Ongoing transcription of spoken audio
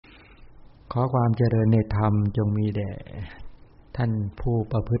ขอความเจริญในธรรมจงมีแด่ท่านผู้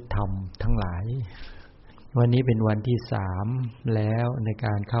ประพฤติธรรมทั้งหลายวันนี้เป็นวันที่3แล้วในก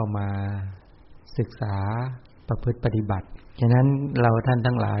ารเข้ามาศึกษาประพฤติปฏิบัติฉะนั้นเราท่าน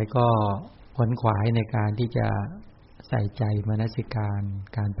ทั้งหลายก็ขวนขวายในการที่จะใส่ใจมนสิการ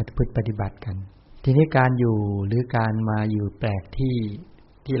การประพฤติปฏิบัติกันทีนี้การอยู่หรือการมาอยู่แปลก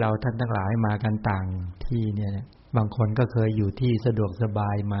ที่เราท่านทั้งหลายมากันต่างที่เนี่ยบางคนก็เคยอยู่ที่สะดวกสบ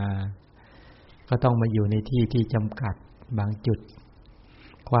ายมาก็ต้องมาอยู่ในที่ที่จำกัดบางจุด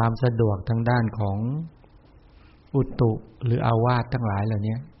ความสะดวกทางด้านของอุตุหรืออาวาสทั้งหลายเหล่า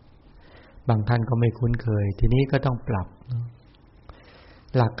นี้บางท่านก็ไม่คุ้นเคยทีนี้ก็ต้องปรับ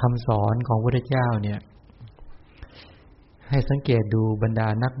หลักคำสอนของพระพุทธเจ้าเนี่ยให้สังเกตดูบรรดา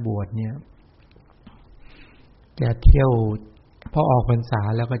นักบวชเนี่ยจะเที่ยวพอออกพรรษา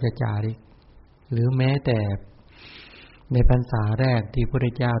แล้วก็จะจาริกหรือแม้แต่ในพรรษาแรกที่พระพุทธ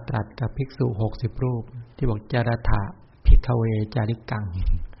เจ้าตรัสกับภิกษุ60รูปที่บอกจารถะภิกขเวจาริกัง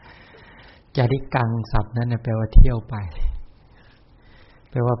จาริกังศัพท์นั้นแปลว่าเที่ยวไป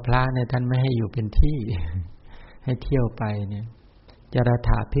แปลว่าพระเนี่ยท่านไม่ให้อยู่เป็นที่ให้เที่ยวไปเนี่ยจารถ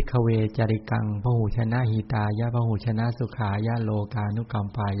ะภิกขเวจาริกังพหูชนะหิตายะพหูชนะสุขายะโลกานุกัม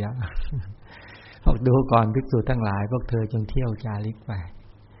ปายะบอกดูก่อนภิกษุทั้งหลายพวกเธอจงเที่ยวจาริกไป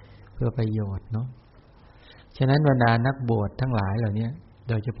เพื่อประโยชน์เนาะฉะนั้นบรรดานักบวชทั้งหลายเหล่านี้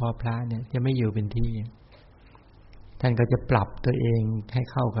โดยเฉพาะพระเนี่ยจะไม่อยู่เป็นที่ท่านก็จะปรับตัวเองให้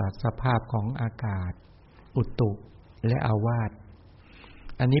เข้ากับสภาพของอากาศอุตุและอาวาส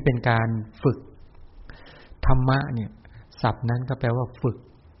อันนี้เป็นการฝึกธรรมะเนี่ยศัพท์นั้นก็แปลว่าฝึก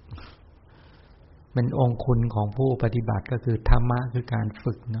เป็นองค์คุณของผู้ปฏิบัติก็คือธรรมะคือการ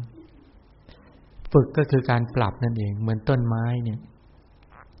ฝึกเนาะฝึกก็คือการปรับนั่นเองเหมือนต้นไม้เนี่ย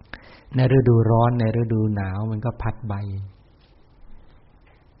ในฤดูร้อนในฤดูหนาวมันก็ผัดใบ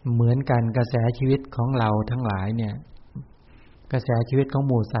เหมือนกันกระแสชีวิตของเราทั้งหลายเนี่ยกระแสชีวิตของ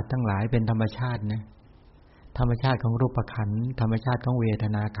หมู่สัตว์ทั้งหลายเป็นธรรมชาตินะธรรมชาติของรูปขันธ์ธรรมชาติของเวท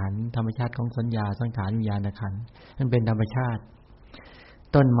นาขันธ์ธรรมชาติของสัญญาสังขารวิญญาณขันธ์นั่นเป็นธรรมชาติ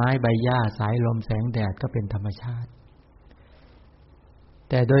ต้นไม้ใบหญ้าสายลมแสงแดดก็เป็นธรรมชาติ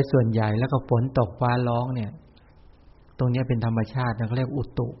แต่โดยส่วนใหญ่แล้วก็ฝนตกฟ้าร้องเนี่ยตรงนี้เป็นธรรมชาตินะเขาเรียกอุ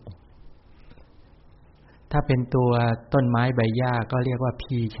ตุถ้าเป็นตัวต้นไม้ใบหญ้าก็เรียกว่า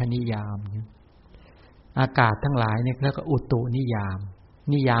พีชนิยามอากาศทั้งหลายเนี่ยเรียกว่าอุตุนิยาม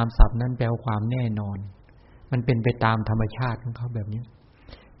นิยามศัพท์นั้นแปลว่าความแน่นอนมันเป็นไปตามธรรมชาติของเขาแบบนี้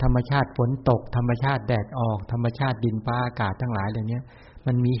ธรรมชาติฝนตกธรรมชาติแดดออกธรรมชาติดินฟ้าอากาศทั้งหลายเหล่านี้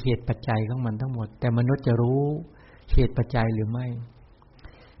มันมีเหตุปัจจัยของมันทั้งหมดแต่มนุษย์จะรู้เหตุปัจจัยหรือไม่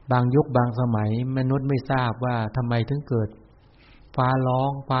บางยุคบางสมัยมนุษย์ไม่ทราบว่าทำไมถึงเกิดฟ้าร้อ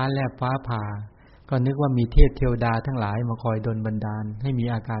งฟ้าแลบฟ้าผ่าก็นึกว่ามีเทพเทวดาทั้งหลายมาคอยดลบันดาลให้มี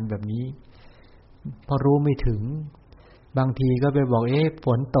อาการแบบนี้พอรู้ไม่ถึงบางทีก็ไปบอกฝ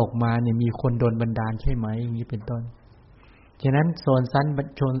นตกมาเนี่ยมีคนดลบันดาลใช่ไหมอย่างนี้เป็นต้นฉะนั้นโซน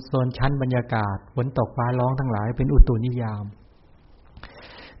ชั้นบรรยากาศฝนตกฟ้าร้องทั้งหลายเป็นอุตุนิยาม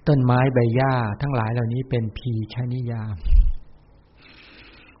ต้นไม้ใบหญ้าทั้งหลายเหล่านี้เป็นพีชนิยาม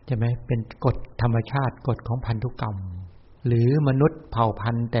ใช่ไหมเป็นกฎธรรมชาติกฎของพันธุกรรมหรือมนุษย์เผ่า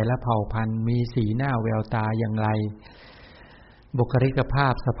พันธุ์แต่ละเผ่าพันธุ์มีสีหน้าแววตาอย่างไรบุคลิกภา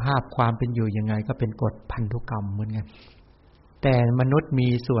พสภาพความเป็นอยู่ยังไงก็เป็นกฎพันธุกรรมเหมือนกันแต่มนุษย์มี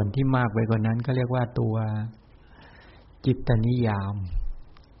ส่วนที่มากไปกว่านั้นก็เรียกว่าตัวจิตนิยาม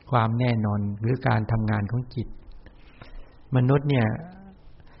ความแน่นอนหรือการทำงานของจิตมนุษย์เนี่ย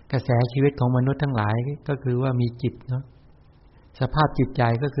กระแสชีวิตของมนุษย์ทั้งหลายก็คือว่ามีจิตเนาะสภาพจิตใจ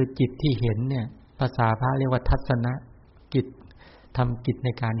ก็คือจิตที่เห็นเนี่ยภาษาพระเรียกว่าทัศนะจิตทำกิจใน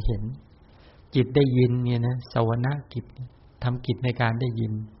การเห็นจิตได้ยินเนี่ยนะสวนะกิจทำกิจในการได้ยิ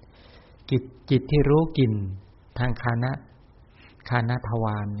นจิตที่รู้กลิ่นทางคานะทว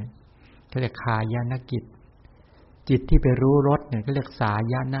ารเนี่ยก็เรียกคายานกิจจิตที่ไปรู้รสเนี่ยก็เรียกสา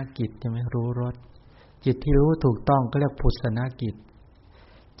ยานกิจใช่ไหมรู้รสจิตที่รู้ถูกต้องก็เรียกพุสนกิจ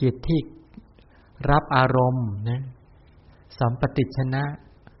จิตที่รับอารมณ์นะสัมปติชนะ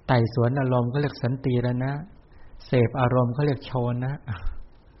ไต่สวนอารมณ์ก็เรียกสันติรณะเสพอารมณ์เขาเรียกโชนะ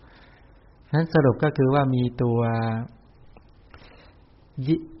นั้นสรุปก็คือว่ามีตัว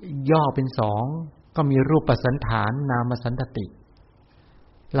ย่อเป็น2ก็มีรูปสันฐานนามสันตติ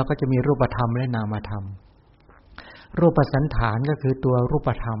แล้วก็จะมีรูปธรรมและนามธรรมรูปสันฐานก็คือตัวรูป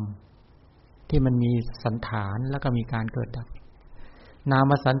ธรรมที่มันมีสันฐานแล้วก็มีการเกิดดับนา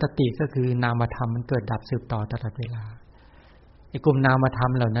มสันตติก็คือนามธรรมมันเกิดดับสืบต่อตลอดเวลาไอ้กลุ่มนามธรร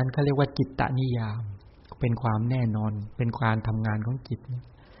มเหล่านั้นเขาเรียกว่าจิตตนิยามเป็นความแน่นอนเป็นการทำงานของจิต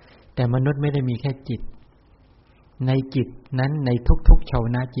แต่มนุษย์ไม่ได้มีแค่จิต ในจิตนั้นในทุกๆชาว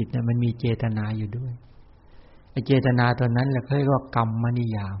นาจิตเนี่ยมันมีเจตนาอยู่ด้วยไอ้เจตนาตัวนั้นแหละเขาเรียกว่ากรรมนิ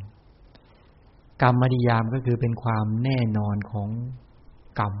ยามกรรมนิยามก็คือเป็นความแน่นอนของ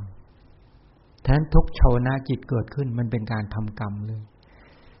กรรมฉะนั้นทุกชาวนาจิตเกิดขึ้นมันเป็นการทำกรรมเลย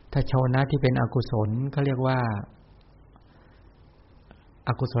ถ้าชาวนะที่เป็นอกุศลเขาเรียกว่าอ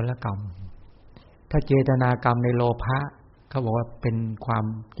กุศลกรรมถ้าเจตนากรรมในโลภะเขาบอกว่าเป็นความ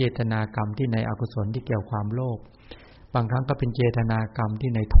เจตนากรรมที่ในอกุศลที่เกี่ยวความโลภบางครั้งก็เป็นเจตนากรรม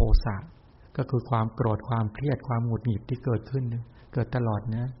ที่ในโทสะก็คือความโกรธความเครียดความหงุดหงิดที่เกิดขึ้นเกิดตลอด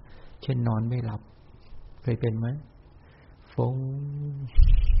นะเช่นนอนไม่หลับเคยเป็นไหมฟุ้ง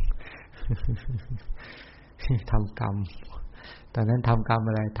ทำกรรมตอนนั้นทำกรรม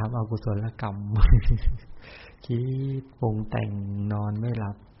อะไรทำอกุศลกรรมคิดปรุงแต่งนอนไม่ห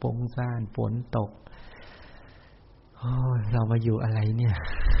ลับฟุ้งซ่านฝนตกโอ้ยเรามาอยู่อะไรเนี่ย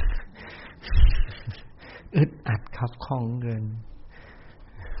อึดอัดคับข้องเกิน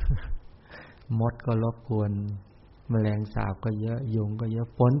มดก็รบกวนแมลงสาบก็เยอะยุงก็เยอะ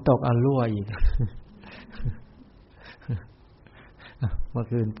ฝนตกเอารั่วอีกเมื่อ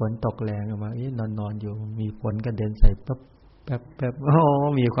คืนฝนตกแรงออกมานอนอยู่มีฝนกระเด็นใส่ปั๊บแป๊บโอ้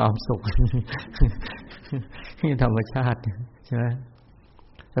มีความสุขนี่ธรรมชาติใช่ไหม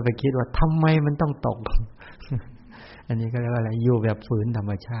จะไปคิดว่าทำไมมันต้องตกอันนี้ก็เรียกว่าอะไรอยู่แบบฝืนธรร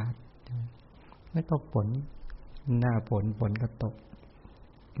มชาติไม่ต้องฝนหน้าฝนก็ตก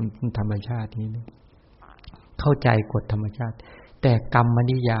มันธรรมชาตินี้นะเข้าใจกฎธรรมชาติแต่กรรม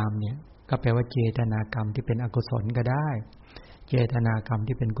นิยามเนี่ยก็แปลว่าเจตนากรรมที่เป็นอกุศลก็ได้เจตนากรรม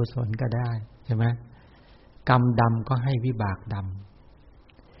ที่เป็นกุศลก็ได้ใช่ไหมกรรมดำก็ให้วิบากด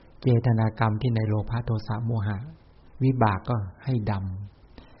ำเจตนากรรมที่ในโลภะโทสะโมหะวิบากก็ให้ด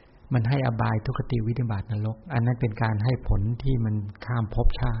ำมันให้อบายทุกขติวินิบาตนรกอันนั้นเป็นการให้ผลที่มันข้ามภพ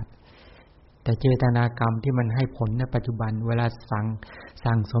ชาติแต่เจตนากรรมที่มันให้ผลในปัจจุบันเวลา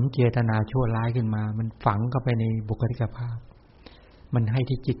สั่งสมเจตนาชั่วร้ายขึ้นมามันฝังเข้าไปในบุคลิกภาพมันให้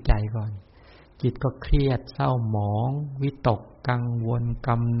ที่จิตใจก่อนจิตก็เครียดเศร้าหมองวิตกกังวลก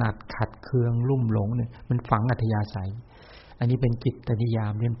ำหนัดขัดเคืองลุ่มหลงเนี่ยมันฝังอัธยาศัยอันนี้เป็นจิตนิยา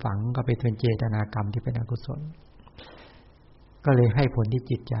มเรียนฝังก็ไปเป็นเจตนากรรมที่เป็นอกุศลก็เลยให้ผลที่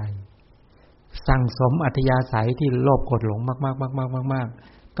จิตใจสั่งสมอัธยาศัยที่โลภโกรธหลงมากๆ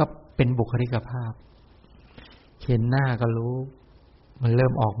ๆๆก็เป็นบุคลิกภาพเห็นหน้าก็รู้มันเริ่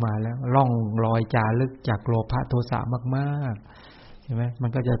มออกมาแล้วร่องรอยจารึกจากโลภะโทสะมากๆใช่ไหมมัน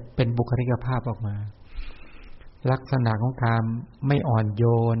ก็จะเป็นบุคลิกภาพออกมาลักษณะของการไม่อ่อนโย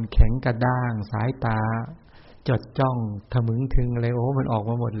นแข็งกระด้างสายตาจดจ้องทะมึงถึงอะไรมันออก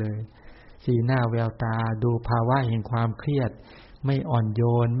มาหมดเลยสีหน้าแววตาดูภาวะแห่งความเครียดไม่อ่อนโย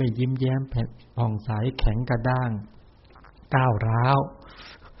นไม่ยิ้มแย้มผ่องใสแข็งกระด้างก้าวร้าว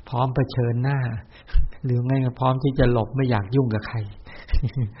พร้อมเผชิญหน้าหรือไงพร้อมที่จะหลบไม่อยากยุ่งกับใคร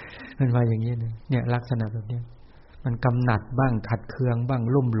มันว่าอย่างนี้เนี่ยลักษณะแบบนี้มันกำหนัดบ้างขัดเคืองบ้าง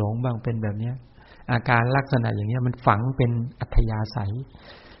ลุ่มหลงบ้างเป็นแบบนี้อาการลักษณะอย่างนี้มันฝังเป็นอัธยาศัย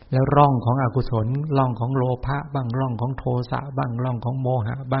แล้วร่องของอกุศลร่องของโลภะบ้างร่องของโทสะบ้างร่องของโมห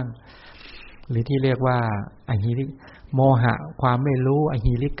ะบ้างหรือที่เรียกว่าอหิริโมหะความไม่รู้อ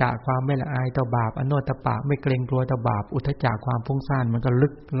หิริกะความไม่ละอายต่อบาปอโนตตัปปะไม่เกรงกลัวต่อบาปอุทธัจจะความฟุ้งซ่านมันก็ลึ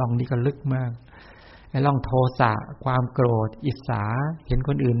กร่องนี้ก็ลึกมากไอ้ร่องโทสะความโกรธอิจฉาเห็นค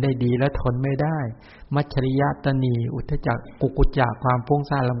นอื่นได้ดีแล้วทนไม่ได้มัจฉริยะตณีอุทธัจจะกุกุจจะความฟุ้ง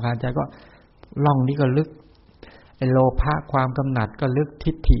ซ่านรำคาญใจก็ร่องนี้ก็ลึกไอ้โลภะความกำหนัดก็ลึก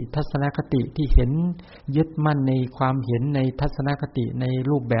ทิฏฐิทัศนคติที่เห็นยึดมั่นในความเห็นในทัศนคติใน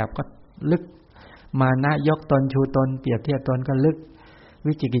รูปแบบก็ลึกมานะยกตนชูตนเปรียบเทียบตนก็ลึก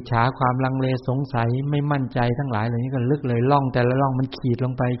วิจิกิจฉาความลังเลสงสัยไม่มั่นใจทั้งหลายเหล่านี้ก็ลึกเลยล่องแต่ละล่องมันขีดล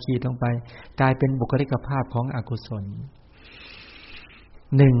งไปกลายเป็นบุคลิกภาพของอกุศล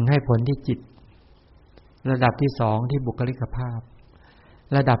1ให้ผลที่จิตระดับที่2ที่บุคลิกภาพ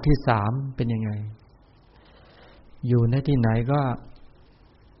ระดับที่3เป็นยังไงอยู่ในที่ไหนก็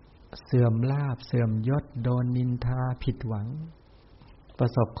เสื่อมลาภเสื่อมยศโดนนินทาผิดหวังประ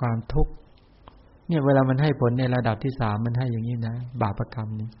สบความทุกข์เนี่ยเวลามันให้ผลในระดับที่3มันให้อย่างนี้นะบาปกรรม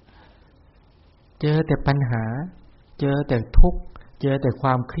นี่เจอแต่ปัญหาเจอแต่ทุกข์เจอแต่คว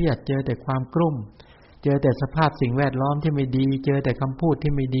ามเครียดเจอแต่ความกลุ้มเจอแต่สภาพสิ่งแวดล้อมที่ไม่ดีเจอแต่คำพูด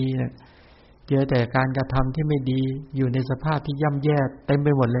ที่ไม่ดีเนี่ยเจอแต่การกระทำที่ไม่ดีอยู่ในสภาพที่ย่ำแย่เต็มไป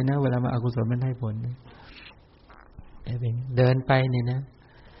หมดเลยนะเวลามาอกุศลมันให้ผลเดินไปเนี่ยนะ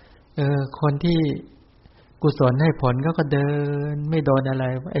คนที่กุศลให้ผลก็เดินไม่โดนอะไร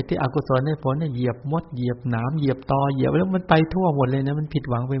ไอ้ที่อกุศลให้ผลเนี่ยเหยียบมดเหยียบหนามเหยียบตอเหยียบแล้วมันไปทั่วหมดเลยนะมันผิด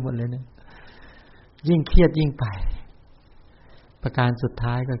หวังไปหมดเลยนะยิ่งเครียดยิ่งไปประการสุด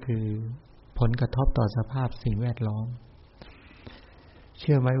ท้ายก็คือผ ผลกระทบต่อสภาพสิ่งแวดล้อมเ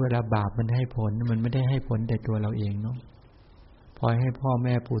ชื่อไหมเวลาบาปมันให้ผลมันไม่ได้ให้ผลแต่ตัวเราเองเนาะปล่อยให้พ่อแ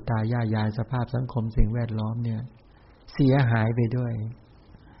ม่ปู่ตายายยายสภาพสังคมสิ่งแวดล้อมเนี่ยเสียหายไปด้วย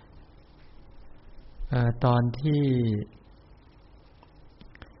ตอนที่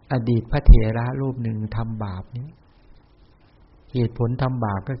อดีตพระเถระรูปหนึ่งทำบาปเนี่ยเหตุผลทำบ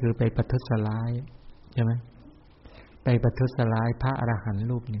าปก็คือไปประทุษร้ายใช่ไหมไปประทุษร้ายพระอรหันต์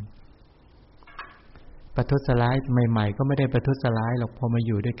รูปหนึ่งประทุษร้ายใหม่ๆก็ไม่ได้ประทุษร้ายหรอกพอมาอ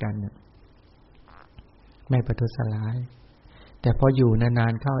ยู่ด้วยกันเนี่ยไม่ประทุษร้ายแต่พออยู่นา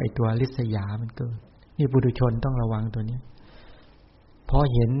นๆเข้าไอ้ตัวริษยามันเกิดนี่ปุถุชนต้องระวังตัวนี้พอ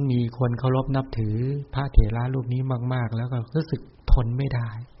เห็นมีคนเคารพนับถือพระเถระรูปนี้มากๆแล้วก็รู้สึกทนไม่ได้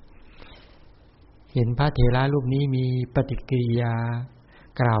เห็นพระเถระรูปนี้มีปฏิกิริยา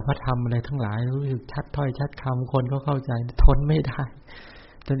กล่าวพระธรรมอะไรทั้งหลายรู้สึกชัดถ้อยชัดคำคนก็เข้าใจทนไม่ได้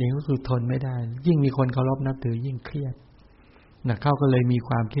ตนเองรู้สึกทนไม่ได้ยิ่งมีคนเคารพนับถือยิ่งเครียดนะเข้าก็เลยมีค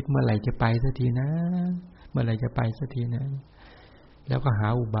วามคิดเมื่อไหร่จะไปสักทีนะเมื่อไหร่จะไปสักทีนะแล้วก็หา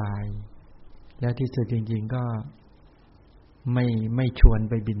อุบายแล้วที่สุดจริงๆก็ไม่ชวน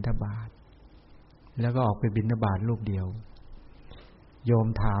ไปบิณฑบาตแล้วก็ออกไปบิณฑบาตรูปเดียวโยม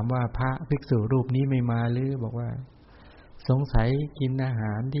ถามว่าพระภิกษุรูปนี้ไม่มาหรือบอกว่าสงสัยกินอาห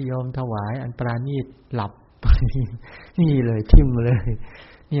ารที่โยมถวายอันปราณีตหลับ นี่เลยทิ่มเลย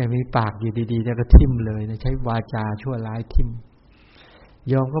เนี่ยมีปากอยู่ดีๆแล้วก็ทิ่มเลยใช้วาจาชั่วร้ายทิ่ม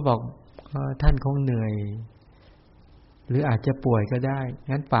โยมก็บอกท่านคงเหนื่อยหรืออาจจะป่วยก็ได้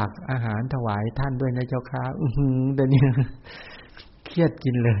งั้นฝากอาหารถวายท่านด้วยนะเจ้าค่ะเดี๋ยวนี้เครียด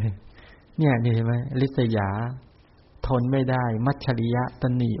กินเลยเนี่ยนี่เห็นไหมริษยาทนไม่ได้มัจฉริยะต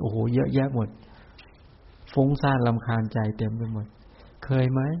นีโอ้โหเยอะแยะหมดฟุ้งซ่านรำคาญใจเต็มไปหมดเคย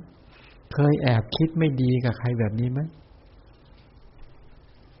ไหมเคยแอบคิดไม่ดีกับใครแบบนี้ไหม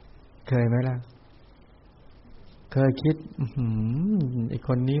เคยไหมล่ะเคยคิดไอ้ค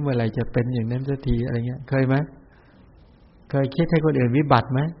นนี้เมื่อไหร่จะเป็นอย่างนั้นสักทีอะไรเงี้ยเคยไหมเคยคิดให้คนอื่นวิบัติ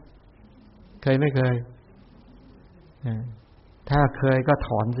ไหมเคยไม่เคยถ้าเคยก็ถ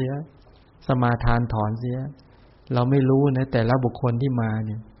อนเสียสมาทานถอนเสียเราไม่รู้นะแต่ละบุคคลที่มาเ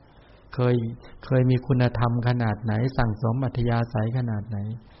นี่ยเคยมีคุณธรรมขนาดไหนสั่งสมอัธยาศัยขนาดไหน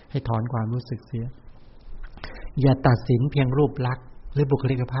ให้ถอนความรู้สึกเสียอย่าตัดสินเพียงรูปลักษณ์หรือบุค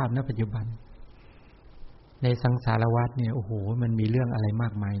ลิกภาพณปัจจุบันในสังสารวัฏเนี่ยโอ้โหมันมีเรื่องอะไรมา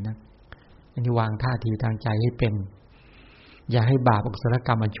กมายนะอันนี้วางท่าทีทางใจให้เป็นอย่าให้บาปอกุศลก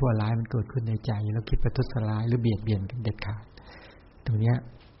รรมอันชั่วร้ายมันเกิดขึ้นในใจแล้วคิดประทุษร้ายหรือเบียดเบียนกันเด็ดขาดตรงเนี้ย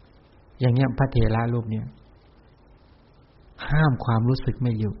อย่างเนี้ยพระเถระรูปเนี้ยห้ามความรู้สึกไ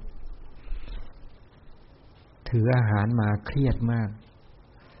ม่อยู่ถืออาหารมาเครียดมาก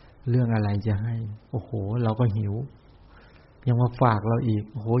เรื่องอะไรจะให้โอ้โหเราก็หิวยังมาฝากเราอีก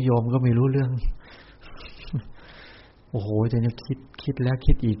โอ้โหโยมก็ไม่รู้เรื่องโอ้โหจะคิดแล้ว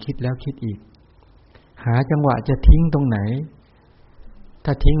คิดอีกคิดแล้วคิดอีกหาจังหวะจะทิ้งตรงไหนถ้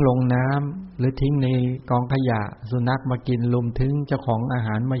าทิ้งลงน้ำหรือทิ้งในกองขยะสุนัขมากินลุมถึงเจ้าของอาห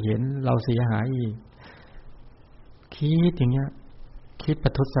ารมาเห็นเราเสียหายอีกคิดอย่างเงี้ยคิดปร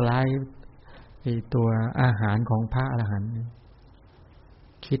ะทุษร้ายไอ้ตัวอาหารของพระอรหันต์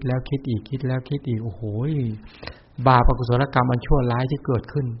คิดแล้วคิดอีกคิดแล้วคิดอีกโอ้โหบาปอกุศลกรรมอันชั่วร้ายที่เกิด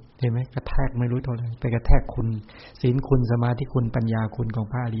ขึ้นเห็นไหมกระแทกไม่รู้เท่าไหร่ไปกระแทกคุณศีลคุณสมาธิคุณปัญญาคุณของ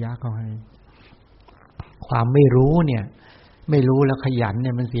พระอริยะเขาให้ความไม่รู้เนี่ยไม่รู้แล้วขยันเ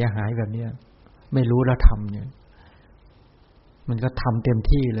นี่ยมันเสียหายแบบเนี้ยไม่รู้แล้วทำเนี่ยมันก็ทำเต็ม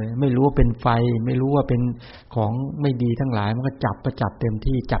ที่เลยไม่รู้ว่าเป็นไฟไม่รู้ว่าเป็นของไม่ดีทั้งหลายมันก็จับเต็ม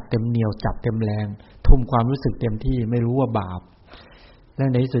ที่จับเต็มเหนียวจับเต็มแรงทุ่มความรู้สึกเต็มที่ไม่รู้ว่าบาปและ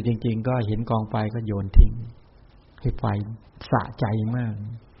ในที่สุดจริงๆก็เห็นกองไฟก็โยนทิ้งให้ไฟสะใจมาก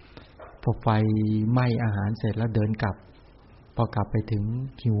พอไฟไหม้อาหารเสร็จแล้วเดินกลับพอกลับไปถึง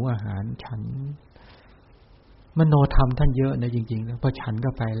หิวอาหารฉันมโนธรรมท่านเยอะนะจริงๆแล้วพอฉันก็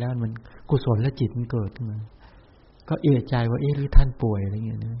ไปแล้วมันกุศลและจิตมันเกิดขึ้นมาก็เอะใจว่าหรือท่านป่วยอะไรเ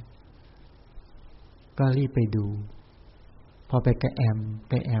งี้ยนะก็รีบไปดูพอไปกระแอ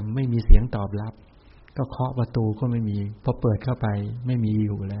มไม่มีเสียงตอบรับก็เคาะประตูก็ไม่มีพอเปิดเข้าไปไม่มีอ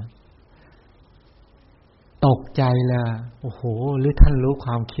ยู่แล้วตกใจละโอ้โหหรือท่านรู้ค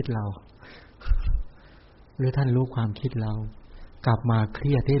วามคิดเราหรือท่านรู้ความคิดเรากลับมาเค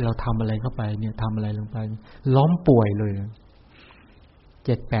รียดที่เราทำอะไรเข้าไปเนี่ยทำอะไรลงไปล้มป่วยเลย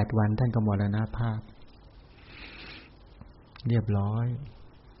 7-8 วันท่านก็มรณภาพเรียบร้อย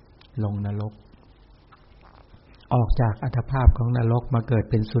ลงนรกออกจากอัตภาพของนรกมาเกิด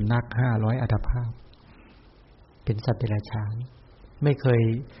เป็นสุนัข500อัตภาพเป็นสัตว์เดรัจฉานไม่เคย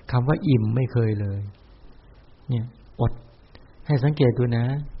คำว่าอิ่มไม่เคยเลยเนี่ยอดให้สังเกตดูนะ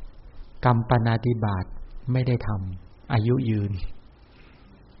กรรมปาณาติบาตไม่ได้ทำอายุยืน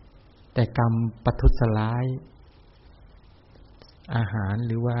แต่กรรมประทุษร้ายอาหารห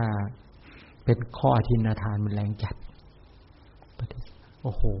รือว่าเป็นข้ออธินาทานมันแรงจัดโ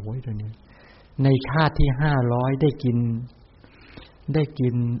อ้โหตัวนี้ในชาติที่500ได้กิ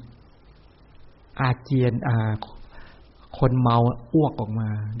นอาเจียนคนเมาอ้วกออกมา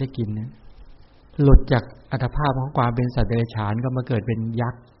ได้กินเนี่ยหลุดจากอัตภาพของความเป็นสัตว์เดรัจฉานก็มาเกิดเป็นยั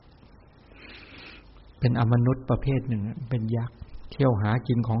กษ์เป็นอมนุษย์ประเภทหนึ่งเป็นยักษ์เที่ยวหา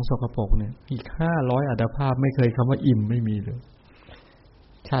กินของสกปรกเนี่ยอีก500อัตภาพไม่เคยคำว่าอิ่มไม่มีเลย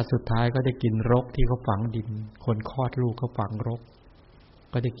ชาติสุดท้ายก็ได้กินรกที่เขาฝังดินคนคลอดลูกเขาฝังรก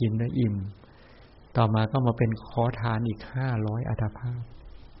ก็ได้กินได้อิ่มต่อมาก็มาเป็นขอทานอีก500อัตภาพ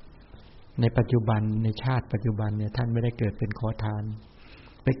ในปัจจุบันในชาติปัจจุบันเนี่ยท่านไม่ได้เกิดเป็นขอทาน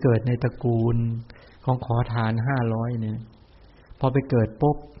ไปเกิดในตระกูลของขอทาน500เนี่ยพอไปเกิด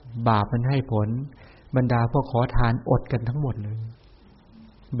ปุ๊บบาปมันให้ผลบรรดาพวกขอทานอดกันทั้งหมดเลย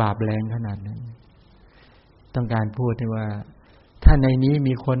บาปแรงขนาดนั้นต้องการพูดว่าถ้าในนี้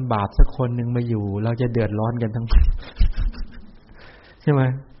มีคนบาปสักคนหนึ่งมาอยู่เราจะเดือดร้อนกันทั้ง ใช่ไหม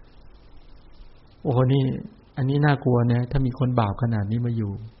โอ้โหนี่อันนี้น่ากลัวนะถ้ามีคนบาปขนาดนี้มาอ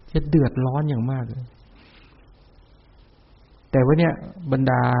ยู่จะเดือดร้อนอย่างมากเลยแต่ว่าเนี่ยบรร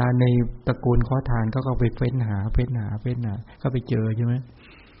ดาในตระกูลขอทานก็ไปเฟ้นหาก็ไปเจอใช่ไหม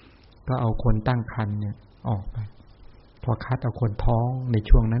ก็เอาคนตั้งครรภ์เนี่ยออกไปพอคัดเอาคนท้องใน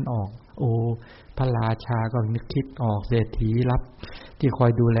ช่วงนั้นออกโอ้พระราชาก็นึกคิดออกเศรษฐีรับที่คอ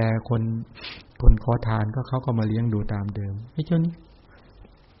ยดูแลคนขอทานก็เขาก็มาเลี้ยงดูตามเดิมไอ้จน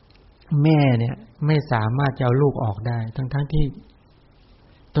แม่เนี่ยไม่สามารถจะเอาลูกออกได้ทั้งที่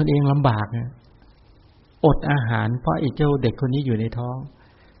ตนเองลำบากเนี่ยอดอาหารเพราะไอ้เจ้าเด็กคนนี้อยู่ในท้อง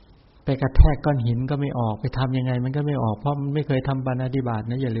ไปกระแทกก้อนหินก็ไม่ออกไปทำยังไงมันก็ไม่ออกเพราะมันไม่เคยทำปาณาติบาต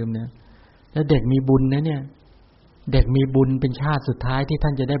นะอย่าลืมนะแล้วเด็กมีบุญนะเนี่ยเด็กมีบุญเป็นชาติสุดท้ายที่ท่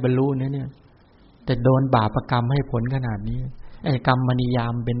านจะได้บรรลุนะเนี่ยแต่โดนบาปกรรมให้ผลขนาดนี้ไอ้กรรมมณียา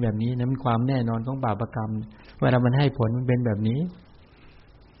มเป็นแบบนี้นะมันความแน่นอนของบาปกรรมเวลามันให้ผลมันเป็นแบบนี้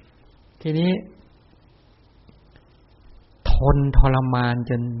ทีนี้ทนทรมาน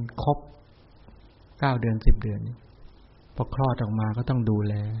จนครบ9 เดือน10 เดือนพอคลอดออกมาก็ต้องดู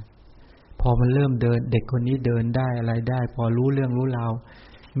แลพอมันเริ่มเดินเด็กคนนี้เดินได้อะไรได้พอรู้เรื่องรู้ราว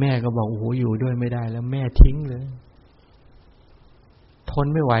แม่ก็บอกโอ้โหอยู่ด้วยไม่ได้แล้วแม่ทิ้งเลยทน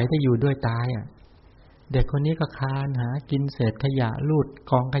ไม่ไหวถ้าอยู่ด้วยตายอ่ะเด็กคนนี้ก็คลานหากินเศษขยะลูด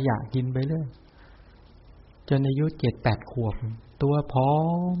กองขยะกินไปเรื่อยจนอายุ 7-8 ขวบตัวพร้อ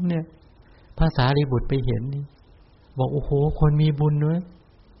มเนี่ยพระสารีบุตรไปเห็นนี่บอกโอ้โหคนมีบุญเนอะ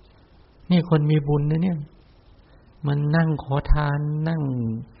นี่คนมีบุญนะเนี่ยมันนั่งขอทานนั่ง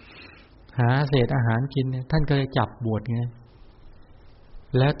หาเศษอาหารกินเนี่ยท่านก็เลยจับบวชไง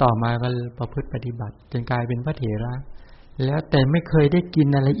แล้วต่อมาก็ประพฤติปฏิบัติจนกลายเป็นพระเถระแล้วแต่ไม่เคยได้กิน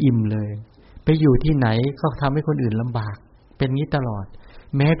อะไรอิ่มเลยไปอยู่ที่ไหนก็ทำให้คนอื่นลำบากเป็นงี้ตลอด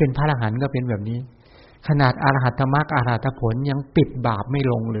แม้เป็นพระอรหันต์ก็เป็นแบบนี้ขนาดอรหัตมรรคอรหัตผลยังปิดบาปไม่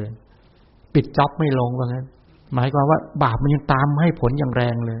ลงเลยปิดจ็อบไม่ลงว่างั้นหมายความว่าบาปมันยังตามให้ผลอย่างแร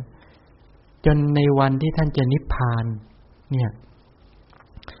งเลยจนในวันที่ท่านจะนิพพานเนี่ย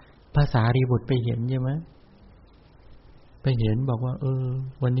พระสารีบุตรไปเห็นใช่ไหมไปเห็นบอกว่า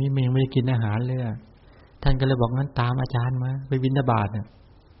วันนี้มันยังไม่ได้กินอาหารเลยท่านก็เลยบอกงั้นตามอาจารย์มาไปบิณฑบาตเนี่ย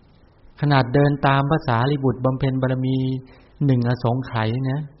ขนาดเดินตามพระสารีบุตรบำเพ็ญบารมี1อสงไขย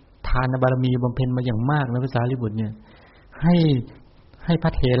นะทานบารมีบำเพ็ญมาอย่างมากนะพระสารีบุตรเนี่ยให้พร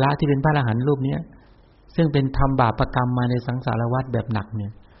ะเถระที่เป็นพระอรหันต์รูปนี้ซึ่งเป็นทำบาปกรรมมาในสังสารวัฏแบบหนักเนี่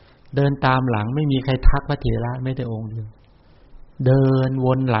ยเดินตามหลังไม่มีใครทักพระเถระไม่แต่องค์เดียวเดินว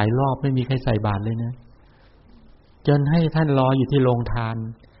นหลายรอบไม่มีใครใส่บาตรเลยนะจนให้ท่านรออยู่ที่โรงทาน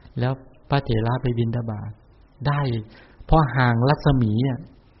แล้วพระเถระไปบิณฑบาตได้เพราะห่างรัศมี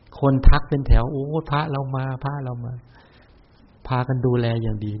คนทักเป็นแถวโอ้พระเรามาพากันดูแลอย่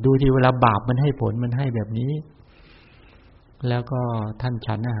างดีดูที่เวลาบาปมันให้ผลมันให้แบบนี้แล้วก็ท่าน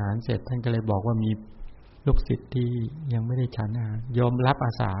ฉันอาหารเสร็จท่านก็เลยบอกว่ามีลูกศิษย์ที่ยังไม่ได้ฉันอาหารยอมรับอ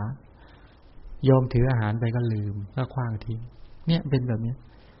าสายอมถืออาหารไปก็ลืมก็ขว้างทิ้งเนี่ยเป็นแบบนี้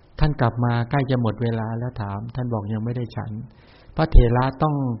ท่านกลับมาใกล้จะหมดเวลาแล้วถามท่านบอกยังไม่ได้ฉันพระเถระต้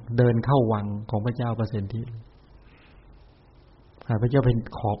องเดินเข้าวังของพระเจ้าประสิทธิพระเจ้าเป็น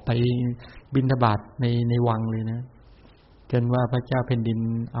ขอไปบิณฑบาตในวังเลยนะจนว่าพระเจ้าแผ่นดิน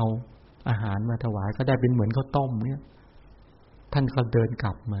เอาอาหารมาถวายก็ได้เป็นเหมือนข้าวต้มเนี่ยท่านก็เดินก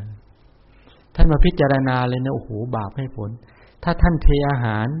ลับมาท่านมาพิจารณาเลยนะโอ้โหบาปให้ผลถ้าท่านเทอาห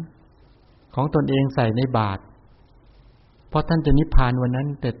ารของตนเองใส่ในบาตรเพราะท่านจะนิพพานวันนั้น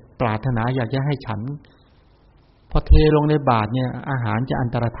แต่ปรารถนาอยากจะให้ฉัน พอเทลงในบาตรเนี่ยอาหารจะอัน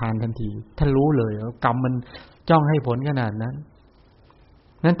ตรธานทันทีท่านรู้เลยว่ากรรมมันจ้องให้ผลขนาดนั้น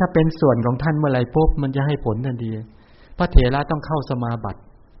นั้นถ้าเป็นส่วนของท่านเมื่อไหร่ปุ๊บมันจะให้ผลทันทีพระเถระต้องเข้าสมาบัติ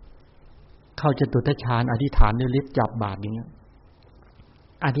เข้าจตุตฌานอธิษฐานด้วยฤทธิ์จับบาตรอย่างเงี้ย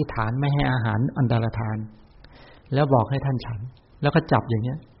อธิษฐานไม่ให้อาหารอันตรธานแล้วบอกให้ท่านฉันแล้วก็จับอย่างเ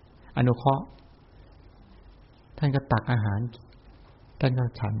งี้ยอนุเคราะห์ท่านก็ตักอาหารท่านก็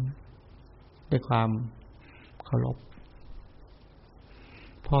ฉันด้วยความเคารพ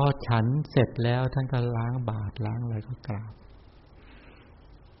พอฉันเสร็จแล้วท่านก็ล้างบาตรล้างอะไรก็กร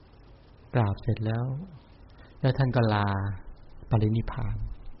าบเสร็จแล้วท่านก็ลาปรินิพพาน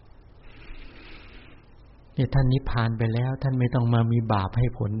เนี่ยท่านนิพพานไปแล้วท่านไม่ต้องมามีบาปให้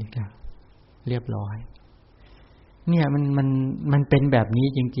ผลอีกแล้วเรียบร้อยเนี่ยมันเป็นแบบนี้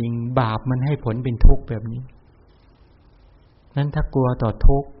จริงๆบาปมันให้ผลเป็นทุกข์แบบนี้นั้นถ้ากลัวต่อ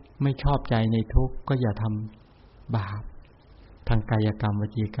ทุกข์ไม่ชอบใจในทุกข์ก็อย่าทำบาปทางกายกรรมว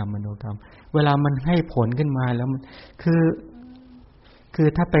จีกรรมมโนกรรมเวลามันให้ผลขึ้นมาแล้วมันคือ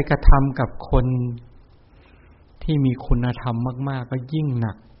ถ้าไปกระทำกับคนที่มีคุณธรรมมากๆก็ยิ่งห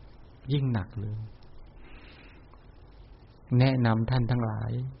นักเลยแนะนำท่านทั้งหลา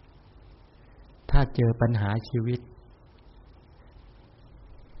ยถ้าเจอปัญหาชีวิต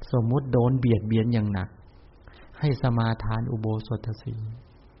สมมุติโดนเบียดเบียนอย่างหนักให้สมาทานอุโบสถศีล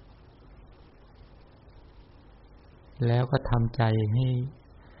แล้วก็ทำใจ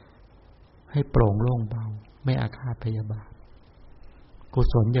ให้โปร่งโล่งเบาไม่อาฆาตพยาบาทกุ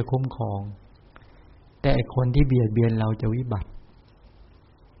ศลจะคุ้มครองแต่ไอ้คนที่เบียดเบียนเราจะวิบัติ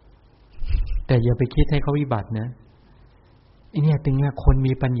แต่อย่าไปคิดให้เขาวิบัตินะไอ้เนี่ยตรงเนี้ยคน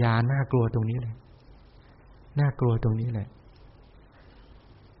มีปัญญาน่ากลัวตรงนี้เลยน่ากลัวตรงนี้แหละ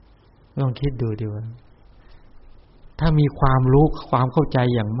ลองคิดดูดิว่าถ้ามีความรู้ความเข้าใจ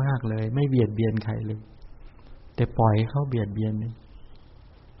อย่างมากเลยไม่เบียดเบียนใครเลยแต่ปล่อยเขาเบียดเบียน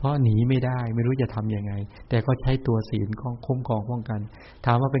เพราะหนีไม่ได้ไม่รู้จะทำยังไงแต่ก็ใช้ตัวศีลคุ้มครองป้องกันถ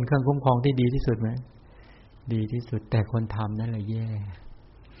ามว่าเป็นเครื่องคุ้มครองที่ดีที่สุดไหมดีที่สุดแต่คนทำนั่นแหละแย่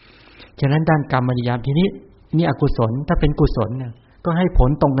ฉะนั้นด้านกรรมนิยามทีนี้นี่อกุศลถ้าเป็นกุศลเนี่ยก็ให้ผล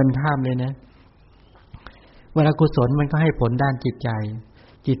ตรงกันข้ามเลยนะเวลากุศลมันก็ให้ผลด้านจิตใจ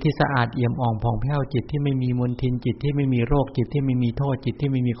จิตที่สะอาดเอี่ยมอ่องผ่องแผ้วจิตที่ไม่มีมลทินจิตที่ไม่มีโรคจิตที่ไม่มีโทษจิตที่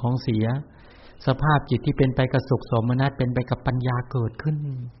ไม่มีของเสียสภาพจิตที่เป็นไปกับสุขสมนัตเป็นไปกับปัญญาเกิดขึ้น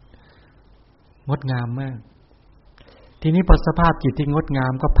งดงามมากทีนี้พอสภาพจิตที่งดงา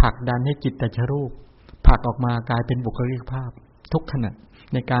มก็ผลักดันให้จิตตชรูปผลักออกมากลายเป็นบุคลิกภาพทุกขณะ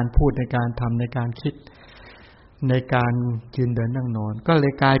ในการพูดในการทำในการคิดในการยืนเดินนั่งนอนก็เล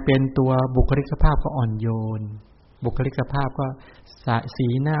ยกลายเป็นตัวบุคลิกภาพก็อ่อนโยนบุคลิกภาพก็สี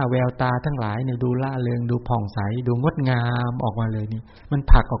หน้าแววตาทั้งหลายเนี่ยดูล่าเริงดูผ่องใสดูงดงามออกมาเลยนี่มัน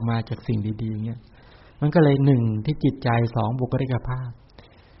ผลักออกมาจากสิ่งดีๆอย่างเงี้ยมันก็เลย1ที่จิตใจ2บุคลิกภาพ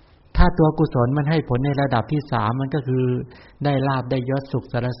ถ้าตัวกุศลมันให้ผลในระดับที่3มันก็คือได้ลาภได้ยศสุข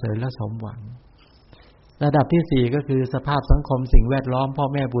สรรเสริญและสมหวังระดับที่4ก็คือสภาพสังคมสิ่งแวดล้อมพ่อ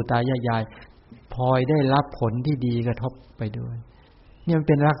แม่ปู่ตายายพลอยได้รับผลที่ดีกระทบไปด้วยเนี่ยมัน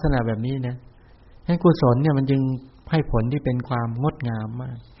เป็นลักษณะแบบนี้นะให้กุศลเนี่ยมันจึงให้ผลที่เป็นความงดงามม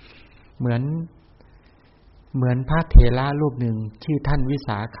ากเหมือนพระเถระรูปหนึ่งชื่อท่านวิส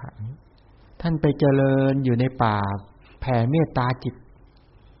าขะท่านไปเจริญอยู่ในป่าแผ่เมตตาจิต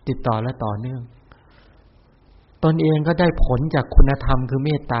ติดต่อและต่อเนื่องตนเองก็ได้ผลจากคุณธรรมคือเม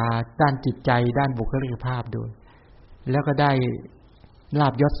ตตาด้านจิตใจด้านบุคลิกภาพด้วยแล้วก็ได้ลา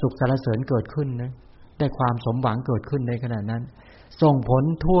ภยศสุขสรรเสริญเกิดขึ้นนะได้ความสมหวังเกิดขึ้นในขณะนั้นส่งผล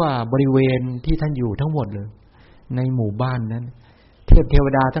ทั่วบริเวณที่ท่านอยู่ทั้งหมดเลยในหมู่บ้านนั้นเทว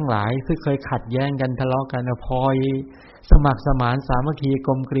ดาทั้งหลายที่เคยขัดแย้งกันทะเลาะกันพลอยสมัครสมานสามัคคีก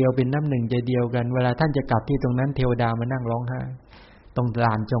ลมเกลียวเป็นน้ำหนึ่งใจเดียวกันเวลาท่านจะกลับที่ตรงนั้นเทวดามานั่งร้องไห้ตรงล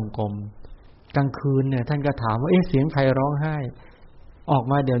านจงกรมกลางคืนเนี่ยท่านก็ถามว่าเสียงใครร้องไห้ออก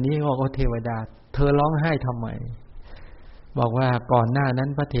มาเดี๋ยวนี้บอกว่าเทวดาเธอร้องไห้ทำไมบอกว่าก่อนหน้านั้น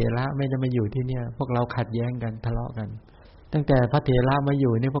พระเถระไม่ได้มาอยู่ที่เนี่ยพวกเราขัดแย้งกันทะเลาะกันตั้งแต่พระเถระมาอ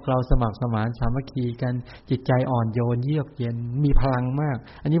ยู่นี่พวกเราสมัครสมานสามัคคีกันจิตใจอ่อนโยนเยือกเย็นมีพลังมาก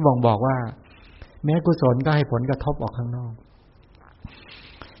อันนี้บอกว่าแม้กุศลก็ให้ผลกระทบออกข้างนอก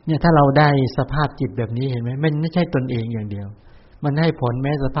เนี่ยถ้าเราได้สภาพจิตแบบนี้เห็นไหมมันไม่ใช่ตนเองอย่างเดียวมันให้ผลแ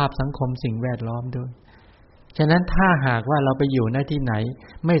ม้สภาพสังคมสิ่งแวดล้อมด้วยฉะนั้นถ้าหากว่าเราไปอยู่หน้าที่ไหน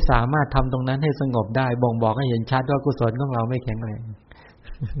ไม่สามารถทำตรงนั้นให้สงบได้บอกให้เห็นชัดว่ากุศลของเราไม่แข็งแรง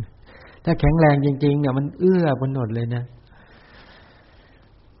ถ้าแข็งแรงจริงๆเนี่ยมันเอื้อบนหนดเลยนะ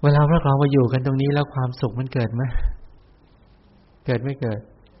เวลาพวกเรามาอยู่กันตรงนี้แล้วความสุขมันเกิดไหมเกิดไม่เกิด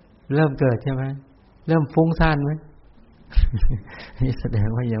เริ่มเกิดใช่ไหมเริ่มฟุ้งซ่านไหม นี่แสดง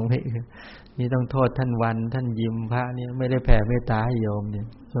ว่ายังไม่นี่ต้องโทษท่านวันท่านยิมพระเนี่ยไม่ได้แผ่เมตตาให้โยมเนี่ย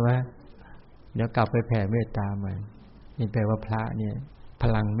ใช่ไหมเดี๋ยวกลับไปแผ่เมตตาใหม่นี่แปลว่าพระเนี่ยพ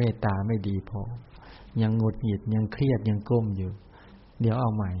ลังเมตตาไม่ดีพอยังหงุดหงิดยังเครียดยังก้มอยู่เดี๋ยวเอา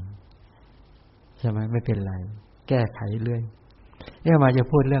ใหม่ใช่ไหมไม่เป็นไรแก้ไขเรื่อยมาจะ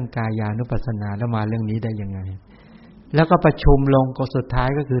พูดเรื่องกายานุปัสสนาแล้วมาเรื่องนี้ได้ยังไงแล้วก็ประชุมลงกฎสุดท้าย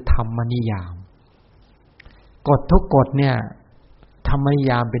ก็คือธรรมนิยามกฎทุกกฎเนี่ยธรรมนิ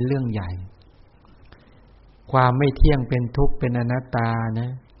ยามเป็นเรื่องใหญ่ความไม่เที่ยงเป็นทุกข์เป็นอนัตตาน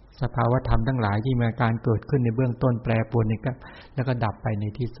ะสภาวธรรมทั้งหลายที่มีการเกิดขึ้นในเบื้องต้นแปรปรวนแล้วก็ดับไปใน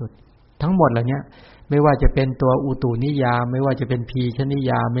ที่สุดทั้งหมดเหล่านี้ไม่ว่าจะเป็นตัวอุตุนิยามไม่ว่าจะเป็นพีชนิ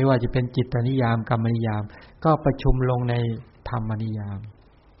ยามไม่ว่าจะเป็นจิตตนิยามกรรมนิยามก็ประชุมลงในธรรมนิยาม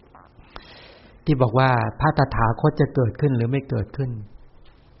ที่บอกว่าพระตถาคตจะเกิดขึ้นหรือไม่เกิดขึ้น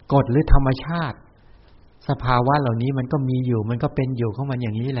กฎหรือธรรมชาติสภาวะเหล่านี้มันก็มีอยู่มันก็เป็นอยู่ของมันอ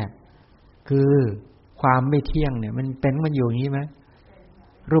ย่างนี้แหละคือความไม่เที่ยงเนี่ยมันเป็นมันอยู่อย่างนี้ไหม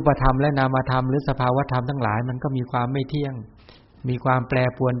รูปธรรมและนามธรรมหรือสภาวธรรมทั้งหลายมันก็มีความไม่เที่ยงมีความแปร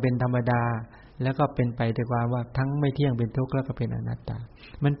ปรวนเป็นธรรมดาแล้วก็เป็นไปด้วยความว่าทั้งไม่เที่ยงเป็นทุกข์แล้วก็เป็นอนัตตา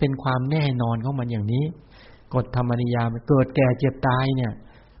มันเป็นความแน่นอนของมันอย่างนี้กฎธรรมนิยามเกิดแก่เจ็บตายเนี่ย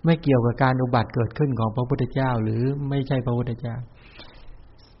ไม่เกี่ยวกับการอุบัติเกิดขึ้นของพระพุทธเจ้าหรือไม่ใช่พระพุทธเจ้า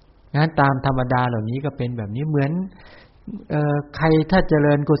งั้นตามธรรมดาเหล่านี้ก็เป็นแบบนี้เหมือนใครถ้าเจ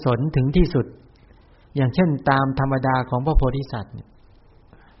ริญกุศลถึงที่สุดอย่างเช่นตามธรรมดาของพระโพธิสัตว์เนี่ย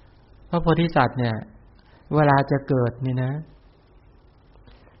พระโพธิสัตว์เนี่ยเวลาจะเกิดนี่นะ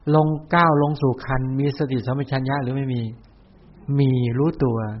ก้าวลงสู่ครรภ์มีสติสัมปชัญญะหรือไม่มีรู้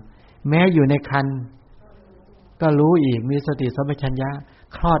ตัวแม้อยู่ในครรภ์ก็รู้อีกมีสติสัมปชัญญะ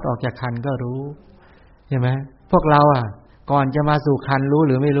คลอดออกจากครรภ์ก็รู้ใช่ไหมพวกเราก่อนจะมาสู่ครรภ์รู้ห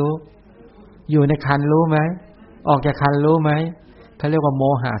รือไม่รู้อยู่ในครรภ์รู้ไหมออกจากครรภ์รู้ไหมเขาเรียกว่าโม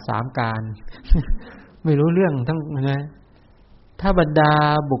หะสามการ ไม่รู้เรื่องทั้งนะถ้าบรรดา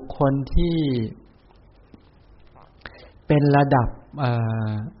บุคคลที่เป็นระดับ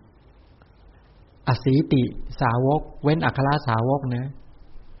อสีติสาวกเว้นอัครสาวกนะ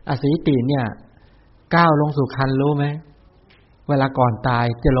อสีติเนี่ยก้าวลงสู่ครรภ์รู้ไหมเวลาก่อนตาย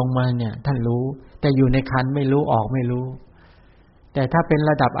จะลงมาเนี่ยท่านรู้แต่อยู่ในครรภ์ไม่รู้ออกไม่รู้แต่ถ้าเป็น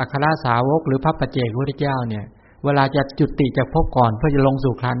ระดับอัครสาวกหรือพระปัจเจกพุทธเจ้าเนี่ยเวลาจะจุติจากภพก่อนเพื่อจะลง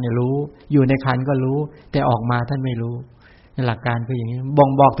สู่ครรภ์เนี่ยรู้อยู่ในครรภ์ก็รู้แต่ออกมาท่านไม่รู้หลักการคืออย่างนี้บ่ง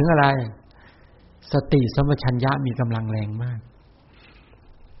บอกถึงอะไรสติสัมปชัญญะมีกำลังแรงมาก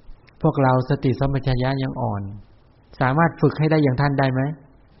พวกเราสติสัมปชัญญะยังอ่อนสามารถฝึกให้ได้อย่างท่านได้ไหม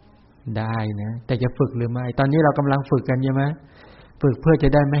ได้นะแต่จะฝึกหรือไม่ตอนนี้เรากำลังฝึกกันใช่ไหมฝึกเพื่อจะ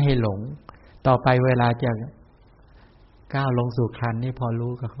ได้ไม่ให้หลงต่อไปเวลาจะก้าวลงสู่ครรภ์นี่พอ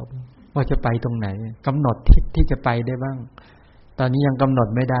รู้กับเขาว่าจะไปตรงไหนกำหนดทิศที่จะไปได้บ้างตอนนี้ยังกำหนด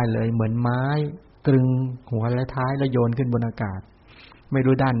ไม่ได้เลยเหมือนไม้กลึงหัวและท้ายแล้วโยนขึ้นบนอากาศไม่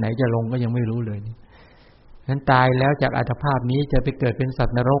รู้ด้านไหนจะลงก็ยังไม่รู้เลยงั้นตายแล้วจากอัตภาพนี้จะไปเกิดเป็นสัต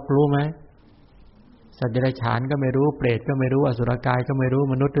ว์นรกรู้ไหมสัตว์เดรัจฉานก็ไม่รู้เปรตก็ไม่รู้อสุรกายก็ไม่รู้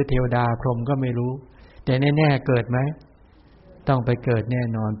มนุษย์หรือเทวดาพรหมก็ไม่รู้แต่แน่ๆเกิดไหมต้องไปเกิดแน่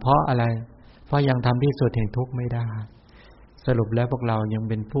นอนเพราะอะไรเพราะยังทำที่สุดแห่งทุกข์ไม่ได้สรุปแล้วพวกเรายัง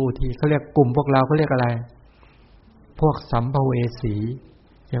เป็นผู้ที่เขาเรียกกลุ่มพวกเราเขาเรียกอะไรพวกสัมภเวสี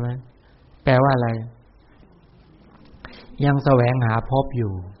ใช่ไหมแปลว่าอะไรยังแสวงหาพบอ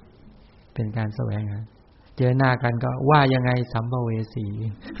ยู่เป็นการแสวงหาเจอหน้ากันก็ว่ายังไงสัมภเวสี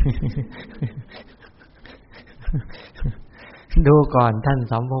ดูก่อนท่าน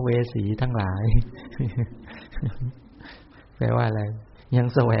สัมภเวสีทั้งหลาย แปลว่าอะไรยัง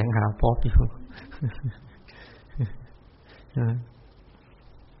แสวงหาพบอยู่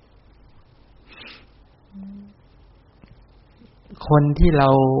คนที่เรา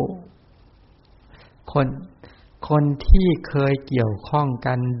คนที่เคยเกี่ยวข้อง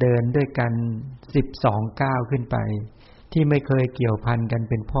กันเดินด้วยกัน12 ก้าวขึ้นไปที่ไม่เคยเกี่ยวพันกัน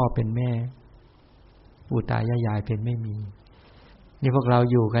เป็นพ่อเป็นแม่ปู่ตายายเป็นไม่มีนี่พวกเรา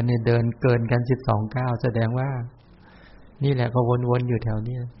อยู่กันเนี่ยเดินเกินกัน12 ก้าวแสดงว่านี่แหละก็วนๆอยู่แถว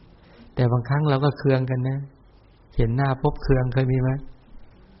นี้แต่บางครั้งเราก็เคืองกันนะเห็นหน้าพบเคืองเคยมีไหม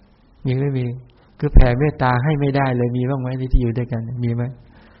มีไม่มีคือแผ่เมตตาให้ไม่ได้เลยมีบ้างไหมที่อยู่ด้วยกันมีไหม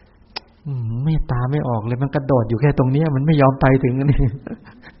เมตตาไม่ออกเลยมันกระโดดอยู่แค่ตรงนี้มันไม่ยอมไปถึงนี่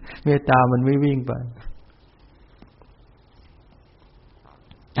เมตตามันไม่วิ่งไป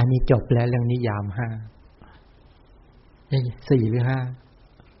อันนี้จบแล้วเรื่องนิยาม5 4หรือ5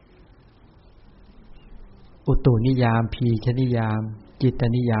อุตุนิยามพีชนิยามจิตต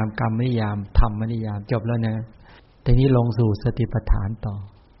นิยามกรรมนิยามธรรมนิยามจบแล้วนะทีนี้ลงสู่สติปัฏฐานต่อ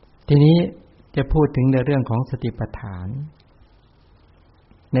ทีนี้จะพูดถึงในเรื่องของสติปัฏฐาน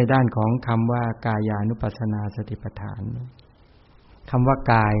ในด้านของคำว่ากายานุปัสสนาสติปัฏฐานคำว่า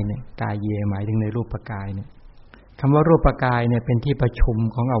กายเนี่ยกายเยหมายถึงในรูปกายเนี่ยคำว่ารูปกายเนี่ยเป็นที่ประชุม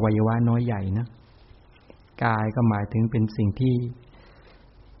ของอวัยวะน้อยใหญ่นะกายก็หมายถึงเป็นสิ่งที่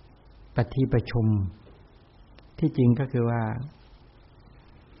ประชุมที่จริงก็คือว่า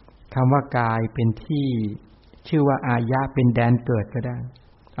คำว่ากายเป็นที่ชื่อว่าอายะเป็นแดนเกิดก็ได้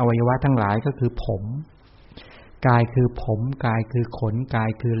อวัยวะทั้งหลายก็คือผมกายคือผมกายคือขนกาย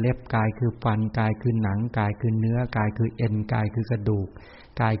คือเล็บกายคือฟันกายคือหนังกายคือเนื้อกายคือเอ็นกายคือกระดูก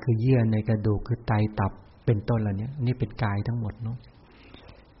กายคือเยื่อในกระดูกคือไตตับเป็นต้นเหล่านี้นี่เป็นกายทั้งหมดเนาะ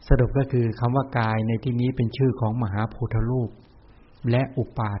สรุปก็คือคำว่ากายในที่นี้เป็นชื่อของมหาภูตรูปและอุ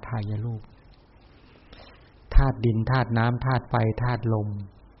ปาทายรูปธาตุดินธาตุน้ำธาตุไฟธาตุลม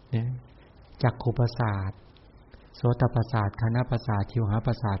เนี่ยจักขุประสาทโสตประสาทคานประสาทชิวหป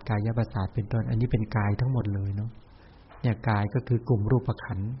ระสาทกายประสาทเป็นต้นอันนี้เป็นกายทั้งหมดเลยเนาะเนี่ยกายก็คือกลุ่มรูป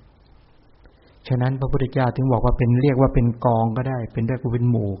ขันธ์ฉะนั้นพระพุทธเจ้าถึงบอกว่าเป็นเรียกว่าเป็นกองก็ได้เป็นเรียกว่าเป็น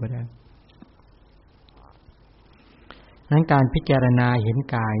หมู่ก็ได้นั้นการพิจารณาเห็น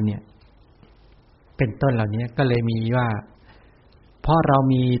กายเนี่ยเป็นต้นเหล่านี้ก็เลยมีว่าเพราะเรา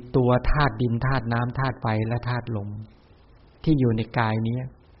มีตัวธาตุดินธาตุน้ำธาตุไฟและธาตุลมที่อยู่ในกายนี้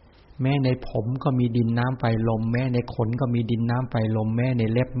แม้ในผมก็มีดินน้ำไฟลมแม้ในขนก็มีดินน้ำไฟลมแม้ใน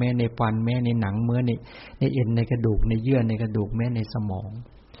เล็บแม้ในฟันแม้ในหนังเมื่อในเอ็นในกระดูกในเยื่อในกระดูกแม้ในสมอง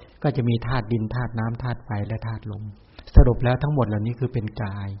ก็จะมีธาตุดินธาตุน้ำธาตุไฟและธาตุลมสรุปแล้วทั้งหมดเหล่านี้คือเป็นก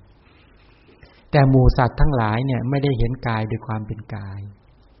ายแต่หมู่สัตว์ทั้งหลายเนี่ยไม่ได้เห็นกายโดยความเป็นกาย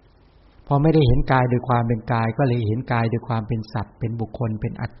พอไม่ได้เห็นกายโดยความเป็นกายก็เลยเห็นกายโดยความเป็นสัตว์เป็นบุคคลเป็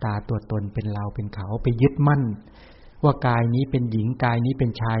นอัตตาตัวตนเป็นเราเป็นเขาไปยึดมั่นว่ากายนี้เป็นหญิงกายนี้เป็น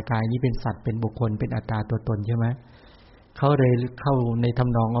ชายกายนี้เป็นสัตว์เป็นบุคคลเป็นอัตตาตัวตนใช่ไหมเขาเลยเข้าในท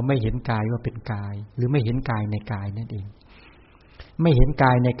ำนองว่าไม่เห็นกายว่าเป็นกายหรือไม่เห็นกายในกายนั่นเองไม่เห็นก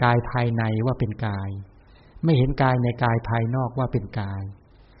ายในกายภายในว่าเป็นกายไม่เห็นกายในกายภายนอกว่าเป็นกาย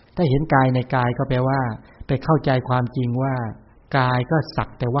ถ้าเห็นกายในกายก็แปลว่าไปเข้าใจความจริงว่ากายก็สัก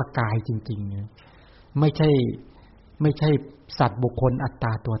แต่ว่ากายจริงๆไม่ใช่สัตว์บุคคลอัตต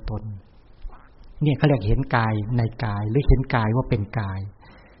าตัวตนเนี่ยเขาเรียกเห็นกายในกายหรือเห็นกายว่าเป็นกาย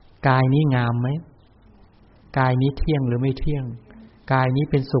กายนี้งามไหมกายนี้เที่ยงหรือไม่เที่ยงกายนี้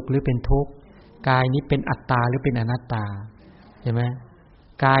เป็นสุขหรือเป็นทุกข์กายนี้เป็นอัตตาหรือเป็นอนัตตาเห็นไหม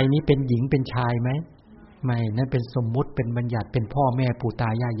กายนี้เป็นหญิงเป็นชายไหมไม่นั่นเป็นสมมุติเป็นบัญญัติเป็นพ่อแม่ปู่ตา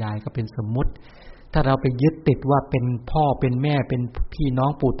ยายยายก็เป็นสมมุติถ้าเราไปยึดติดว่าเป็นพ่อเป็นแม่เป็นพี่น้อ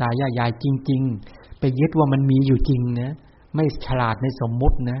งปู่ตายายยายจริงๆไปยึดว่ามันมีอยู่จริงนะไม่ฉลาดในสมมุ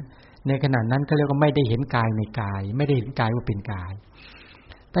ตินะในขณะนั้นก็เรียกว่าไม่ได้เห็นกายในกายไม่ได้เห็นกายว่าเป็นกาย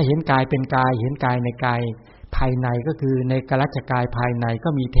ถ้าเห็นกายเป็นกายเห็นกายในกายภายในก็คือในกัลลัจจกายภายในก็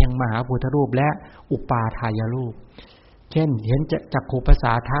มีเพียงมหาภูตรูปและอุปาทายรูปเช่นเห็นจักขุประส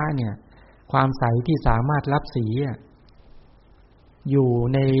าทะเนี่ยความใสที่สามารถรับสีอยู่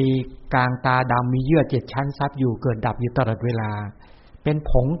ในกลางตาดำมีเยื่อ7ชั้นซับอยู่เกิดดับอยู่ตลอดเวลาเป็น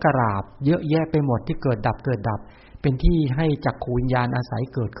ผงกราบเยอะแยะไปหมดที่เกิดดับเป็นที่ให้จักขุวิญญาณอาศัย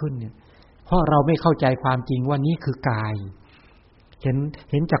เกิดขึ้นเนี่ยเพราะเราไม่เข้าใจความจริงว่านี่คือกายเ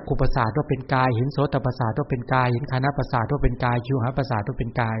ห็นจักขุประสาทว่าเป็นกายเห็นโสตประสาทว่าเป็นกายเห็นคานประสาทว่าเป็นกายชิวหประสาทว่าเป็น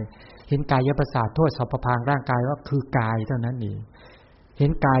กายเห็นกายประสาททั่วสรรพพางร่างกายว่าคือกายเท่านั้นเองเห็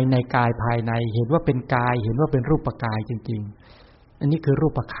นกายในกายภายในเห็นว่าเป็นกายเห็นว่าเป็นรูปกายจริงๆอันนี้คือรู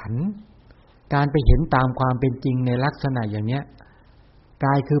ปขันธ์การไปเห็นตามความเป็นจริงในลักษณะอย่างเนี้ยก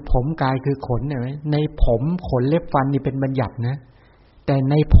ายคือผมกายคือขนเนี่ยในผมขนเล็บฟันนี่เป็นบัญญัตินะแต่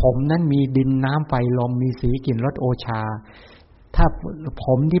ในผมนั้นมีดินน้ำไฟลมมีสีกลิ่นรสโอชาถ้าผ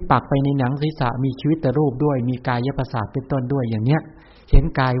มที่ปักไปในหนังศีรษะมีชีวิตรูปด้วยมีกายประสาทเป็นต้นด้วยอย่างเนี้ยเห็น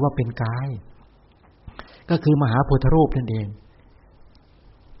กายว่าเป็นกายก็คือมหาภูตรูปนั่นเอง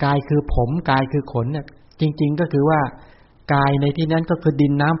กายคือผมกายคือขนเนี่ยจริงๆก็คือว่ากายในที่นั้นก็คือดิ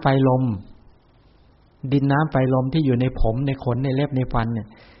นน้ำไฟลมดินน้ำไฟลมที่อยู่ในผมในขนในเล็บในฟันเนี่ย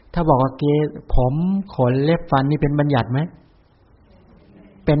ถ้าบอกว่าผมขนเล็บฟันนี่เป็นบัญญัติไหม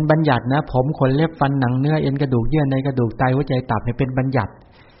เป็นบัญญัตินะผมขนเล็บฟันหนังเนื้อเอ็นกระดูกเยื่อในกระดูกไตหัวใจตับเนี่ยเป็นบัญญัติ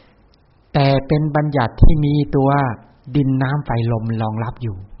แต่เป็นบัญญัติที่มีตัวดินน้ำไฟลมรองรับอ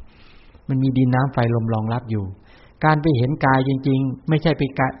ยู่มันมีดินน้ำไฟลมรองรับอยู่การไปเห็นกายจริงๆไม่ใช่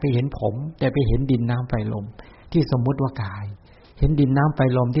ไปเห็นผมแต่ไปเห็นดินน้ำไฟลมที่สมมุติว่ากายเห็นดินน้ำไฟ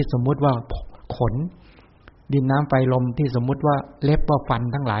ลมที่สมมุติว่าขนดินน้ำไฟลมที่สมมุติว่าเล็บว่าฟัน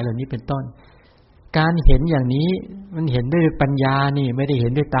ทั้งหลายเหล่านี้เป็นต้นการเห็นอย่างนี้มันเห็นด้วยปัญญานี่ไม่ได้เห็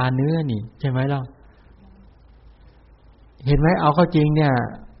นด้วยตาเนื้อนี่ใช่ไหมล่ะเห็นไหมเอาเข้าจริงเนี่ย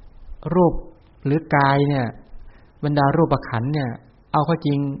รูปหรือกายเนี่ยบรรดารูปขันธ์เนี่ยเอาเข้าจ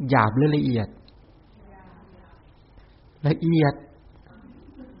ริงหยาบหรือละเอียด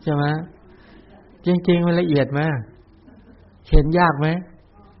ใช่ไหมจริงๆมันละเอียดไหมเห็นยากไหม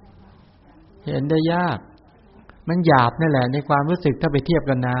เห็นได้ยากมันหยาบนั่นแหละในความรู้สึกถ้าไปเทียบ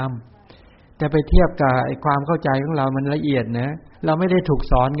กับน้ำแต่ไปเทียบกับไอ้ความเข้าใจของเรามันละเอียดนะเราไม่ได้ถูก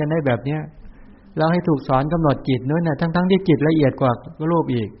สอนกันได้แบบเนี้ยเราให้ถูกสอนกำหนดจิตนู้นน่ะทั้งที่จิตละเอียดกว่ารูป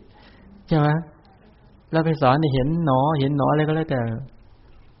อีกใช่ไหมเราไปสอนให้เห็นหนออะไรก็แล้วแต่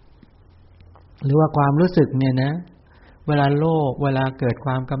หรือว่าความรู้สึกเนี่ยนะเวลาโลภเวลาเกิดค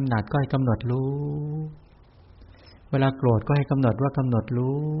วามกำหนัดก็ให้กำหนดรู้เวลาโกรธก็ให้กำหนดว่ากำหนด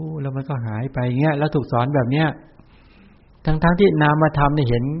รู้แล้วมันก็หายไปเงี้ยแล้วถูกสอนแบบเนี้ยทั้งที่นามธรรมเนี่ย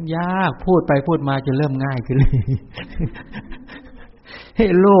เห็นยากพูดไปพูดมาจะเริ่มง่ายขึ้นเลยให้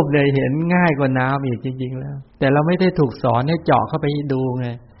รูปเลยเห็นง่ายกว่าน้ำอีกจริงๆแล้วแต่เราไม่ได้ถูกสอนให้เจาะเข้าไปดูไง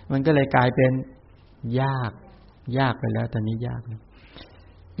มันก็เลยกลายเป็นยากไปแล้วตอนนี้ยาก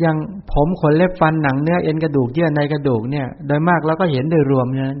อย่างผมขนเล็บฟันหนังเนื้อเอ็นกระดูกเยื่อในกระดูกเนี่ยโดยมากเราก็เห็นโดยรวม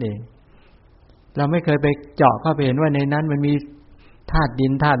นั่นเองเราไม่เคยไปเจาะเข้าไปเห็นว่าในนั้นมันมีธาตุดิ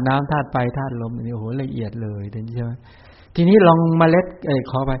นธาตุน้ำธาตุไฟธาตุลมนี่โอ้โหละเอียดเลยใช่ไหมทีนี้ลองเมล็ด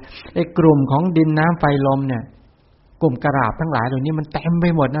ขอไปไอ้กลุ่มของดินน้ำไฟลมเนี่ยกลุ่มกระดาษทั้งหลายเหล่านี้มันเต็มไป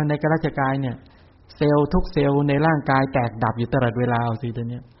หมดนะในกระจกายเนี่ยเซลล์ทุกเซลล์ในร่างกายแตกดับอยู่ตลอดเวลาเอาสิตัว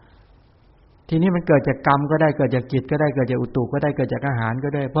เนี้ยทีนี้มันเกิดจากกรรมก็ได้เกิดจากจิตก็ได้เกิดจากอุตุก็ได้เกิดจากอาหารก็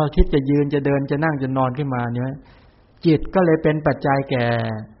ได้พอคิดจะยืนจะเดินจะนั่งจะนอนขึ้นมาเนี่ยจิตก็เลยเป็นปัจจัยแก่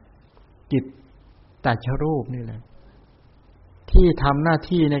จิตตัชรูปนี่แหละที่ทำหน้า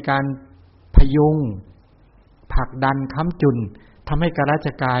ที่ในการพยุงผลักดันค้ำจุนทำให้กระจ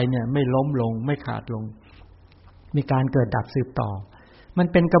กายเนี่ยไม่ล้มลงไม่ขาดลงมีการเกิดดับสืบต่อมัน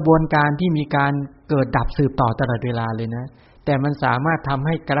เป็นกระบวนการที่มีการเกิดดับสืบต่อตลอดเวลาเลยนะแต่มันสามารถทำใ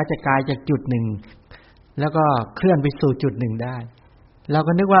ห้กระจกายจากจุดหนึ่งแล้วก็เคลื่อนไปสู่จุดหนึ่งได้เรา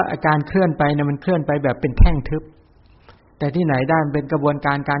ก็นึกว่าอาการเคลื่อนไปเนี่ยมันเคลื่อนไปแบบเป็นแท่งทึบแต่ที่ไหนได้มันเป็นกระบวนก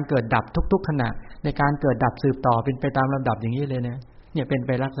ารการเกิดดับทุกๆขณะในการเกิดดับสืบต่อเป็นไปตามลำดับอย่างนี้เลยนะเนี่ยเป็นไป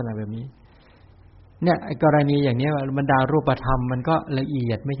ลักษณะแบบนี้เนี่ยกรณีอย่างนี้บรรดารูปธรรมมันก็ละเอี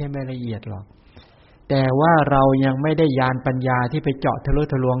ยดไม่ใช่ไม่ละเอียดหรอกแต่ว่าเรายังไม่ได้ญาณปัญญาที่ไปเจาะทะลุ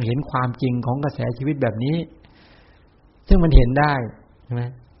ทะลวงเห็นความจริงของกระแสชีวิตแบบนี้ซึ่งมันเห็นได้ใช่ไหม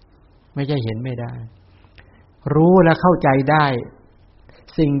ไม่ใช่เห็นไม่ได้รู้และเข้าใจได้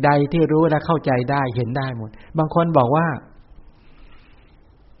สิ่งใดที่รู้และเข้าใจได้เห็นได้หมดบางคนบอกว่า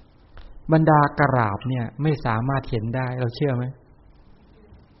บรรดากราบเนี่ยไม่สามารถเห็นได้เราเชื่อไหม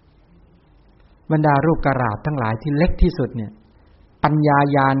บรรดารูปกราบทั้งหลายที่เล็กที่สุดเนี่ยปัญญา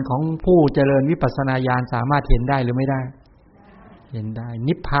ญาณของผู้เจริญวิปัสสนาญาณสามารถเห็นได้หรือไม่ได้เห็นได้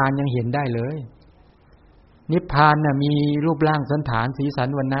นิพพานยังเห็นได้เลยนิพพานน่ะมีรูปร่างสันฐานสีสัน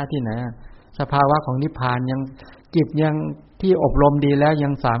วรรณะที่ไหนสภาวะของนิพพานยังจิตยังที่อบรมดีแล้วยั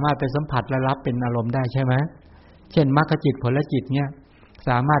งสามารถไปสัมผัสและรับเป็นอารมณ์ได้ใช่ไหมเช่นมรรคจิตผลจิตเนี่ยส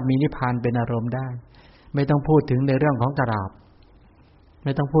ามารถมีนิพพานเป็นอารมณ์ได้ไม่ต้องพูดถึงในเรื่องของกราบไ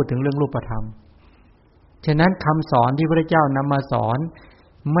ม่ต้องพูดถึงเรื่องรูปธรรมฉะนั้นคำสอนที่พระเจ้านำมาสอน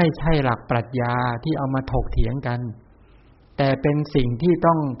ไม่ใช่หลักปรัชญาที่เอามาถกเถียงกันแต่เป็นสิ่งที่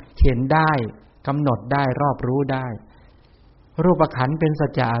ต้องเห็นได้กำหนดได้รอบรู้ได้รูปขันธ์เป็นสั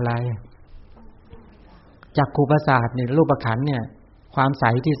จจะอะไรจักขุประสาทเนี่ยรูปขันธ์เนี่ยความใส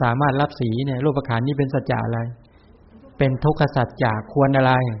ที่สามารถรับสีเนี่ยรูปขันธ์นี่เป็นสัจจะอะไรเป็นทุกขสัจจะควรอะ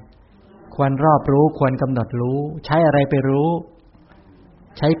ไรควรรอบรู้ควรกำหนดรู้ใช้อะไรไปรู้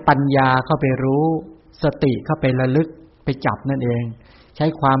ใช้ปัญญาเข้าไปรู้สติเข้าไประลึกไปจับนั่นเองใช้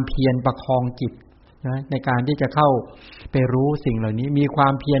ความเพียรประคองจิตนะในการที่จะเข้าไปรู้สิ่งเหล่านี้มีควา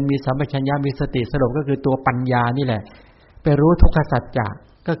มเพียรมีสัมปชัญญะมีสติสรุปก็คือตัวปัญญานี่แหละไปรู้ทุกขสัจจะ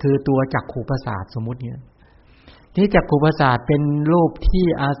ก็คือตัวจักขุประสาทสมมุติเนี่ยที่จักขุประสาทเป็นรูปที่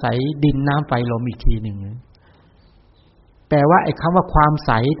อาศัยดินน้ำไฟลมอีกทีหนึ่งแปลว่าไอ้คำว่าความใ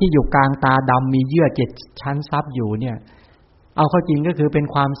สที่อยู่กลางตาดำมีเยื่อ7ชั้นซับอยู่เนี่ยเอาเข้าจริงก็คือเป็น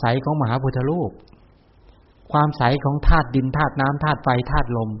ความใสของมหาพุทธรูปความใสของธาตุดินธาตุน้ำธาตุไฟธาตุ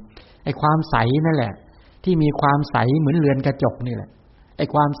ลมไอ้ความใสนั่นแหละที่มีความใสเหมือนเรือนกระจกนี่แหละไอ้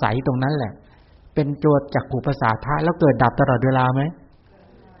ความใสตรงนั้นแหละเป็นตัวจักขุประสาทแล้วเกิดดับตลอดเวลาไหม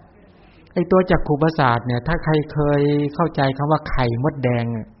ไอ้ตัวจักขุประสาทเนี่ยถ้าใครเคยเข้าใจคำว่าไข่มดแดง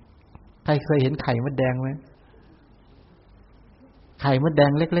ใครเคยเห็นไข่มดแดงไหมไข่มดแด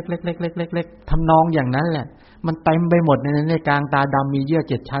งเล็กๆๆๆๆทำนองอย่างนั้นแหละมันเต็มไปหมดในกลางตาดำมีเยื่อ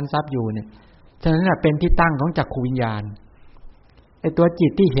7ชั้นซับอยู่เนี่ยฉะนั้นน่ะเป็นที่ตั้งของจักขุวิญญาณไอ้ตัวจิ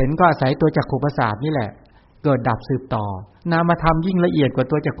ตที่เห็นก็อาศัยตัวจักขุประสาทนี่แหละเกิดดับสืบต่อนามธรรมยิ่งละเอียดกว่า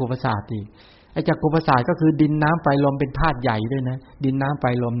ตัวจักขุประสาทอีกไอ้จักขุประสาทก็คือดินน้ำไฟลมเป็นธาตุใหญ่ด้วยนะดินน้ำไฟ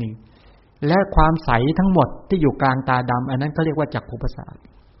ลมนี่และความใสทั้งหมดที่อยู่กลางตาดำอันนั้นเขาเรียกว่าจักขุประสาท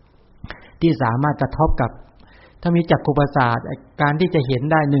ที่สามารถกระทบกับ ถ้ามีจักขุประสาทการที่จะเห็น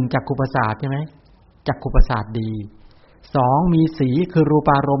ได้1จักขุประสาทใช่ไหมจักขุประสาทดี2มีสีคือรูป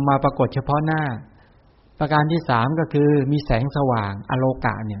ารมณ์มาปรากฏเฉพาะหน้าประการที่3ก็คือมีแสงสว่างอโลก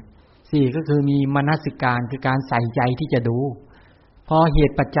ะเนี่ย4ก็คือมีมนสิการคือการใส่ใจที่จะดูพอเห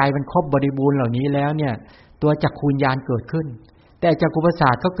ตุปัจจัยมันครบบริบูรณ์เหล่านี้แล้วเนี่ยตัวจักขุญญาณเกิดขึ้นแต่จักขุประสา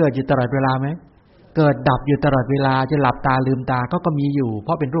ทก็เกิดอยู่ตลอดเวลาไหมเกิดดับอยู่ตลอดเวลาจะหลับตาลืมตาก็มีอยู่เพ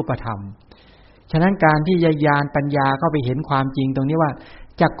ราะเป็นรูปธรรมฉะนั้นการที่ญาณปัญญาเข้าไปเห็นความจริงตรงนี้ว่า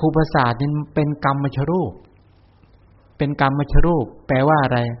จักขุประสาทนั้นเป็นกรรมชรูปเป็นกรรมชรูปแปลว่าอ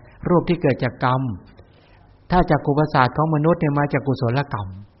ะไรรูปที่เกิดจากกรรมถ้าจักขุประสาทของมนุษย์เนี่ยมาจากกุศลกรรม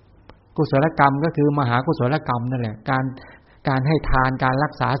กุศลกรรมก็คือมหากุศลกรรมนั่นแหละการให้ทานการรั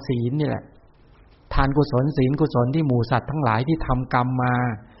กษาศีลนี่แหละทานกุศลศีลกุศลที่หมู่สัตว์ทั้งหลายที่ทำกรรมมา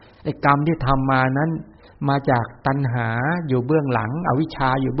ไอ้กรรมที่ทำมานั้นมาจากตัณหาอยู่เบื้องหลังอวิชชา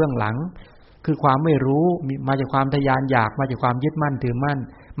อยู่เบื้องหลังคือความไม่รู้มาจากความทะยานอยากมาจากความยึดมั่นถือมั่น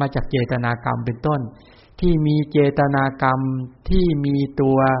มาจากเจตนากรรมเป็นต้นที่มีเจตนากรรมที่มีตั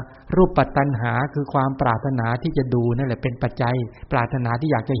วรูปปัตตัณหาคือความปรารถนาที่จะดูนั่นแหละเป็นปัจจัยปรารถนาที่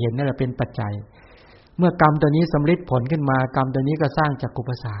อยากจะเห็นนั่นแหละเป็นปัจจัยเมื่อกรรมตัวนี้สำลิดผลขึ้นมากรรมตัวนี้ก็สร้างจักขุป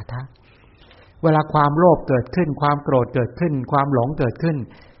ระสาทเวลาความโลภเกิดขึ้นความโกรธเกิดขึ้นความหลงเกิดขึ้น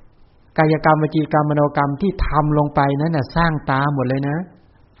กายกรรมวจีกรรมมโนกรรมที่ทำลงไปนั้นน่ะสร้างตาหมดเลยนะ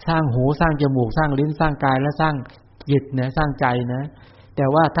สร้างหูสร้างจมูกสร้างลิ้นสร้างกายและสร้างจิตนะสร้างใจนะแต่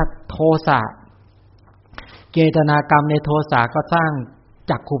ว่าถ้าโทสะเจตนากรรมในโทสะก็สร้าง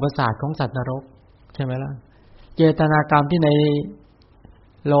จักขุประสาทของสัตว์นรกใช่ไหมล่ะเจตนากรรมที่ใน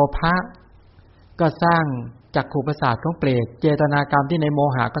โลภะก็สร้างจักขุประสาทของเปรตเจตนากรรมที่ในโม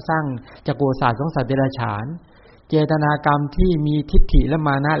หะก็สร้างจักขุประสาทของสัตว์เดรัจฉานเจตนากรรมที่มีทิฏฐิและม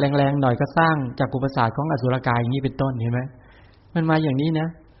านะแรงๆหน่อยก็สร้างจักขุประสาทของอสุรกายอย่างนี้เป็นต้นเห็นไหมมันมาอย่างนี้นะ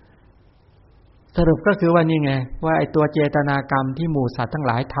สรุปก็คือว่านี่ไงว่าไอ้ตัวเจตนากรรมที่หมู่สัตว์ทั้งห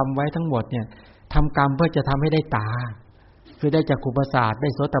ลายทำไว้ทั้งหมดเนี่ยทำกรรมเพื่อจะทำให้ได้ตาคือได้จักขุประสาทได้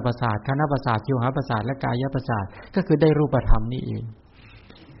โสตประสาทคานประสาทชิวหประสาทและกายประสาทก็คือได้รูปธรรมนี่เอง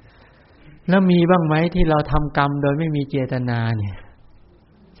แล้วมีบ้างไหมที่เราทำกรรมโดยไม่มีเจตนาเนี่ย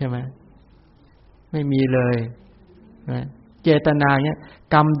ใช่ไหมไม่มีเลยนะเจตนาเนี่ย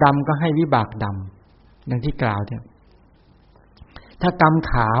กรรมดำก็ให้วิบากดำอย่างที่กล่าวเนี่ยถ้ากรรม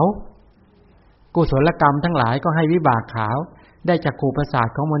ขาวกุศลกรรมทั้งหลายก็ให้วิบากขาวได้จักขุประสาท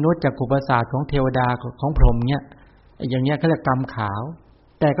ของมนุษย์จักขุประสาทของเทวดาของพรหมเนี่ยอย่างเงี้ยเขาเรียกกรรมขาว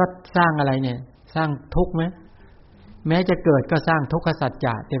แต่ก็สร้างอะไรเนี่ยสร้างทุกข์ไหมแม้จะเกิดก็สร้างทุกขสัจจ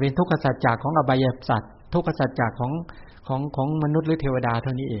ะแต่เป็นทุกขสัจจะของอบายสัตว์ทุกขสัจจะของมนุษย์หรือเทวดาเท่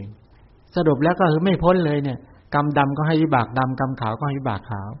านี้เองสรุปแล้วก็คือไม่พ้นเลยเนี่ยกรรมดำก็ให้วิบากดำกรรมขาวก็ให้วิบาก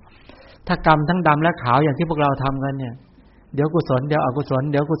ขาวถ้ากรรมทั้งดำและขาวอย่างที่พวกเราทำกันเนี่ยเดี๋ยวกุศลเดี๋ยวอกุศล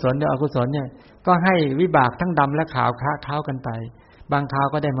เดี๋ยวกุศลเดี๋ยวอกุศลเนี่ยก็ให้วิบากทั้งดำและขาวค้ากันไปบางคราว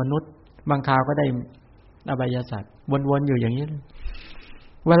ก็ได้มนุษย์บางคราวก็ได้อบายสัตว์วนๆอยู่อย่างนี้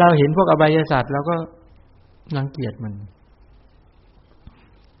เวลาเราเห็นพวกอบายสัตว์เราก็รังเกียจ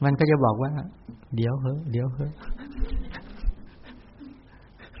มันก็จะบอกว่าเดี๋ยวเฮ้ย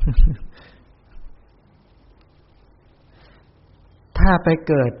ถ้าไป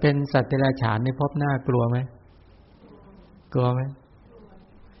เกิดเป็นสัตว์เดรัจฉานในภพหน้ากลัวไหมกลัวไหม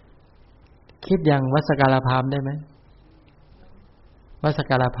คิดอย่างวัสสการพามได้ไหมวัสส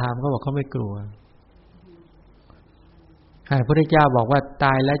การพามก็บอกเขาไม่กลัวพระพุทธเจ้าบอกว่าต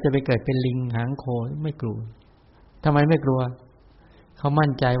ายแล้วจะไปเกิดเป็นลิงหางโคไม่กลัวทำไมไม่กลัวเขามั่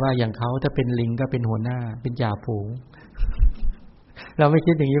นใจว่าอย่างเขาถ้าเป็นลิงก็เป็นหัวหน้าเป็นจ่าฝูงเราไม่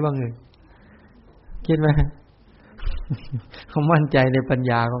คิดอย่างนี้บ้างเลยคิดไหมเขามั่นใจในปัญ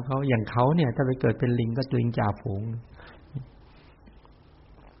ญาของเขาอย่างเขาเนี่ยถ้าไปเกิดเป็นลิงก็ลิงจ่าฝูง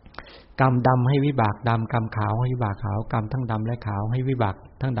กรรมดำให้วิบากดำกรรมขาวให้วิบากขาวกรรมทั้งดำและขาวให้วิบาก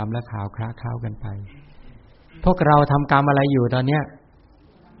ทั้งดำและขาวคล้ากันไปพวกเราทำกรรมอะไรอยู่ตอนเนี้ย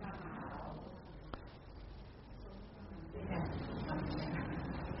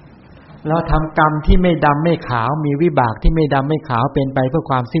เราทำกรรมที่ไม่ดำไม่ขาวมีวิบากที่ไม่ดำไม่ขาวเป็นไปเพื่อ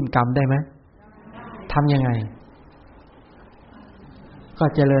ความสิ้นกรรมได้ไหมทำยังไงก็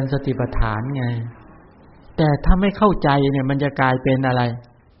เจริญสติปัฏฐานไงแต่ถ้าไม่เข้าใจเนี่ยมันจะกลายเป็นอะไร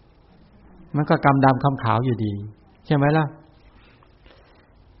มันก็กรรมดำกรรมขาวอยู่ดีใช่ไหมล่ะ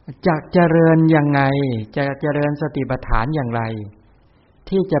จะเจริญยังไงจะเจริญสติปัฏฐานอย่างไร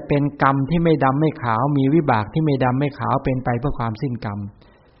ที่จะเป็นกรรมที่ไม่ดำไม่ขาวมีวิบากที่ไม่ดำไม่ขาวเป็นไปเพื่อความสิ้นกรรม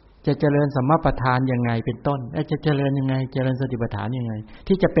จะเจริญสัมมาปัฏฐานยังไงเป็นต้นจะเจริญยังไงเจริญสติปัฏฐานยังไง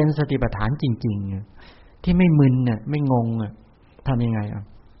ที่จะเป็นสติปัฏฐานจริงๆที่ไม่มึนน่ะไม่งงอ่ะทำยังไงอ่ะ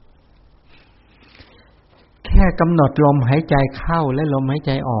แค่กำหนดลมหายใจเข้าและลมหายใ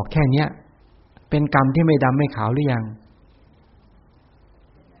จออกแค่เนี้ย เป็นกรรมที่ไม่ดำไม่ขาวหรือยัง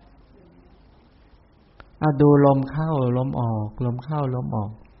ดูลมเข้าลมออกลมเข้าลมออก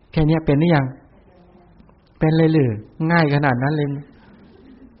แค่นี้เป็นหรือยังเป็นเลยหรือง่ายขนาดนั้นเลย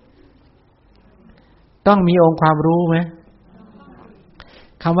ต้องมีองค์ความรู้ไหม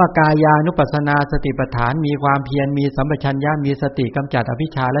คำว่ากายานุปัสสนาสติปัฏฐานมีความเพียรมีสัมปชัญญะมีสติกำจัดอภิช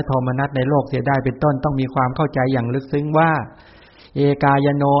ฌาและโทมนัสในโลกเสียได้เป็นต้นต้องมีความเข้าใจอย่างลึกซึ้งว่าเอกาย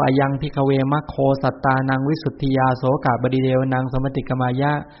โนอยังภิกขเวมัคโคสัตตานังวิสุทธิยาโสกะบดิเดวนังสมติกมาย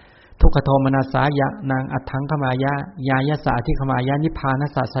ะทุกขโทมนัสสายะนางอัฏฐังขมายะญาญสาธิขมายะนิพพานั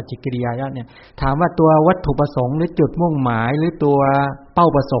สสัจจิกิริยายะเนี่ยถามว่าตัววัตถุประสงค์หรือจุดมุ่งหมายหรือตัวเป้า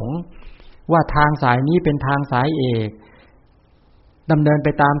ประสงค์ว่าทางสายนี้เป็นทางสายเอกดำเนินไป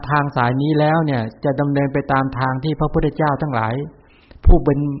ตามทางสายนี้แล้วเนี่ยจะดำเนินไปตามทางที่พระพุทธเจ้าทั้งหลายผู้เ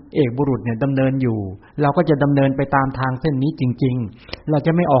ป็นเอกบุรุษเนี่ยดำเนินอยู่เราก็จะดำเนินไปตามทางเส้นนี้จริงๆเราจ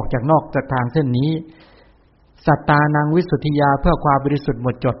ะไม่ออกจากนอกจากทางเส้นนี้สัตตานังวิสุทธิยาเพื่อความบริสุทธิ์หม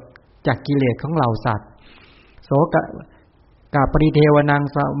ดจดจากกิเลสของเหล่าสัตว์โสกะปริเทวนัง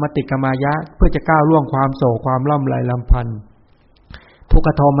สมติกมายะเพื่อจะก้าวล่วงความโศกความล่ำไรลำพันธ์ทุกข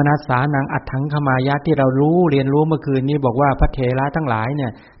โทมนัสสานังอัฏฐังขมายะที่เราเรียนรู้เมื่อคืนนี้บอกว่าพระเถระทั้งหลายเนี่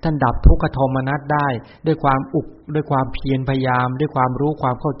ยท่านดับทุกขโทมนัสได้ด้วยความด้วยความเพียรพยายามด้วยความรู้คว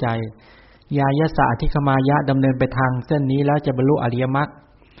ามเข้าใจญาญสาธิขมายะดำเนินไปทางเส้นนี้แล้วจะบรรลุอริยมรรค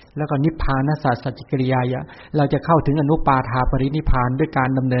แล้วก็นิพพานัสสัจจิกิริยายะเราจะเข้าถึงอนุปาทาปรินิพพานด้วยการ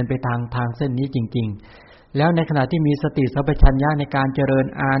ดำเนินไปทางเส้นนี้จริงๆแล้วในขณะที่มีสติสัมปชัญญะในการเจริญ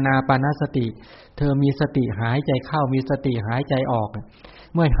อานาปานสติเธอมีสติหายใจเข้ามีสติหายใจออก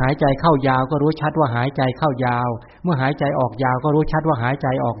เมื่อหายใจเข้ายาวก็รู้ชัดว่าหายใจเข้ายาวเมื่อหายใจออกยาวก็รู้ชัดว่าหายใจ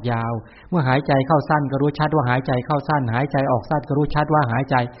ออกยาวเมื่อหายใจเข้าสั้นก็รู้ชัดว่าหายใจเข้าสั้นหายใจออกสั้นก็รู้ชัดว่าหาย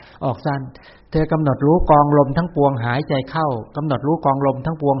ใจออกสั้นเธอกำหนดรู้กองลมทั้งปวงหายใจเข้ากำหนดรู้กองลม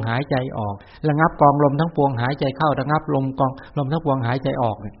ทั้งปวงหายใจออกระงับกองลมทั้งปวงหายใจเข้าระงับกองลมทั้งปวงหายใจอ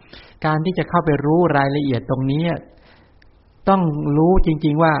อกการที่จะเข้าไปรู้รายละเอียดตรงนี้ต้องรู้จ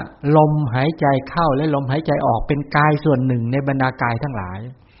ริงๆว่าลมหายใจเข้าและลมหายใจออกเป็นกายส่วนหนึ่งในบรรดากายทั้งหลาย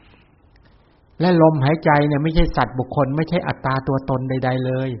และลมหายใจเนี่ยไม่ใช่สัตว์บุคคลไม่ใช่อัตตาตัวตนใดๆเ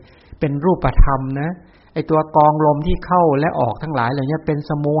ลยเป็นรูปธรรมนะไอตัวกองลมที่เข้าและออกทั้งหลายเหล่านี้เป็น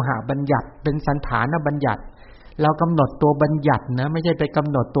สโมหะบัญญัติเป็นสันฐานบัญญัติเรากำหนดตัวบัญญัตินะไม่ใช่ไปกำ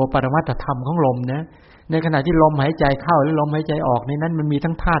หนดตัวปรมัตถธรรมของลมนะในขณะที่ลมหายใจเข้าและลมหายใจออกในนั้นมันมี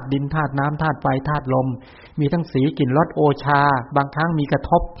ทั้งธาตุดินธาตุน้ำธาตุไฟธาตุลมมีทั้งสีกลิ่นรสโอชาบางครั้งมีกระ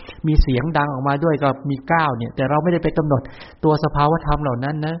ทบมีเสียงดังออกมาด้วยก็มีก้าวเนี่ยแต่เราไม่ได้ไปกำหนดตัวสภาวธรรมเหล่า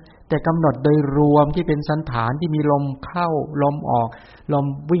นั้นนะแต่กำหนดโดยรวมที่เป็นสันฐานที่มีลมเข้าลมออกลม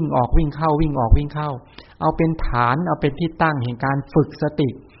วิ่งออกวิ่งเข้าวิ่งออกวิ่งเข้าเอาเป็นฐานเอาเป็นที่ตั้งแห่งการฝึกสติ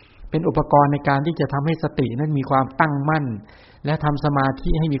เป็นอุปกรณ์ในการที่จะทำให้สตินั้นมีความตั้งมั่นและทำสมาธิ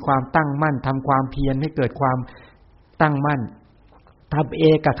ให้มีความตั้งมั่นทำความเพียรให้เกิดความตั้งมั่นทำเอ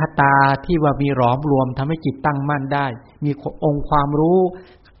กคตาที่ว่ามีหลอมรวมทำให้จิตตั้งมั่นได้มีองค์ความรู้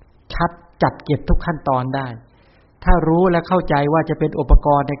ชัดจัดเก็บทุกขั้นตอนได้ถ้ารู้และเข้าใจว่าจะเป็นอุปก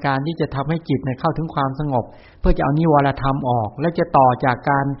รณ์ในการที่จะทำให้จิตเข้าถึงความสงบเพื่อจะเอานิวรธรรมออกและจะต่อจาก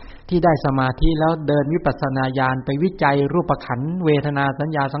การที่ได้สมาธิแล้วเดินวิปัสสนาญาณไปวิจัยรูปขันธ์เวทนาสัญ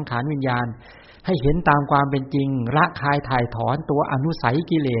ญาสังขารวิญญาณให้เห็นตามความเป็นจริงละคายถ่ายถอนตัวอนุสัย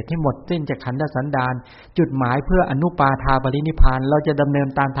กิเลสให้หมดสิ้นจากขันธสันดานจุดหมายเพื่ออนุปาทาปรินิพพานเราจะดำเนิน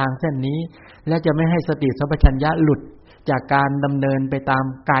ตามทางเส้นนี้และจะไม่ให้สติสัมปชัญญะหลุดจากการดำเนินไปตาม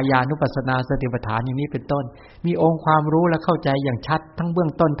กายานุปัสสนาสติปัฏฐานอย่างนี้เป็นต้นมีองค์ความรู้และเข้าใจอย่างชัดทั้งเบื้อ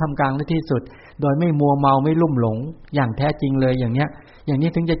งต้นท่ามกลางและที่สุดโดยไม่มัวเมาไม่ลุ่มหลงอย่างแท้จริงเลยอย่างนี้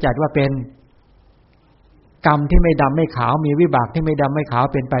ถึงจะจัดว่าเป็นกรรมที่ไม่ดำไม่ขาวมีวิบากที่ไม่ดำไม่ขาว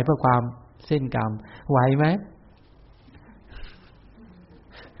เป็นไปเพื่อความสิ้นกรรมไหวไหม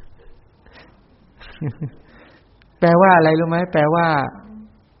แปลว่าอะไรรู้ไหมแปลว่า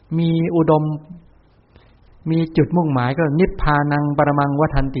มีอุดมมีจุดมุ่งหมายก็นิพพานังปรมังว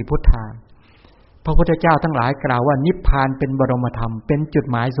ทันติพุทธาพระพุทธเจ้าทั้งหลายกล่าวว่านิพพานเป็นบรมธรรมเป็นจุด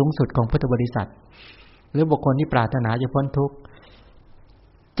หมายสูงสุดของพุทธบริษัทหรือบุคคลที่ปรารถนาจะพ้นทุกข์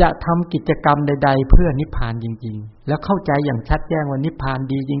จะทำกิจกรรมใดๆเพื่อนิพพานจริงๆแล้วเข้าใจอย่างชัดแจ้งว่านิพพาน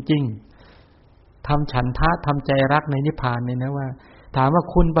ดีจริงๆทำฉันทะทำใจรักในนิพพานเลยนะว่าถามว่า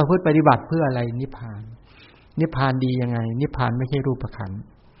คุณประพฤติปฏิบัติเพื่ออะไรนิพพานดียังไงนิพพานไม่ใช่รูปขันธ์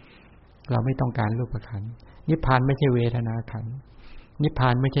เราไม่ต้องการรูปขันธ์นิพพานไม่ใช่เวทนาขันธ์นิพพา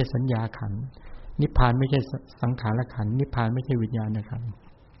นไม่ใช่สัญญาขันธ์นิพพานไม่ใช่สังขารขันธ์นิพพานไม่ใช่วิญญาณขันธ์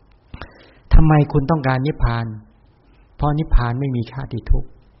ทำไมคุณต้องการนิพพานเพราะนิพพานไม่มีชาติทุกข์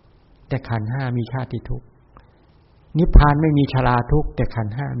แต่ขันธ์5มีชาติทุกข์นิพพานไม่มีชราทุกข์แต่ขัน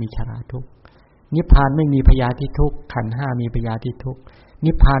ธ์5มีชราทุกข์นิพพานไม่มีพยาธิทุกข์ขันธ์5มีพยาธิทุกข์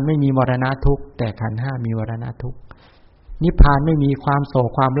นิพพานไม่มีมรณะทุกข์แต่ขันธ์ห้ามีมรณะทุกข์นิพพานไม่มีความโศก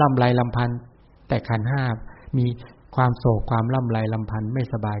ความล่ำไรลำพันธ์แต่ขันธ์ห้ามีความโศกความล่ำไรลำพันธ์ไม่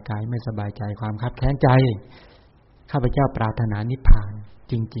สบายกายไม่สบายใจความคับแค้นใจข้าพเจ้าปรารถนานิพพาน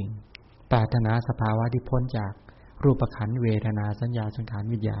จริงๆปรารถนาสภาวะที่พ้นจากรูปขันธ์เวทนาสัญญาสังขาร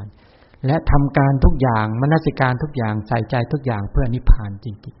วิญญาณและทำการทุกอย่างมนสิการทุกอย่างใส่ใจทุกอย่างเพื่อนิพพานจ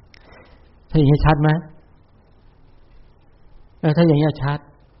ริงๆถ้าอย่างนี้ชัดไหมถ้าอย่างนี้ชัด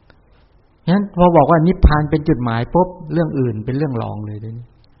งั้นพอบอกว่านิพพานเป็นจุดหมายปุ๊บเรื่องอื่นเป็นเรื่องรองเลยด้วยนี่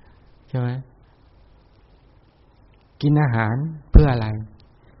ใช่ไหมกินอาหารเพื่ออะไร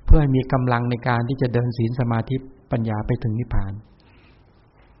เพื่อมีกำลังในการที่จะเดินศีลสมาธิปัญญาไปถึงนิพพาน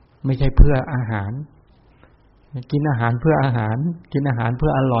ไม่ใช่เพื่ออาหารกินอาหารเพื่ออาหารกินอาหารเพื่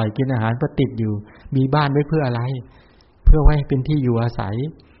ออร่อยกินอาหารเพื่อติดอยู่มีบ้านไว้เพื่ออะไรเพื่อไว้เป็นที่อยู่อาศัย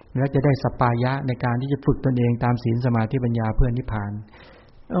แล้วจะได้สัปปายะในการที่จะฝึกตนเองตามศีลสมาธิปัญญาเพื่อนิพพาน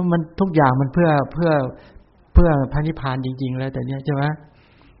มันทุกอย่างมันเพื่อพระนิพพานจริงๆแล้วแต่เนี้ยใช่ไหม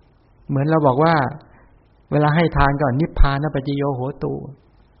เหมือนเราบอกว่าเวลาให้ทานก่อนนิพพานนะปัจจโยโหตุ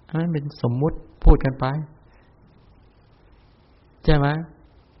อันนั้นเป็นสมมุติพูดกันไปใช่ไหม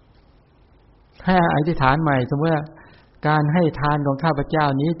ให้อธิษฐานใหม่สมมติว่าการให้ทานของข้าพเจ้า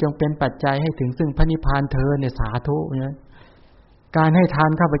นี้จงเป็นปัจจัยให้ถึงซึ่งพระนิพพานเธอเนี่ยสาธุเนี่ยการให้ทาน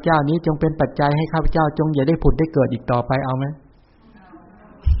ข้าพเจ้านี้จงเป็นปัจจัยให้ข้าพเจ้าจงอย่าได้ผุดได้เกิดอีกต่อไปเอาไหม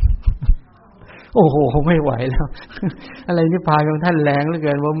โอ้โหไม่ไหวแล้วอะไรนิพพานของท่านแรงเหลือเ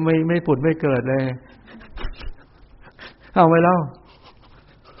กินว่าไม่ผุดไม่เกิดเลยเอาไว้แล้ว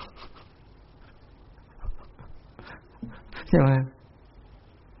ใช่ไหม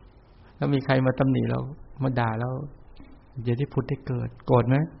แล้วมีใครมาตำหนิเรามาด่าเราอย่าได้ผุดได้เกิดโกรธ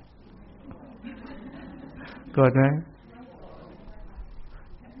ไหมโกรธไหม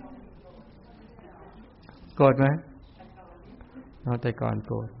โกรธไหมเอาแต่ก่อน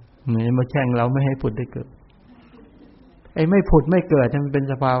โกรธนี่มาแช่งเราไม่ให้ผุดได้เกิดไอ้ไม่ผุดไม่เกิดมันเป็น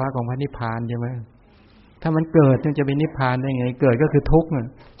สภาวะของพระนิพพานใช่ไหมถ้ามันเกิดมันจะเป็นนิพพานได้ไงเกิดก็คือทุกข์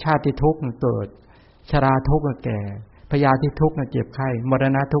ชาติทุกข์เกิดชราทุกข์แก่พยาธิทุกข์เจ็บไข้มร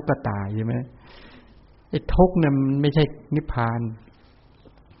ณะทุกข์ก็ตายใช่ไหมไอ้ทุกข์เนี่ยมันไม่ใช่นิพพาน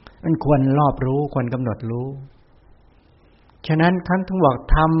มันควรรอบรู้ควรกำหนดรู้ฉะนั้นท่านต้องบอก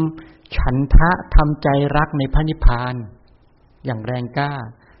ทำฉันทะทำใจรักในพระนิพพานอย่างแรงกล้า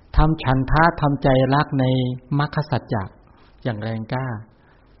ทำฉันทะทำใจรักในมรรคสัจจะอย่างแรงกล้า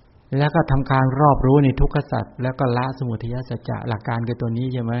แล้วก็ทำการรอบรู้ในทุกขสัจแล้วก็ละสมุทัยสัจจะหลักการคือตัวนี้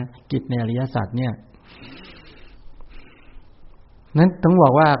ใช่ไหมกิจในอริยสัจเนี่ยนั้นต้องบอ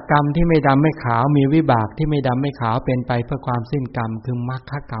กว่ากรรมที่ไม่ดำไม่ขาวมีวิบากที่ไม่ดำไม่ขาวเป็นไปเพื่อความสิ้นกรรมคือมรร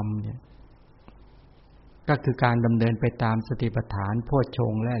คกรรมเนี่ยก็คือการดำเนินไปตามสติปัฏฐานโพชฌ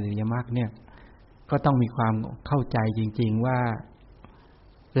งค์และอริยมรรคเนี่ยก็ต้องมีความเข้าใจจริงๆว่า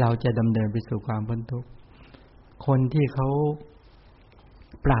เราจะดำเนินไปสู่ความพ้นทุกข์คนที่เขา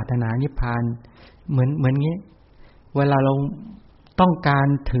ปรารถนานิพพานเหมือนงี้เวลาเราต้องการ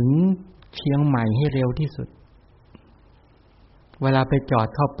ถึงเชียงใหม่ให้เร็วที่สุดเวลาไปจอด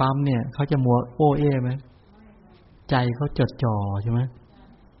เข้าปั๊มเนี่ยเขาจะมัวโอ้เอ้ไหมใจเขาจดจ่อใช่ไหม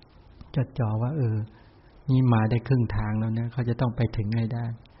จดจ่อว่านี่มาได้ครึ่งทางแล้วนะเขาจะต้องไปถึงให้ได้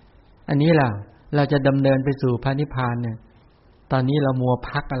อันนี้ล่ะเราจะดำเนินไปสู่พระนิพพานเนี่ยตอนนี้เรามัว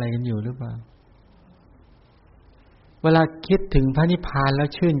พักอะไรกันอยู่หรือเปล่าเวลาคิดถึงพระนิพพานแล้ว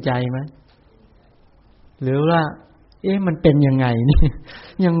ชื่นใจไหมหรือว่ามันเป็นยังไงนี่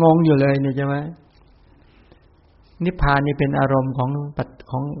ยังงงอยู่เลยเนี่ยใช่ไหมนิพพานนี่เป็นอารมณ์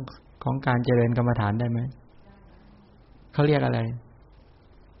ของการเจริญกรรมฐานได้ไหมเขาเรียกอะไร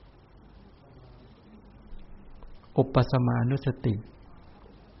อุปสมานุสติ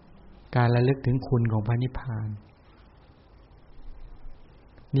การระลึกถึงคุณของพระนิพพาน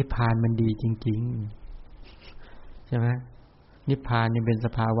นิพพานมันดีจริงๆใช่ไหมนิพพานนี่เป็นส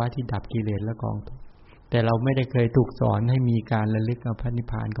ภาวะที่ดับกิเลสและกองทุกข์แต่เราไม่ได้เคยถูกสอนให้มีการระลึกเอาพระนิพ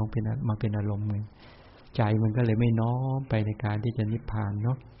พานของเป็นมาเป็นอารมณ์เลยใจมันก็เลยไม่น้อมไปในการที่จะนิพพานเน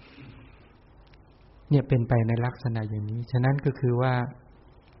าะเนี่ยเป็นไปในลักษณะอย่างนี้ฉะนั้นก็คือว่า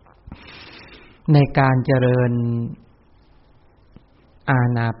ในการเจริญอา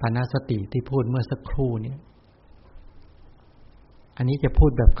นาปานสติที่พูดเมื่อสักครู่เนี่ยอันนี้จะพู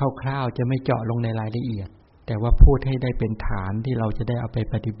ดแบบคร่าวๆจะไม่เจาะลงในรายละเอียดแต่ว่าพูดให้ได้เป็นฐานที่เราจะได้เอาไป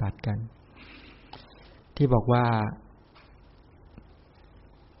ปฏิบัติกันที่บอกว่า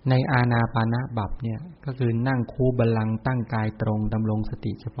ในอานาปานบัพเนี่ยก็คือนั่งคูบัลลังก์ตั้งกายตรงดำรงส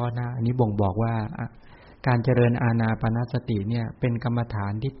ติเฉพาะหน้าอันนี้บ่งบอกว่าการเจริญอานาปานสติเนี่ยเป็นกรรมฐา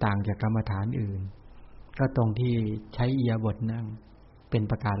นที่ต่างจากกรรมฐานอื่นก็ตรงที่ใช้อิริยาบถนั่งเป็น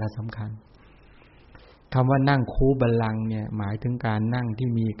ประการสำคัญ คำว่านั่งคูบัลลังก์เนี่ยหมายถึงการนั่งที่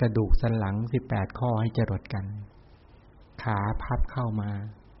มีกระดูกสันหลัง18ข้อให้จรดกันขาพับเข้ามา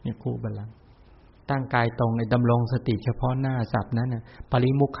เนี่ยคูบัลลังก์ตั้งกายตรงในดำรงสติเฉพาะหน้าศัพท์นั้นน่ะปริ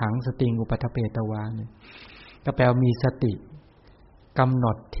มุขขังสติงอุปทเปตวาเนี่ยก็แปลว่ามีสติกำหน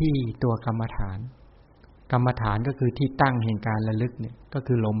ดที่ตัวกรรมฐานก็คือที่ตั้งแห่งการระลึกเนี่ยก็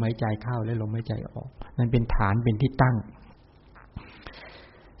คือลมหายใจเข้าและลมหายใจออกนั่นเป็นฐานเป็นที่ตั้ง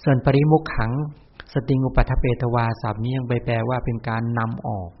ส่วนปริมุขขังสติงอุปทเปตวาศัพท์นี้ยังไปแปลว่าเป็นการนำอ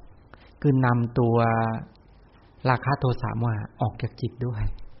อกคือนำตัวราคะโทสะโมหะออกจากจิตด้วย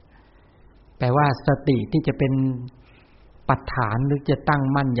แปลว่าสติที่จะเป็นปัฏฐานหรือจะตั้ง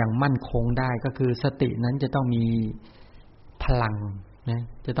มั่นอย่างมั่นคงได้ก็คือสตินั้นจะต้องมีพลังนะ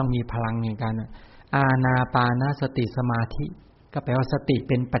จะต้องมีพลังในการอานาปานสติสมาธิก็แปลว่าสติเ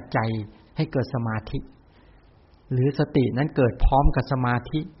ป็นปัจจัยให้เกิดสมาธิหรือสตินั้นเกิดพร้อมกับสมา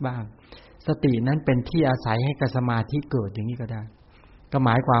ธิบ้างสตินั้นเป็นที่อาศัยให้กับสมาธิเกิดอย่างนี้ก็ได้ก็หม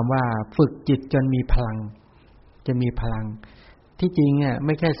ายความว่าฝึกจิตจนมีพลังจะมีพลังที่จริงอ่ะไ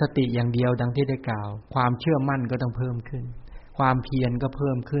ม่ใช่สติอย่างเดียวดังที่ได้กล่าวความเชื่อมั่นก็ต้องเพิ่มขึ้นความเพียรก็เ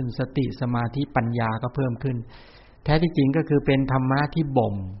พิ่มขึ้นสติสมาธิปัญญาก็เพิ่มขึ้นแท้ที่จริงก็คือเป็นธรรมะที่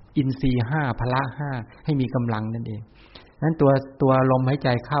บ่มอินทรีย์5พละ5ให้มีกำลังนั่นเองนั้นตัวลมหายใจ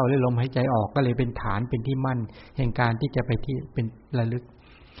เข้าหรือลมหายใจออกก็เลยเป็นฐานเป็นที่มั่นแห่งการที่จะไปที่เป็นระลึก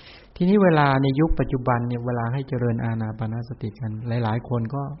ทีนี้เวลาในยุคปัจจุบันเนี่ยเวลาให้เจริญอานาปานสติกันหลายๆคน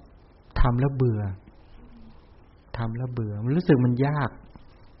ก็ทำแล้วเบื่อมันรู้สึกมันยาก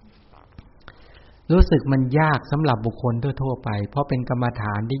สำหรับบุคคลทั่วๆไปเพราะเป็นกรรมฐ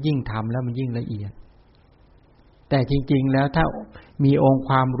านที่ยิ่งทำแล้วมันยิ่งละเอียดแต่จริงๆแล้วถ้ามีองค์ค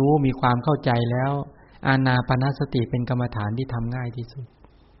วามรู้มีความเข้าใจแล้วอานาปานสติเป็นกรรมฐานที่ทำง่ายที่สุด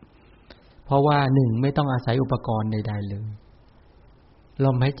เพราะว่า1ไม่ต้องอาศัยอุปกรณ์ใดๆเลยล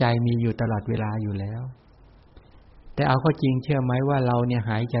มหายใจมีอยู่ตลอดเวลาอยู่แล้วแต่เอาเข้าจริงเชื่อไหมว่าเราเนี่ย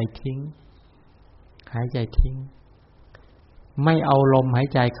หายใจทิ้งไม่เอาลมหาย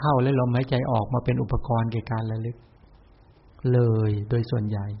ใจเข้าและลมหายใจออกมาเป็นอุปกรณ์ในการระลึกเลยโดยส่วน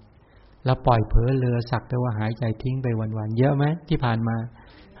ใหญ่แล้วปล่อยเผลอเลือสักแต่ว่าหายใจทิ้งไปวันๆเยอะไหมที่ผ่านมา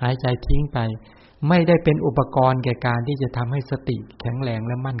หายใจทิ้งไปไม่ได้เป็นอุปกรณ์แก่การที่จะทำให้สติแข็งแรงแ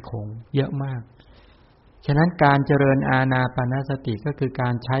ละมั่นคงเยอะมากฉะนั้นการเจริญอานาปานสติก็คือกา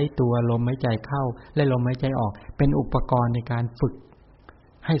รใช้ตัวลมหายใจเข้าและลมหายใจออกเป็นอุปกรณ์ในการฝึก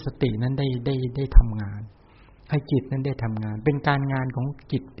ให้สตินั้นได้ทำงานให้จิตนั้นได้ทำงานเป็นการงานของ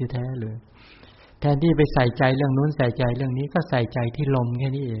จิตแท้ๆเลยแทนที่ไปใส่ใจเรื่องนู้นใส่ใจเรื่องนี้ก็ใส่ใจที่ลมแค่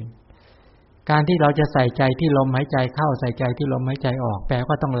นี้เองการที่เราจะใส่ใจที่ลมหายใจเข้าใส่ใจที่ลมหายใจออกแปล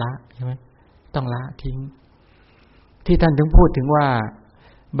ว่าต้องละใช่ไหมต้องละทิ้งที่ท่านถึงพูดถึงว่า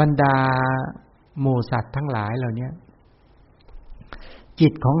บรรดาหมู่สัตว์ทั้งหลายเหล่านี้จิ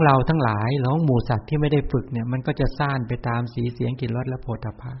ตของเราทั้งหลายแล้วหมู่สัตว์ที่ไม่ได้ฝึกเนี่ยมันก็จะซ่านไปตามสีเสียงกลิ่นรสและโผฏ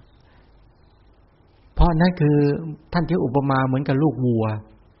ฐัพพะเพราะนั่นคือท่านที่อุปมาเหมือนกับลูกวัว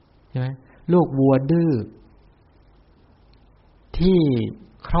ใช่ไหมลูกวัวดื้อที่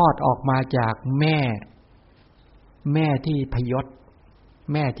คลอดออกมาจากแม่ที่พยศ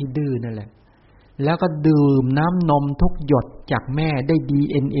แม่ที่ดื้อนั่นแหละแล้วก็ดื่มน้ำนมทุกหยดจากแม่ได้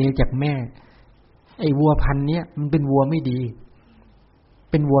DNA จากแม่ไอ้วัวพันธุ์เนี้ยมันเป็นวัวไม่ดี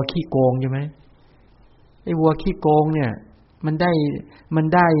เป็นวัวขี้โกงใช่ไหมไอ้วัวขี้โกงเนี่ยมันไ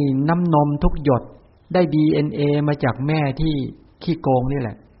ด้น้ำนมทุกหยดได้ DNA มาจากแม่ที่ขี้โกงนี่แห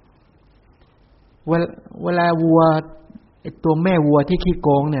ละเวลาวัวไอ้ตัวแม่วัวที่ขี้โก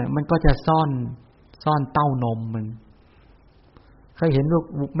งเนี่ยมันก็จะซ่อนเต้านมมันเคยเห็นลูก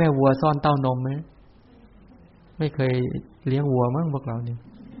แม่วัวซ่อนเต้านมไหมไม่เคยเลี้ยงวัวมั้งพวกเราเนี่ย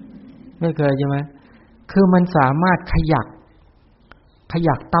ไม่เคยใช่ไหมคือมันสามารถขยัก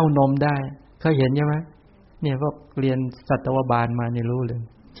เต้านมได้เคยเห็นใช่ไหมเนี่ยพวกเรียนสัตวบาลมาเนี่ยรู้เลย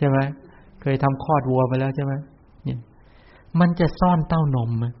ใช่ไหมเคยทำคลอดวัวไปแล้วใช่ไหมเนี่ยมันจะซ่อนเต้านม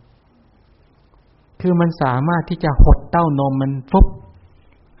มั้ยคือมันสามารถที่จะหดเต้านมมันฟุบ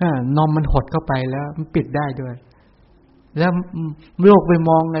นมมันหดเข้าไปแล้วมันปิดได้ด้วยแล้วโลกไปม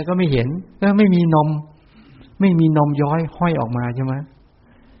องไงก็ไม่เห็นแล้วไม่มีนมย้อยห้อยออกมาใช่ไหม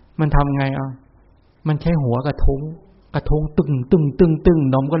มันทำไงมันใช้หัวกระทุ้งตึง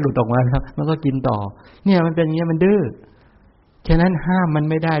นมก็หลุดออกมาแล้วมันก็กินต่อเนี่ยมันเป็นอย่างนี้มันดื้อฉะนั้นห้ามมัน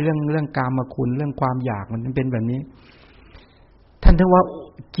ไม่ได้เรื่องกามคุณเรื่องความอยากมันเป็นแบบนี้ท่านถือว่า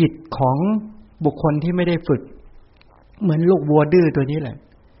จิตของบุคคลที่ไม่ได้ฝึกเหมือนลูกวัวดื้อตัวนี้แหละ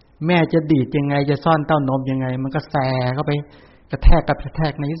แม่จะดีดยังไงจะซ่อนเต้านมยังไงมันก็แสเข้าไปกระแท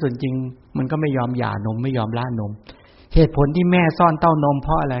กในที่สุดจริงมันก็ไม่ยอมหย่านมไม่ยอมละนมเหตุผลที่แม่ซ่อนเต้านมเพ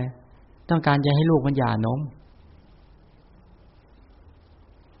ราะอะไรต้องการจะให้ลูกมันหย่านม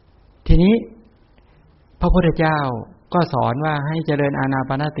ทีนี้ พระพุทธเจ้าก็สอนว่าให้เจริญอานา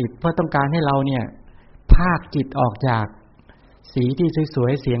ปานสติเพื่อต้องการให้เราเนี่ยภาคจิตออกจากสีที่สว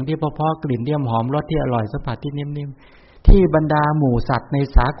ยๆเสียงที่เพราะๆกลิ่นที่หอมรสที่อร่อยสัมผัสที่นิ่มๆที่บรรดาหมู่สัตว์ใน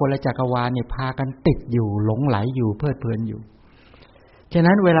สากลจักรวาลเนี่ยพากันติดอยู่หลงไหลอยู่เพลิดเพลินอยู่ฉะ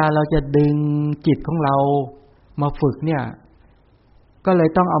นั้นเวลาเราจะดึงจิตของเรามาฝึกเนี่ยก็เลย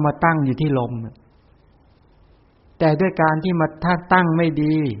ต้องเอามาตั้งอยู่ที่ลมแต่ด้วยการที่มาถ้าตั้งไม่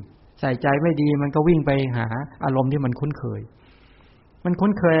ดีใส่ใจไม่ดีมันก็วิ่งไปหาอารมณ์ที่มันคุ้นเคยมันคุ้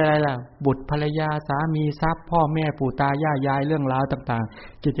นเคยอะไรล่ะบุตรภรรยาสามีทรัพย์พ่อแม่ปู่ตายายยายเรื่องราวต่าง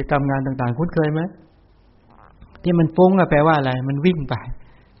ๆกิจกรรมงานต่างๆคุ้นเคยไหมที่มันฟุ้งแปลว่าอะไรมันวิ่งไป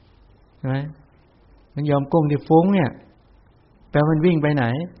ใช่ไหมมันยอมกุ้งที่ฟุ้งเนี่ยแปลมันวิ่งไปไหน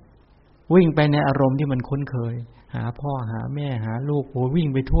วิ่งไปในอารมณ์ที่มันคุ้นเคยหาพ่อหาแม่หาลูกโอ้วิ่ง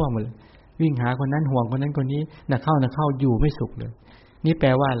ไปทั่วหมดเลยวิ่งหาคนนั้นห่วงคนนั้นคนนี้น่ะเข้าอยู่ไม่สุขเลยนี่แป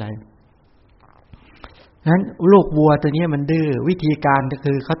ลว่าอะไรนั้นลูกวัวตัวนี้มันดื้อวิธีการก็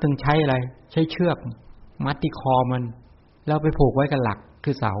คือเขาต้องใช้อะไรใช้เชือกมัดที่คอมันแล้วไปผูกไว้กับหลัก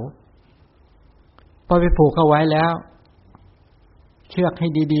คือเสาพอไปผูกเข้าไว้แล้วเชือกให้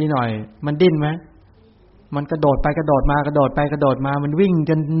ดีๆหน่อยมันดิ้นไหมมันกระโดดไปกระโดดมากระโดดไปกระโดดมามันวิ่ง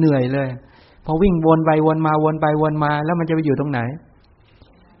จนเหนื่อยเลยพอวิ่งวนไปวนมาวนไปวนมาแล้วมันจะไปอยู่ตรงไหน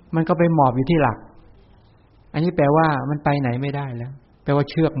มันก็ไปหมอบอยู่ที่หลักอันนี้แปลว่ามันไปไหนไม่ได้แล้วแปลว่า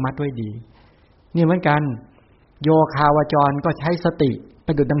เชือกมัดไว้ดีนี่เหมือนกันโยคาวจรก็ใช้สติป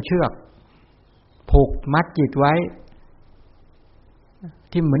ระดุจดังเชือกผูกมัดจิตไว้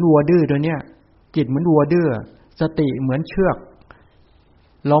ที่เหมือนวัวดื้อตัวเนี้ยจิตเหมือนวัวดื้อสติเหมือนเชือก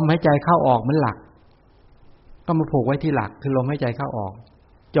ลมหายใจเข้าออกเหมือนหลักก็มาผูกไว้ที่หลักคือลมหายใจเข้าออก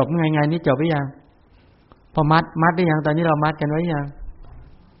จบไงนี่จบหรือยังพอมัดได้ยังตอนนี้เรามัดกันไว้ยัง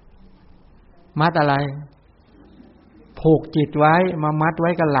มัดอะไรผูกจิตไว้มามัดไว้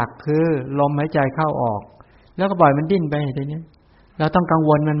กับหลักคือลมหายใจเข้าออกแล้วก็ปล่อยมันดิ้นไปแต่เนี้ยเราต้องกังว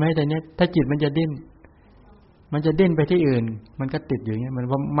ลมันไหมแต่เนี้ยถ้าจิตมันจะดิ้นไปที่อื่นมันก็ติดอยู่อย่างเงี้ยมัน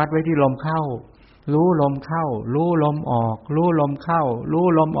มัดไว้ที่ลมเข้ารู้ลมเข้ารู้ลมออกรู้ลมเข้ารู้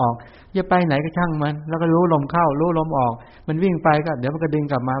ลมออกจะไปไหนก็ช่างมันแล้วก็รู้ลมเข้ารู้ลมออกมันวิ่งไปก็เดี๋ยวมันก็ดึง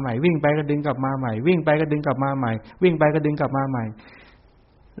กลับมาใหม่วิ่งไปก็ดึงกลับมาใหม่วิ่งไปก็ดึงกลับมาใหม่วิ่งไปก็ดึงกลับมาใหม่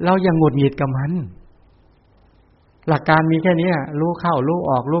เรายังหงุดหงิดกับมันหลักการมีแค่นี้รู้เข้ารู้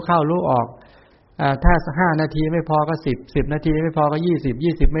ออกรู้เข้ารู้ออกถ้า5นาทีไม่พอก็10นาทีไม่พอก็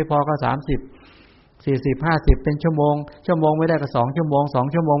20ไม่พอก็30 40 50เป็นชั่วโมงไม่ได้ก็2ชั่วโมง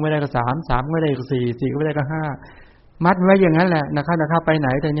2ชั่วโมงไม่ได้ก็3ไม่ได้ก็4ไม่ได้ก็5มัดไว้อย่างนั้นแหละนะครับไปไหน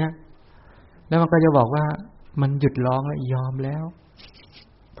แต่เนี้ยแล้วมันก็จะบอกว่ามันหยุดร้องแล้วยอมแล้ว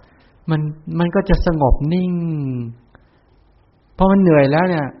มันก็จะสงบนิ่งพอมันเหนื่อยแล้ว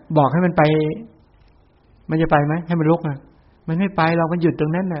เนี่ยบอกให้มันไปมันจะไปไหมให้มันลุกมันไม่ไปเรามันหยุดตร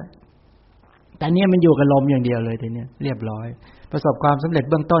งนั้นน่ะแต่เนี้ยมันอยู่กับลมอย่างเดียวเลยทีเนี้ยเรียบร้อยประสบความสำเร็จ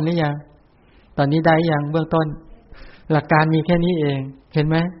เบื้องต้นนี่ยังตอนนี้ได้ยังเบื้องต้นหลักการมีแค่นี้เองเห็น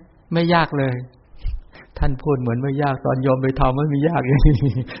ไหมไม่ยากเลยท่านพูดเหมือนไม่ยากตอนโยมไปทำมันมียากอย่างนี้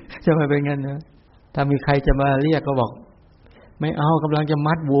จะมาเป็นงั้นนะถ้ามีใครจะมาเรียกก็บอกไม่เอากำลังจะ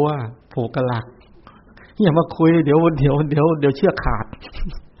มัดวัวผูกกระหลักอย่ามาคุยเดี๋ยวเชือกขาด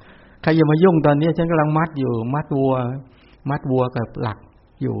ใครอย่ามายุ่งตอนนี้ฉันกำลังมัดอยู่มัดวัวกับหลัก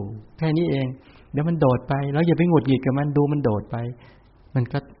อยู่แค่นี้เองเดี๋ยวมันโดดไปแล้วอย่าไปหงุดหงิดกับมันดูมันโดดไปมัน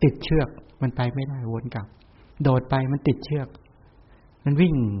ก็ติดเชือกมันไปไม่ได้วนกลับโดดไปมันติดเชือกมัน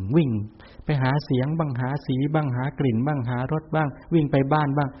วิ่งไปหาเสียงบ้างหาสีบ้างหากลิ่นบ้างหารสบ้างวิ่งไปบ้าน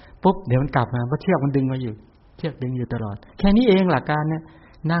บ้างปุ๊บเดี๋ยวมันกลับมาเพราะเชือกมันดึงมาอยู่เชือกดึงอยู่ตลอดแค่นี้เองหลักการเนี่ย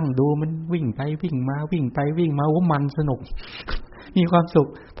นั่งดูมันวิ่งไปวิ่งมาวิ่งไปวิ่งมาโอ้มันสนุกมีความสุข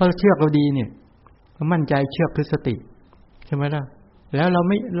เพราะเชือกเราดีเนี่ยมั่นใจเชือกคือสติใช่ไหมล่ะแล้วเราไ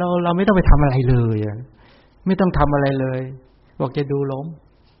ม่ต้องไปทำอะไรเลยไม่ต้องทำอะไรเลยบอกจะดูลม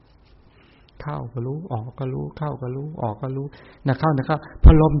เข้าก็รู้ออกก็รู้เข้าก็รู้ออกก็รู้เข้าพ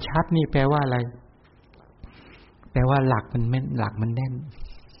อลมชัดนี่แปลว่าอะไรแปลว่าหลักมันแม่นหลักมันแน่น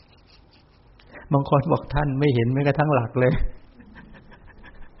บางคนบอกท่านไม่เห็นแม้กระทั่งหลักเลย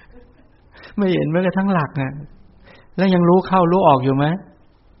ไม่เห็นแม้กระทั่งหลักแล้วยังรู้เข้ารู้ออกอยู่ไหม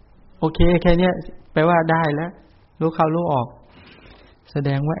โอเคแค่นี้แปลว่าได้แล้วรู้เข้ารู้ออกแสด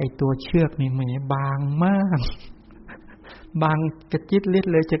งว่าไอ้ตัวเชือกนี่มันบางมากบางกระจิตลิด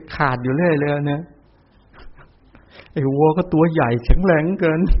เลยจะขาดอยู่เรื่อยเลยนะไอ้วัวก็ตัวใหญ่แข็งแรงเ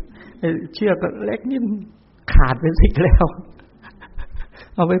กินไอ้เชือกก็เล็กนิดขาดไปสิแล้ว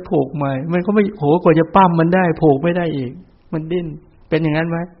เอาไปผูกใหม่มันก็ไม่โหกว่าจะปั้มมันได้ผูกไม่ได้อีกมันดิ้นเป็นอย่างนั้น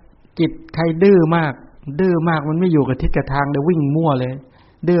ไหมจิตใครดื้อมากมันไม่อยู่กับทิศกับทางเลยวิ่งมั่วเลย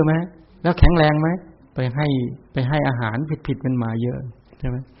ดื้อไหมแล้วแข็งแรงไหมไปให้อาหารผิดมันมาเยอะใช่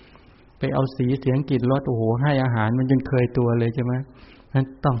ไหม ไปเอาสีเสียงกลิ่นรสโอ้โหให้อาหารมันจนเคยตัวเลยใช่ไหมนั้น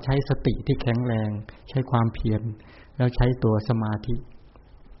ต้องใช้สติที่แข็งแรงใช้ความเพียรแล้วใช้ตัวสมาธิ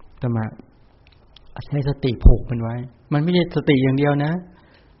ใช้สติผูกมันไว้มันไม่ใช่สติอย่างเดียวนะ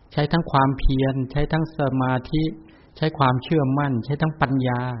ใช้ทั้งความเพียรใช้ทั้งสมาธิใช้ความเชื่อมั่นใช้ทั้งปัญญ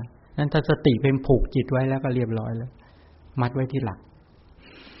านั้นถ้าสติเป็นผูกจิตไว้แล้วก็เรียบร้อยแล้วมัดไว้ที่หลัก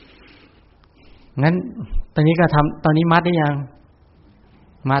งั้นตอนนี้ก็ทำตอนนี้มัดได้ยัง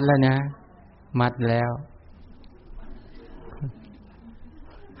มัดแล้วนะมัดแล้ว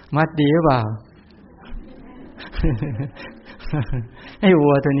มัดดีหรือเปล่าไอ้วั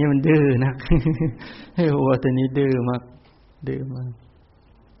วตัวนี้มันดื้อนะไอ้วัวตัวนี้ดื้อมากดื้อมาก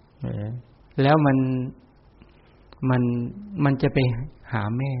แล้วมันจะไปหา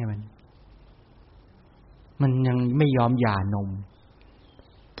แม่มันยังไม่ยอมหย่านม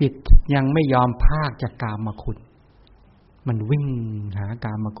จิตยังไม่ยอมพากจากกามคุณมันวิ่งหาก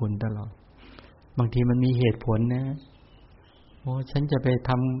ามคุณตลอดบางทีมันมีเหตุผลนะโอ้ฉันจะไปท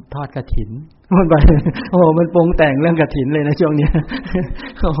ำทอดกฐินมันไปโอ้มันปรุงแต่งเรื่องกฐินเลยนะช่วงนี้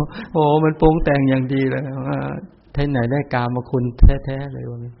โอ้มันปรุงแต่งอย่างดีเลยที่ไหนได้กามคุณแท้ๆเลย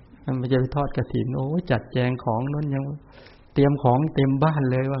ว่ามันจะไปทอดกฐินโอ้จัดแจงของนั้นยังเตรียมของเต็มบ้าน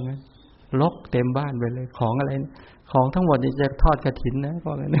เลยว่างั้นลกเต็มบ้านไปเลยของอะไรของทั้งหมดนี่จะทอดกฐินนะเพรา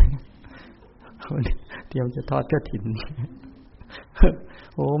ะงั้นเตรียมจะทอดกฐิน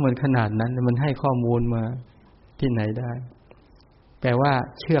โอ้มันขนาดนั้นมันให้ข้อมูลมาที่ไหนได้แปลว่า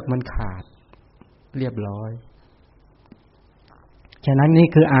เชือกมันขาดเรียบร้อยฉะนั้นนี่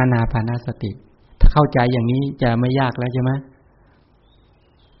คืออานาปานสติถ้าเข้าใจอย่างนี้จะไม่ยากแล้วใช่ไหม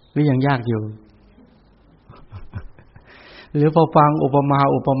หรือยังยากอยู่หรือพอฟังอุปมา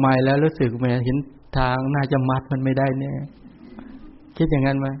อุปไมยแล้วรู้สึกแหมเห็นทางน่าจะมัดมันไม่ได้แน่คิดอย่าง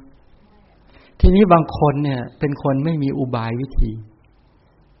นั้นไหมทีนี้บางคนเนี่ยเป็นคนไม่มีอุบายวิธี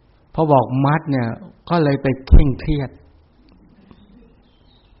พอบอกมัดเนี่ยก็เลยไปเคร่งเครียด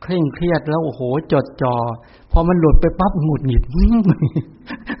แล้วโอ้โหจดจ่อพอมันหลุดไปปั๊บหงุดหงิดห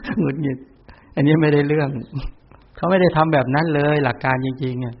งุดหงิดอันนี้ไม่ได้เรื่องเขาไม่ได้ทำแบบนั้นเลยหลักการจริ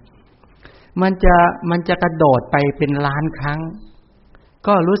งๆเนี่ยมันจะกระโดดไปเป็นล้านครั้ง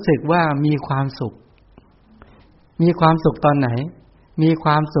ก็รู้สึกว่ามีความสุขตอนไหนมีคว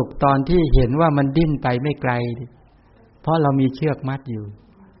ามสุขตอนที่เห็นว่ามันดิ้นไปไม่ไกลเพราะเรามีเชือกมัดอยู่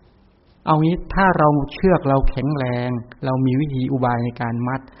เอางี้ถ้าเราเชือกเราแข็งแรงเรามีวิธีอุบายในการ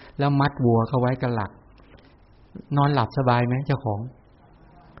มัดแล้วมัดวัวเข้าไว้กับหลักนอนหลับสบายไหมเจ้าของ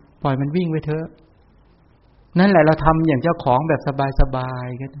ปล่อยมันวิ่งไปเถอะนั่นแหละเราทำอย่างเจ้าของแบบสบาย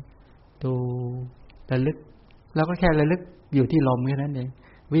ๆก็ดูระลึกเราก็แค่ระลึกอยู่ที่ลมแค่นั้นเอง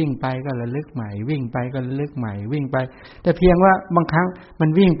วิ่งไปก็ระลึกใหม่วิ่งไปก็ระลึกใหม่วิ่งไปแต่เพียงว่าบางครั้งมัน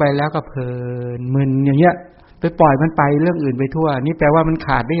วิ่งไปแล้วก็เพลินมึนอย่างเงี้ยไปปล่อยมันไปเรื่องอื่นไปทั่วนี่แปลว่ามันข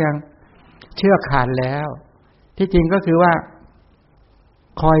าดได้ยังเชือกขาดแล้วที่จริงก็คือว่า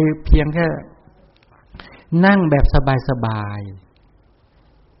คอยเพียงแค่นั่งแบบสบาย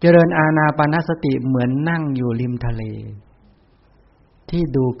ๆเจริญอานาปานสติเหมือนนั่งอยู่ริมทะเลที่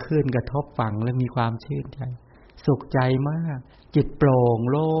ดูคลื่นกระทบฝั่งแล้วมีความชื่นใจสุขใจมากจิตโปร่ง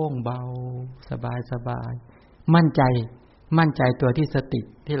โล่งเบาสบายมั่นใจตัวที่สติ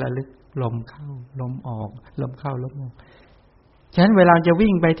ที่ระลึกลมเข้าลมออกลมเข้าลมออกฉะนั้นเวลาจะ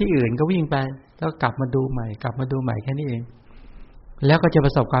วิ่งไปที่อื่นก็วิ่งไปแล้วกลับมาดูใหม่แค่นี้เองแล้วก็จะปร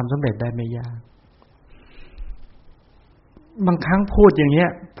ะสบความสำเร็จได้ไม่ยากบางครั้งพูดอย่างเงี้ย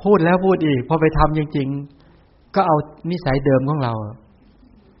พูดแล้วพูดอีกพอไปทำจริงๆก็เอานิสัยเดิมของเรา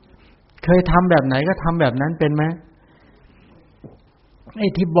เคยทำแบบไหนก็ทำแบบนั้นเป็นไหมไอ้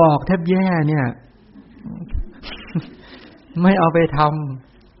ที่บอกแทบแย่เนี่ยไม่เอาไปท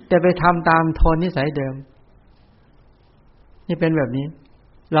ำแต่ไปทำตามโทนนิสัยเดิมนี่เป็นแบบนี้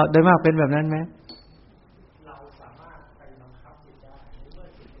เราโดยมากเป็นแบบนั้นไหมเราสามารถไปบังคับจิตได้เมื่อ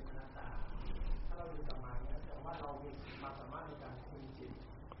จิตเป็นอนัตตาถ้าเราอยู่กับมันแต่ว่าเรามีความสามารถในการคุมจิต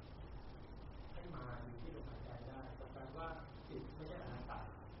ให้มาอยู่ที่ลมหายใจได้แปลว่าจิตไม่ใช่อนัตตา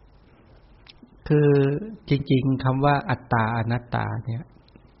คือจริงๆคำว่าอัตตาอนัตตาเนี่ย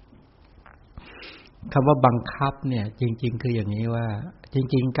คำว่าบังคับเนี่ยจริงๆคืออย่างนี้ว่าจ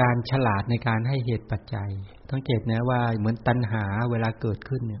ริงๆการฉลาดในการให้เหตุปัจจัยสังเกตนะว่าเหมือนตัณหาเวลาเกิด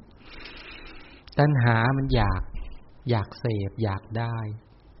ขึ้นเนี่ยตัณหามันอยากเสพอยากได้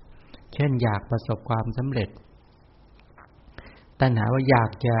เช่นอยากประสบความสำเร็จตัณหาว่าอยา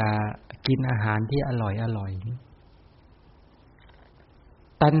กจะกินอาหารที่อร่อย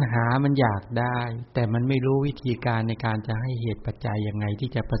ตัณหามันอยากได้แต่มันไม่รู้วิธีการในการจะให้เหตุปัจจัยยังไงที่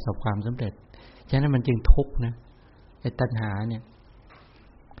จะประสบความสำเร็จฉะนั้นมันจึงทุกข์นะไอ้ตัณหาเนี่ย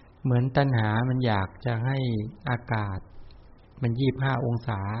เหมือนตัณหามันอยากจะให้อากาศ มัน25องศ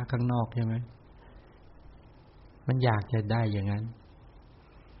าข้างนอกใช่ไหมมันอยากจะได้อย่างนั้น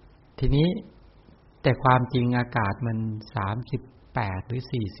ทีนี้แต่ความจริงอากาศมัน38หรือ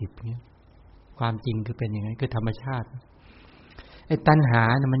40เนี่ยความจริงคือเป็นอย่างนั้นคือธรรมชาติไอ้ตัณหา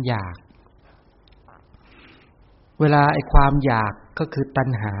เนี่ยมันอยากเวลาไอ้ความอยากก็คือตัณ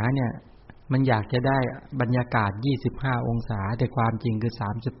หาเนี่ยมันอยากจะได้บรรยากาศ25องศาแต่ความจริงคือ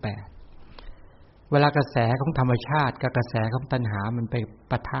38เวลากระแสของธรรมชาติกับกระแสของตัณหามันไป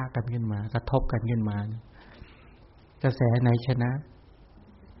ปะทะกันขึ้นมากระทบกันขึ้นมากระแสไหนชนะ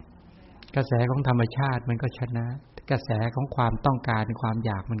กระแสของธรรมชาติมันก็ชนะกระแสของความต้องการความอ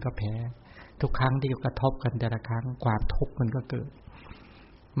ยากมันก็แพ้ทุกครั้งที่กระทบกันแต่ละครั้งความทุกข์มันก็เกิด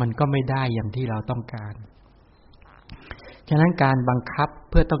มันก็ไม่ได้อย่างที่เราต้องการฉะนั้นการบังคับ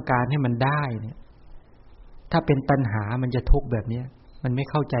เพื่อต้องการให้มันได้เนี่ยถ้าเป็นตัณหามันจะทุกข์แบบนี้มันไม่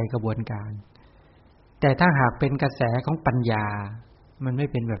เข้าใจกระบวนการแต่ถ้าหากเป็นกระแสของปัญญามันไม่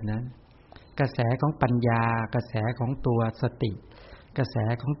เป็นแบบนั้นกระแสของปัญญากระแสของตัวสติกระแส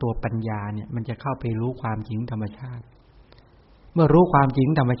ของตัวปัญญาเนี่ยมันจะเข้าไปรู้ความจริงธรรมชาติเมื่อรู้ความจริง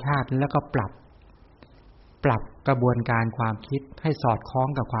ธรรมชาติแล้วก็ปรับกระบวนการความคิดให้สอดคล้อง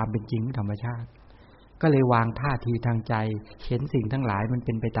กับความเป็นจริงธรรมชาติก็เลยวางท่าทีทางใจเห็นสิ่งทั้งหลายมันเ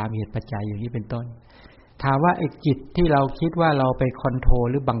ป็นไปตามเหตุปัจจัยอย่างนี้เป็นต้นถามว่าไอ้จิตที่เราคิดว่าเราไปคอนโทรล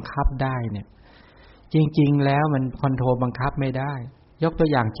หรือบังคับได้เนี่ยจริงๆแล้วมันคอนโทรลบังคับไม่ได้ยกตัว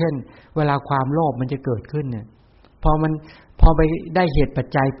อย่างเช่นเวลาความโลภมันจะเกิดขึ้นเนี่ยพอไปได้เหตุปัจ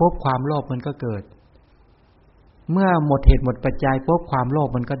จัยปุ๊บความโลภมันก็เกิดเมื่อหมดเหตุหมดปัจจัยปุ๊บความโลภ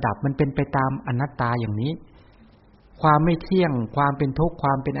มันก็ดับมันเป็นไปตามอนัตตาอย่างนี้ความไม่เที่ยงความเป็นทุกข์คว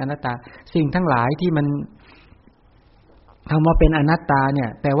ามเป็นอนัตตาสิ่งทั้งหลายที่มันคำว่าเป็นอนัตตาเนี่ย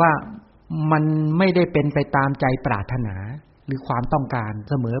แปลว่ามันไม่ได้เป็นไปตามใจปรารถนาหรือความต้องการ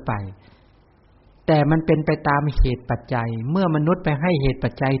เสมอไปแต่มันเป็นไปตามเหตุปัจจัยเมื่อมนุษย์ไปให้เหตุปั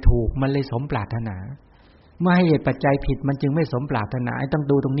จจัยถูกมันเลยสมปรารถนาเมื่อให้เหตุปัจจัยผิดมันจึงไม่สมปรารถนาต้อง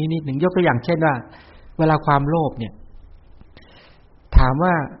ดูตรงนี้นิดหนึ่งยกตัวอย่างเช่นว่าเวลาความโลภเนี่ยถาม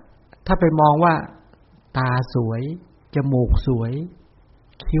ว่าถ้าไปมองว่าตาสวยจมูกสวย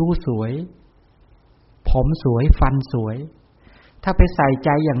คิ้วสวยผมสวยฟันสวยถ้าไปใส่ใจ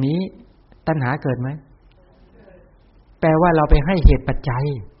อย่างนี้ตัณหาเกิดไหมแปลว่าเราไปให้เหตุปัจจัย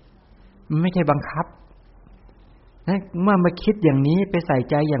มันไม่ใช่บังคับเมื่อมาคิดอย่างนี้ไปใส่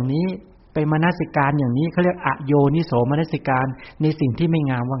ใจอย่างนี้ไปมนสิการอย่างนี้เขาเรียกอโยนิโสมนสิการในสิ่งที่ไม่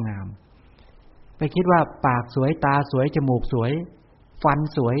งามว่างามไปคิดว่าปากสวยตาสวยจมูกสวยฟัน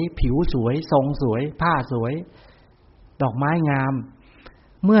สวยผิวสวยทรงสวยผ้าสวยดอกไม้งาม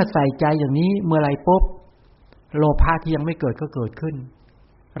เมื่อใส่ใจอย่างนี้เมื่อไรปุ๊บโลภะที่ยังไม่เกิดก็เกิดขึ้น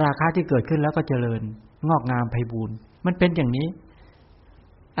ราคะที่เกิดขึ้นแล้วก็เจริญงอกงามไพบูลย์มันเป็นอย่างนี้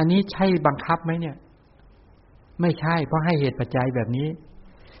อันนี้ใช่บังคับไหมเนี่ยไม่ใช่เพราะให้เหตุปัจจัยแบบนี้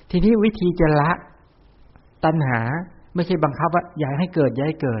ทีนี้วิธีจะละตัณหาไม่ใช่บังคับว่าอย่าให้เกิดอย่าใ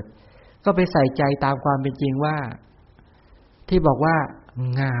ห้เกิดก็ไปใส่ใจตามความเป็นจริงว่าที่บอกว่า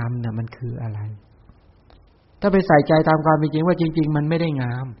งามน่ะมันคืออะไรถ้าไปใส่ใจตามความเป็นจริงว่าจริงๆมันไม่ได้ง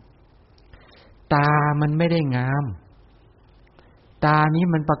ามตามันไม่ได้งามตานี้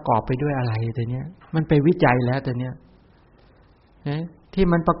มันประกอบไปด้วยอะไรตัวเนี้ยมันไปวิจัยแล้วตัวเนี้ยที่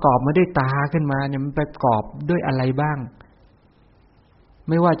มันประกอบมาด้วยตาขึ้นมาเนี่ยมันประกอบด้วยอะไรบ้าง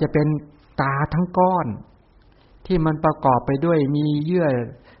ไม่ว่าจะเป็นตาทั้งก้อนที่มันประกอบไปด้วยมีเยื่อ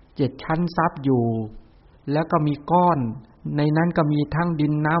7ชั้นซับอยู่แล้วก็มีก้อนในนั้นก็มีทั้งดิ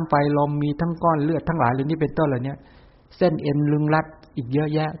นน้ำไฟลมมีทั้งก้อนเลือดทั้งหลายเหล่านี้เป็นต้นเหล่านี้เส้นเอ็นลึงรัดอีกเยอะ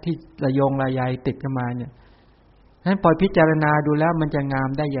แยะที่ระยงระยายติดกันมาเนี่ยนั้นพอพิจารณาดูแล้วมันจะงาม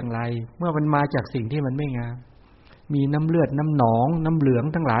ได้อย่างไรเมื่อมันมาจากสิ่งที่มันไม่งามมีน้ำเลือดน้ำหนองน้ำเหลือง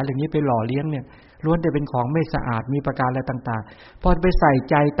ทั้งหลายเหล่านี้ไปหล่อเลี้ยงเนี่ยล้วนแต่เป็นของไม่สะอาดมีประการอะไรต่างๆพอไปใส่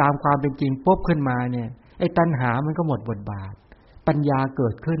ใจตามความเป็นจริงปุ๊บขึ้นมาเนี่ยไอ้ตัณหามันก็หมดบทบาทปัญญาเกิ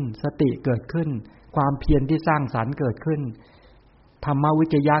ดขึ้นสติเกิดขึ้นความเพียรที่สร้างสรรค์เกิดขึ้นธรรมวิ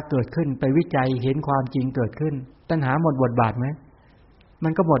จยะเกิดขึ้นไปวิจัยเห็นความจริงเกิดขึ้นตัณหาหมดบทบาทไหมมั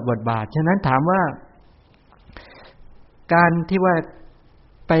นก็หมดบทบาทฉะนั้นถามว่าการที่ว่า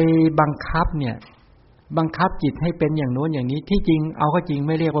ไปบังคับเนี่ยบังคับจิตให้เป็นอย่างโน้นอย่างนี้ที่จริงเอาก็จริงไ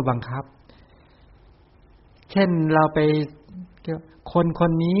ม่เรียกว่าบังคับเช่นเราไปค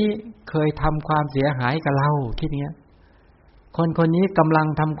นนี้เคยทำความเสียหายกับเราคิดอย่างเงี้ยคนนี้กำลัง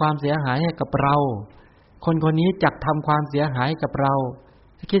ทำความเสียหายให้กับเราคนนี้จักทำความเสียหายกับเรา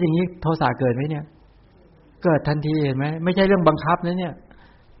คิดอย่างนี้โทสะเกิดไหมเนี่ยเกิดทันทีเห็นไหมไม่ใช่เรื่องบังคับนะเนี่ย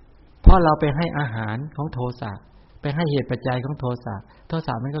เพราะเราไปให้อาหารของโทสะไปให้เหตุปัจจัยของโทส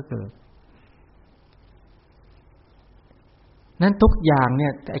ะมันก็เกิดนั้นทุกอย่างเนี่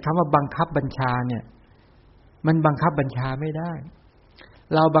ยไอ้คำว่าบังคับบัญชาเนี่ย มันบังคับบัญชาไม่ได้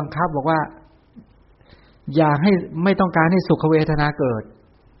เราบังคับบอกว่าอย่าให้ไม่ต้องการให้สุขเวทนาเกิด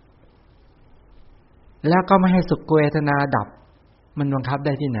แล้วก็ไม่ให้สุขเวทนาดับมันบังคับไ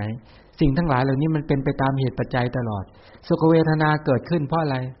ด้ที่ไหนสิ่งทั้งหลายเหล่านี้มันเป็นไปตามเหตุปัจจัยตลอดสุขเวทนาเกิดขึ้นเพราะอะ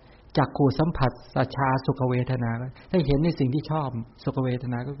ไรจักขู่สัมผัสสัชชาสุขเวทนาถ้าเห็นในสิ่งที่ชอบสุขเวท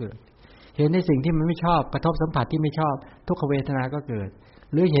นาก็เกิดเห็นในสิ่งที่มันไม่ชอบกระทบสัมผัสที่ไม่ชอบทุกขเวทนาก็เกิด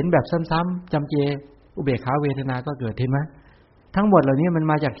หรือเห็นแบบซ้ำๆจำเจอุเบกขาเวทนาก็เกิดเห็นไหมทั้งหมดเหล่านี้มัน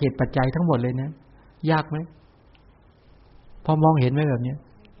มาจากเหตุปัจจัยทั้งหมดเลยนะยากไหมพอมองเห็นไหมแบบนี้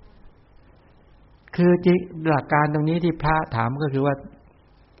คือหลักการตรงนี้ที่พระถามก็คือว่า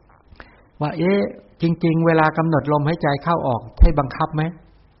จริงๆเวลากำหนดลมหายใจเข้าออกให้บังคับไหม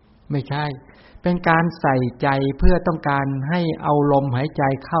ไม่ใช่เป็นการใส่ใจเพื่อต้องการให้เอาลมหายใจ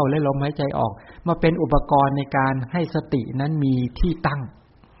เข้าและลมหายใจออกมาเป็นอุปกรณ์ในการให้สตินั้นมีที่ตั้ง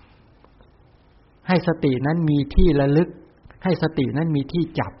ให้สตินั้นมีที่ระลึกให้สตินั้นมีที่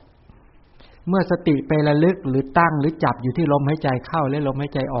จับเมื่อสติไประลึกหรือตั้งหรือจับอยู่ที่ลมหายใจเข้าและลมหา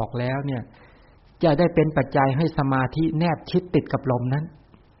ยใจออกแล้วเนี่ยจะได้เป็นปัจจัยให้สมาธิแนบชิดติดกับลมนั้น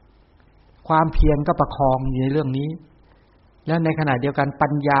ความเพียรก็ประคองอยู่ในเรื่องนี้แล้วในขณะเดียวกันปั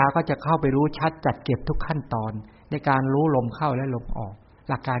ญญาก็จะเข้าไปรู้ชัดจัดเก็บทุกขั้นตอนในการรู้ลมเข้าและลมออก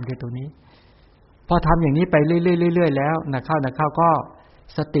หลักการคือตัวนี้พอทำอย่างนี้ไปเรื่อยๆแล้วนะเข้าก็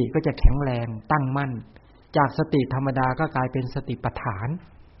สติก็จะแข็งแรงตั้งมั่นจากสติธรรมดาก็กลายเป็นสติปัฏฐาน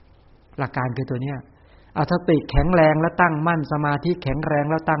หลักการคือตัวเนี้ยสติแข็งแรงแล้วตั้งมั่นสมาธิแข็งแรง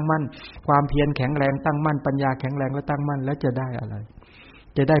แล้วตั้งมั่นความเพียรแข็งแรงตั้งมั่นปัญญาแข็งแรงแล้วตั้งมั่นแล้วจะได้อะไร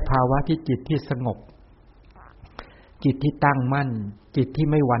จะได้ภาวะที่จิตที่สงบจิตที่ตั้งมั่นจิตที่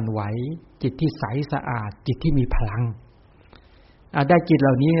ไม่หวั่นไหวจิตที่ใสสะอาดจิตที่มีพลังได้จิตเห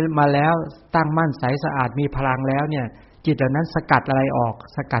ล่านี้มาแล้วตั้งมั่นใสสะอาดมีพลังแล้วเนี่ยจิตเหล่านั้นสกัดอะไรออก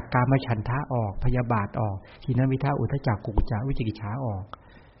สกัดกามฉันทะออกพยาบาทออกทีนมิทะอุทธัจจะกุกุจจะวิจิกิจฉาออก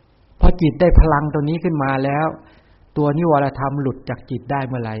พอจิตได้พลังตัวนี้ขึ้นมาแล้วตัวนิวรธรรมหลุดจากจิตได้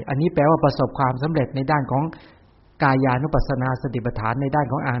เมื่อไหร่อันนี้แปลว่าประสบความสำเร็จในด้านของกายานุปัสสนาสติปัฏฐานในด้าน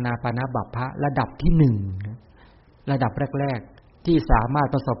ของอานาปานบัพพะระดับที่1ระดับแรกๆที่สามารถ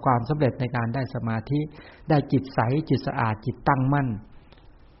ประสบความสำเร็จในการได้สมาธิได้จิตใสจิตสะอาดจิตตั้งมั่น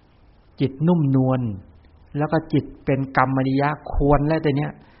จิตนุ่มนวลแล้วก็จิตเป็นกรรมนิยะควรและแต่เนี้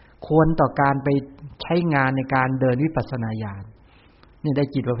ยควรต่อการไปใช้งานในการเดินวิปัสสนาญาณนี่ได้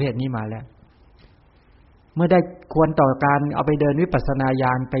จิตประเภทนี้มาแล้วเมื่อได้ควรต่อการเอาไปเดินวิปัสสนาญ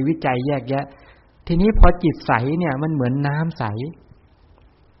าณไปวิจัยแยกแยะทีนี้พอจิตใสเนี่ยมันเหมือนน้ำใส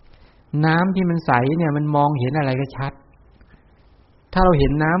น้ำที่มันใสเนี่ยมันมองเห็นอะไรก็ชัดถ้าเราเห็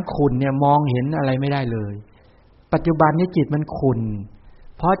นน้ำขุ่นเนี่ยมองเห็นอะไรไม่ได้เลยปัจจุบันนี้จิตมันขุ่น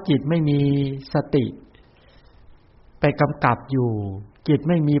เพราะจิตไม่มีสติไปกำกับอยู่จิต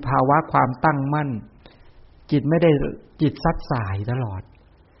ไม่มีภาวะความตั้งมั่นจิตไม่ได้จิตซัดสายตลอด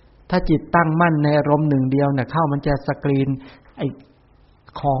ถ้าจิตตั้งมั่นในอารมณ์หนึ่งเดียวเนี่ยเข้ามันจะสกรีนไอ้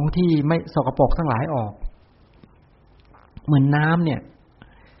ของที่ไม่สกปรกทั้งหลายออกเหมือนน้ำเนี่ย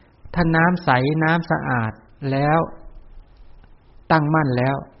ถ้าน้ำใสน้ำสะอาดแล้วตั้งมั่นแล้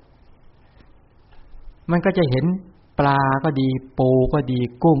วมันก็จะเห็นปลาก็ดีปูก็ดี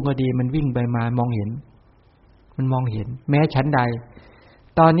กุ้งก็ดีมันวิ่งไปมามองเห็นมันมองเห็นแม้ชั้นใด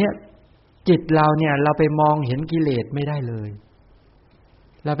ตอนเนี้ยจิตเราเนี่ยเราไปมองเห็นกิเลสไม่ได้เลย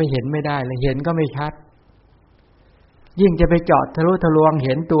เราไปเห็นไม่ได้เลยเห็นก็ไม่ชัดยิ่งจะไปเจาะทะลุทะลวงเ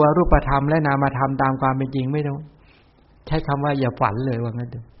ห็นตัวรูปธรรมและนามธรรมตามความเป็นจริงไม่ต้องใช้คำว่าอย่าฝันเลยว่างั้น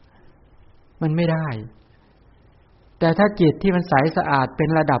เถอะมันไม่ได้แต่ถ้าจิตที่มันใสสะอาดเป็น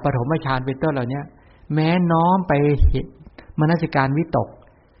ระดับปฐมฌานเป็นต้นเหล่านี้แม้น้อมไปเห็นมนสิการวิตก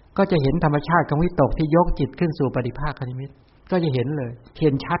ก็จะเห็นธรรมชาติของวิตกที่ยกจิตขึ้นสู่ปฏิภาคนิมิตก็จะเห็นเลยเห็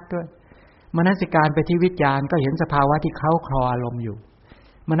นชัดด้วยมนสิการไปที่วิญญาณก็เห็นสภาวะที่เค้าคลออารมณ์อยู่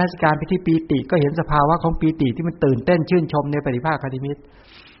มนสิการไปที่ปีติก็เห็นสภาวะของปีติที่มันตื่นเต้นชื่นชมในปฏิภาคนิมิต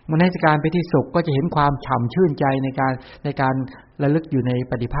มนสิการไปที่สุขก็จะเห็นความฉ่ำชื่นใจในการระลึกอยู่ใน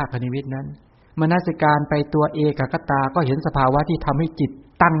ปฏิภาคนิมิตนั้นมนสิการไปตัวเอกคตาก็เห็นสภาวะที่ทำให้จิต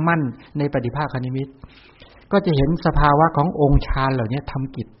ตั้งมั่นในปฏิภาคนิมิตก็จะเห็นสภาวะขององค์ฌานเหล่านี้ท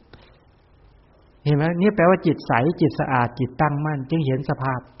ำกิจเห็นไหมนี่แปลว่าจิตใสจิตสะอาดจิตตั้งมั่นจึงเห็น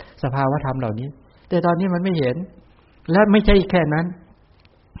สภาวะธรรมเหล่านี้แต่ตอนนี้มันไม่เห็นและไม่ใช่แค่นั้น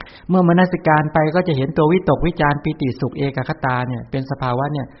เมื่อมนสิการไปก็จะเห็นตัววิตกวิจารปิติสุขเอกคตาเนี่ยเป็นสภาวะ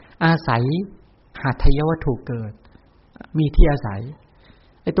เนี่ยอาศัยหัตถยวัตถุเกิดมีที่อาศัย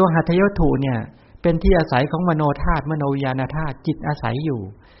ไอ้ตัวหัตถยวัตถุเนี่ยเป็นที่อาศัยของมโนธาตุมโนวิญญาณธาตุจิตอาศัยอยู่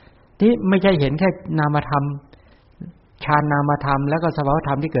ที่ไม่ใช่เห็นแค่นามธรรมฌานนามธรรมแล้วก็สภาวธ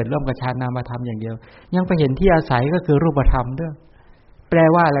รรมที่เกิดร่วมกับฌานนามธรรมอย่างเดียวยังไปเห็นที่อาศัยก็คือรูปธรรมด้วยแปล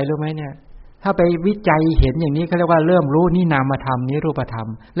ว่าอะไรรู้ไหมเนี่ย ถ้าไปวิจัยเห็นอย่างนี้เขาเรียกว่าเริ่มรู้นี่นามธรรมนี้รูปธรรม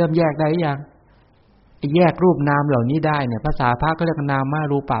เริ่มแยกได้หรือยังแยกรูปนามเหล่านี้ได้เนี่ยภาษาพระก็เรียกนาม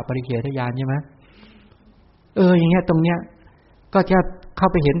รูปะปริเฉทญาณใช่ไหมอย่างเงี้ยตรงเนี้ยก็จะเข้า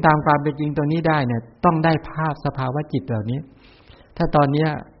ไปเห็นตามความเป็นจริงตรงนี้ได้เนี่ยต้องได้ภาพสภาวะจิตเหล่านี้ถ้าตอนเนี้ย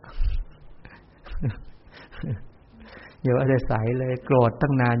เดี๋ยวอะไรใสเลยโกรธตั้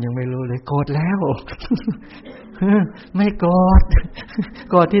งนานยังไม่รู้เลยโกรธแล้วไม่โกรธ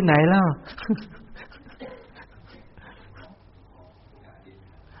โกรธที่ไหนแล้ว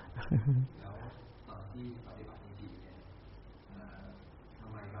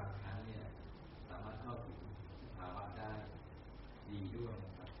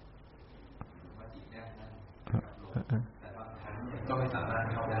ก็ไม่สามารถ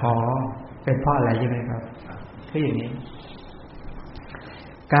เข้าได้เป็นเพราะอะไรใช่ไหมครับคืออย่างนี้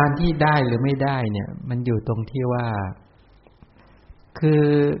การที่ได้หรือไม่ได้เนี่ยมันอยู่ตรงที่ว่า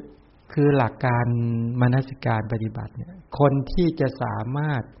คือหลักการมนสิการปฏิบัติเนี่ยคนที่จะสาม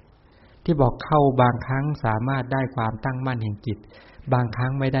ารถที่บอกเข้าบางครั้งสามารถได้ความตั้งมั่นแห่งจิตบางครั้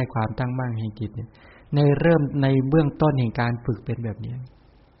งไม่ได้ความตั้งมั่นแห่งจิตเนี่ยในเบื้องต้นแห่งการฝึกเป็นแบบนี้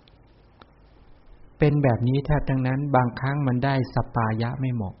เป็นแบบนี้แทบทั้งนั้นบางครั้งมันได้สัปปายะไ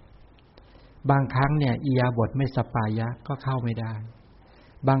ม่เหมาะบางครั้งเนี่ยอิยาบทไม่สัปปายะก็เข้าไม่ได้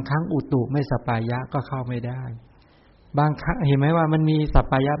บางครั้งอุตุไม่สัปปายะก็เข้าไม่ได้บางครั้งเห็นไหมว่ามันมีสัป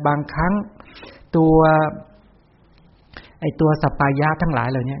ปายะบางครั้งตัวสัปปายะทั้งหลาย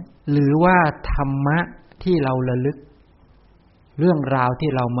เหล่านี้หรือว่าธรรมะที่เราระลึกเรื่องราวที่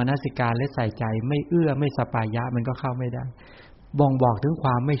เรามนสิการและใส่ใจไม่เอื้อไม่สัปปายะมันก็เข้าไม่ได้บ่งบอกถึงคว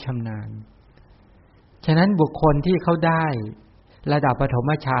ามไม่ชำนาญฉะนั้นบุคคลที่เขาได้ระดับปฐ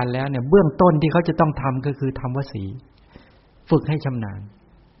มฌานแล้วเนี่ยเบื้องต้นที่เขาจะต้องทำก็คือทำวสีฝึกให้ชำนาญ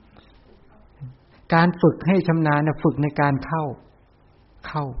การฝึกให้ชำนาญเนี่ยฝึกในการเข้า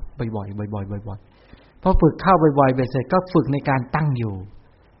บ่อยๆพอฝึกเข้าบ่อยๆเสร็จก็ฝึกในการตั้งอยู่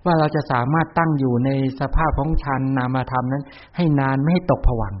ว่าเราจะสามารถตั้งอยู่ในสภาพของฌานนามธรรมนั้นให้นานไม่ให้ตกผ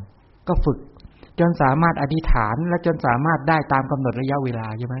วังค์ก็ฝึกจนสามารถอธิษฐานและจนสามารถได้ตามกำหนดระยะเวลา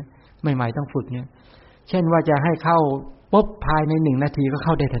ใช่ไหมใหม่ๆต้องฝึกเนี่ยเช่นว่าจะให้เข้าปุ๊บภายใน1นาทีก็เ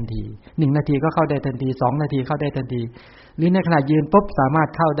ข้าได้ทันที1นาทีก็เข้าได้ทันที2นาทีเข้าได้ทันทีหรือในขณะยืนปุ๊บสามารถ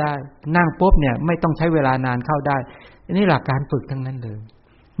เข้าได้นั่งปุ๊บเนี่ยไม่ต้องใช้เวลานานเข้าได้อันนี้หลักการฝึกทั้งนั้นเลย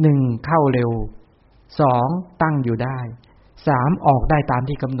1เข้าเร็ว2ตั้งอยู่ได้3ออกได้ตาม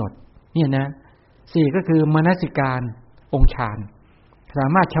ที่กำหนดเนี่ยนะ4ก็คือมนสิการองค์ฌานสา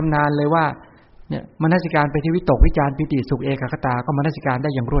มารถชำนาญเลยว่าเนี่ยมนสิการไปที่วิตกวิจารปิติสุขเอกคตาก็มนสิการได้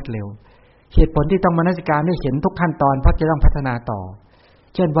อย่างรวดเร็วเหตุผลที่ต้องมนสิการให้เห็นทุกขั้นตอนเพราะจะต้องพัฒนาต่อ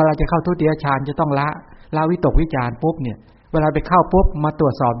เช่นเวลาจะเข้าทุติยฌานจะต้องละวิตกวิจารปุ๊บเนี่ยเวลาไปเข้าปุ๊บมาตร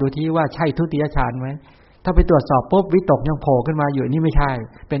วจสอบดูที่ว่าใช่ทุติยฌานไหมถ้าไปตรวจสอบปุ๊บวิตกยังโผล่ขึ้นมาอยู่นี่ไม่ใช่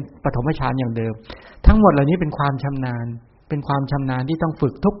เป็นปฐมฌานอย่างเดิมทั้งหมดเหล่านี้เป็นความชำนาญที่ต้องฝึ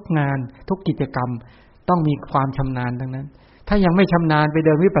กทุกงานทุกกิจกรรมต้องมีความชำนาญทั้งนั้นถ้ายังไม่ชำนาญไปเ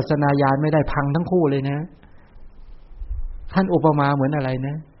ดินวิปัสสนาญาณไม่ได้พังทั้งคู่เลยนะท่านอุปมาเหมือนอะไรน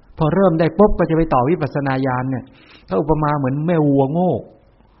ะพอเริ่มได้ปุ๊บก็จะไปต่อวิปัสสนาญาณเนี่ยก็อุปมาเหมือนแม่วัวโง่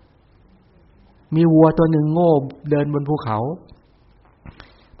มีวัวตัวหนึ่งโง่เดินบนภูเขา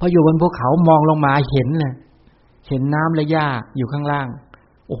พออยู่บนภูเขามองลงมาเห็นเลยเห็นน้ำและหญ้าอยู่ข้างล่าง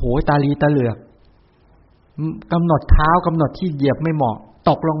โอ้โหตาลีตาเหลือกกำหนดเท้ากำหนดที่เหยียบไม่เหมาะ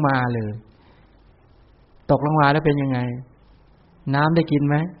ตกลงมาเลยตกลงมาแล้วเป็นยังไงน้ำได้กิน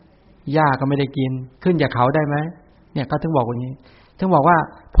ไหมหญ้าก็ไม่ได้กินขึ้นจากเขาได้ไหมเนี่ยเขาถึงบอกอย่างนี้ถึงบอกว่า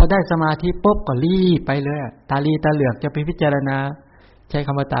พอได้สมาธิปุ๊บก็รีบไปเลยตาลีตาเหลือกจะไปพิจารณาใช้ค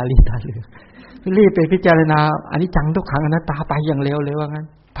ำว่าตาลีตาเหลือกรีบไปพิจารณาอนิจจังทุกขังอนัตตาไปอย่างเร็วเลยว่างั้น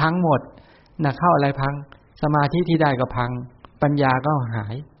พังหมดน่ะเข้าอะไรพังสมาธิที่ได้ก็พังปัญญาก็หา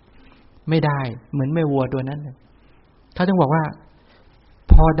ยไม่ได้เหมือนแม่วัวตัวนั้นเขาถึงบอกว่า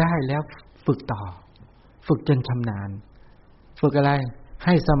พอได้แล้วฝึกต่อฝึกจนชำนาญฝึกอะไรใ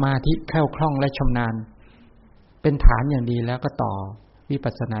ห้สมาธิแคล่วคล่องและชำนาญเป็นฐานอย่างดีแล้วก็ต่อวิ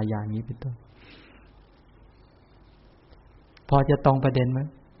ปัสสนาญาณนี้เป็นต้นพอจะตรงประเด็นไหม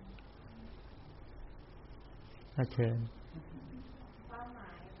เชิญความหม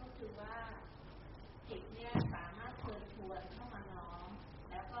ายก็คือว่าจิตเนี่ยสามารถเชิญชวนเข้ามาน้อม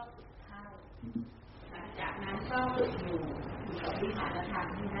แล้วก็ฝึกเข้าหลังจากนั้นก็ฝึกอยู่กับวิหารธรรม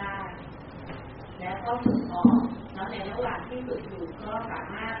ที่ได้แล้วก็ฝึกออกแล้วในระหว่างที่ฝึกอยู่ก็สา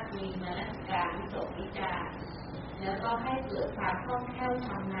มารถมีมนสิการวิตกวิจารแล้วก็ให้เกิดความคล่องแคล่วช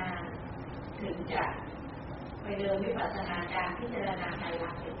ำนาญถึงจะไปเดินวิปัสสนาญาณพิจารณาไตรลั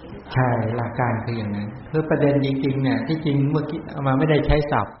กษณ์อย่างนี้ใช่หลักการคืออย่างนั้นคือประเด็นจริงๆเนี่ยที่จริงเมื่อกี้เอามาไม่ได้ใช้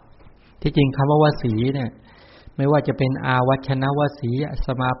ศัพท์ที่จริงคำว่าวสีเนี่ย ไม่ว่าจะเป็นอาวัชนวสีส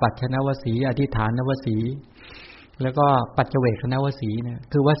มาปัชชนวสีอธิฐานวสีแล้วก็ปัจเจเวคณวสีเนี่ย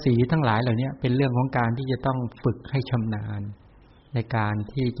คือวสีทั้งหลายเหล่านี้เป็นเรื่องของการที่จะต้องฝึกให้ชำนาญในการ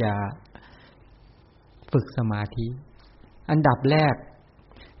ที่จะฝึกสมาธิอันดับแรก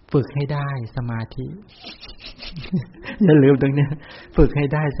ฝึกให้ได้สมาธิ อย่าลืมตรงนี้ฝึกให้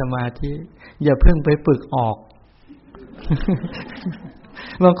ได้สมาธิอย่าเพิ่งไปฝึกออก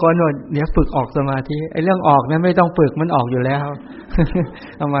บางคนบอกเดี๋ยวฝึกออกสมาธิไอ้เรื่องออกนั้นไม่ต้องฝึกมันออกอยู่แล้ว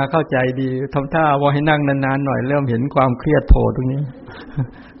เอามาเข้าใจดีทำท่าว่าให้นั่งนานๆหน่อยเริ่มเห็นความเครียดโผล่ตรงนี้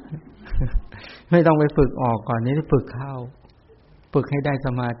ไม่ต้องไปฝึกออกก่อนนี้ฝึกเข้าฝึกให้ได้ส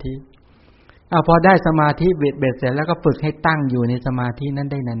มาธิพอได้สมาธิเบ็ดเสร็จแล้วก็ฝึกให้ตั้งอยู่ในสมาธินั้น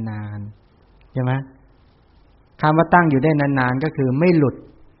ได้นานๆใช่ไหมคำว่าตั้งอยู่ได้นานๆก็คือไม่หลุด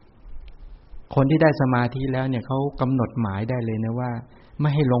คนที่ได้สมาธิแล้วเนี่ยเขากำหนดหมายได้เลยนะว่าไม่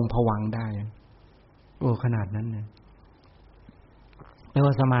ให้ลงภวังค์ได้โอ้ขนาดนั้นเนี่ยแปล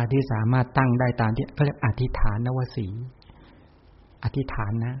ว่าสมาธิสามารถตั้งได้ตามที่เขาเรียกอธิฐานนวสีอธิฐา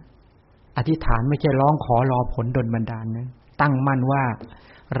นนะอธิฐานไม่ใช่ร้องขอรอผลดลบันดาลนะตั้งมั่นว่า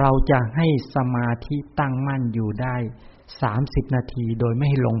เราจะให้สมาธิตั้งมั่นอยู่ได้30นาทีโดยไม่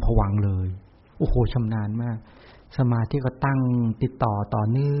ให้ลงภวังค์เลยโอ้โหชำนาญมากสมาธิก็ตั้งติดต่อ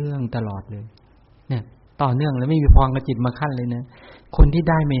เนื่องตลอดเลยเนี่ยต่อเนื่องแล้วไม่มีพลังจิตมาขั้นเลยนะคนที่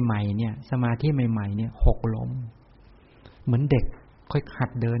ได้ใหม่ๆเนี่ยสมาธิใหม่ๆเนี่ยหกล้มเหมือนเด็กค่อยหัด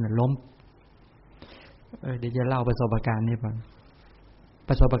เดินล้มเดี๋ยวจะเล่าประสบการณ์ให้ฟังป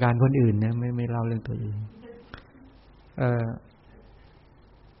ระสบการณ์คนอื่นนะไม่เล่าเรื่องตัวเอง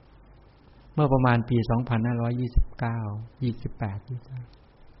เมื่อประมาณปี2529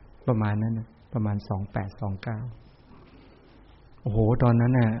 28ประมาณนั้นนะประมาณ2829โอ้โหตอนนั้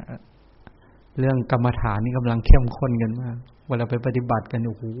นน่ะเรื่องกรรมฐานนี่กำลังเข้มข้นกันมากเวลาไปปฏิบัติกันโ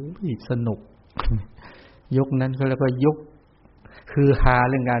อ้โหสนุก ยุคนั้นก็แล้วก็ยุคคือฮา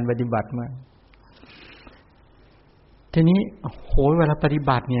เรื่องการปฏิบัติมากทีนี้โหเวลาปฏิ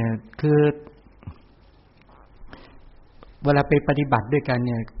บัติเนี่ยคือเวลาไปปฏิบัติด้วยกันเ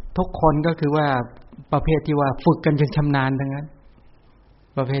นี่ยทุกคนก็คือว่าประเภทที่ว่าฝึกกันจนชำนาญทั้งนั้น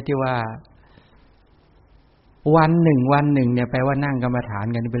ประเภทที่ว่าวันหนึ่งเนี่ยแปลว่านั่งกรรมฐาน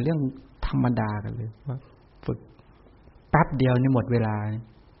กันเป็นเรื่องธรรมดากันเลยว่าฝึกแป๊บเดียวนี่หมดเวลา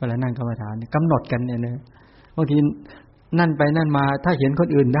นั่งกรรมฐานกำหนดกันเนี่ยนะบางทีนั่นไปนั่นมาถ้าเห็นคน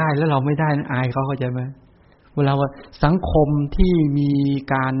อื่นได้แล้วเราไม่ได้อายเขาเข้าใจไหมเวลาว่าสังคมที่มี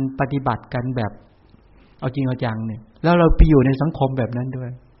การปฏิบัติกันแบบเอาจริงเอาจังเนี่ยแล้วเราไปอยู่ในสังคมแบบนั้นด้ว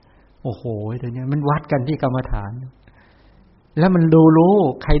ยโอ้โหเดี๋ยวนี้มันวัดกันที่กรรมฐานแล้วมันรู้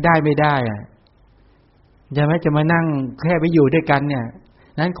ใครได้ไม่ได้อ่ะจะมานั่งแค่ไปอยู่ด้วยกันเนี่ย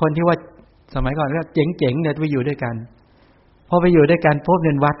นั้นคนที่ว่าสมัยก่อนก็เจ๋งๆเนี่ยไปอยู่ด้วยกันพอไปอยู่ด้วยกันพบเ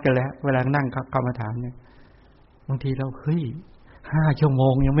รียนวัดกันแล้วเวลานั่งกรรมฐานเนี่ยบางทีเราเฮ้ย5 ชั่วโม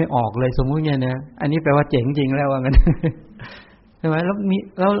งยังไม่ออกเลยสมมุติเนี่ยนะอันนี้แปลว่าเจ๋งจริงแล้วว่างั้นใช่ไหมแ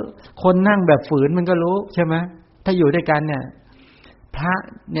ล้วคนนั่งแบบฝืนมันก็รู้ใช่ไหมถ้าอยู่ด้วยกันเนี่ยพระ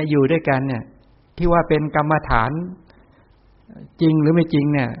เนี่ยอยู่ด้วยกันเนี่ยที่ว่าเป็นกรรมฐานจริงหรือไม่จริง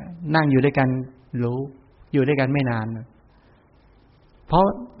เนี่ยนั่งอยู่ด้วยกันรู้อยู่ด้วยกันไม่นานเพราะ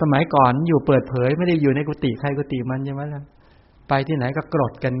สมัยก่อนอยู่เปิดเผยไม่ได้อยู่ในกุฏิใครกุฏิมันใช่ไหมล่ะไปที่ไหนก็กร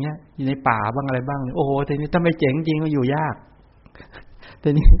ดกันเงี้ยอยู่ในป่าบ้างอะไรบ้างโอ้โหทีนี้ถ้าไม่เจ๋งจริงก็อยู่ยากที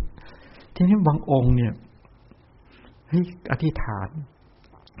นี้บางองค์เนี่ยเฮ้ยอธิษฐาน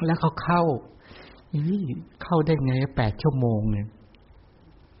แล้วเขาเข้าได้ไง8 ชั่วโมงเนี่ย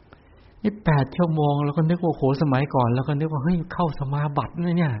นี่8 ชั่วโมงแล้วก็นึกว่าโหสมัยก่อนแล้วก็นึกว่าเฮ้ยเข้าสมาบัติ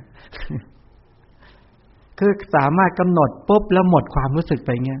เนี่ยคือสามารถกำหนดปุ๊บแล้วหมดความรู้สึกไป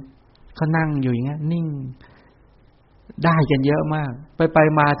เงี้ยเขานั่งอยู่อย่างเงี้ยนิ่งได้กันเยอะมากไป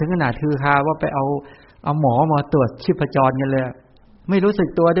มาถึงขนาดคือคาว่าไปเอาหมอมาตรวจชีพจรกันเลยไม่รู้สึก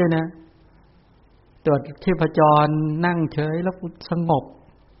ตัวด้วยนะตรวจชีพจรนั่งเฉยแล้วสงบ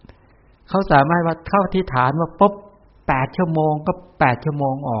เขาสามารถว่าเข้าที่ฐานว่าปุ๊บ8 ชั่วโมงก็8 ชั่วโม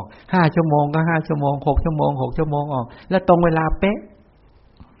งออก5 ชั่วโมงก็5 ชั่วโมง6 ชั่วโมง6 ชั่วโมงออกแล้วตรงเวลาเป๊ะ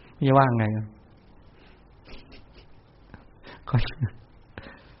จะว่าไง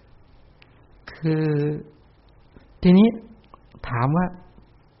คือทีนี้ถามว่า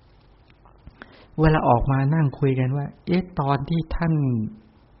เวลาออกมานั่งคุยกันว่าตอนที่ท่าน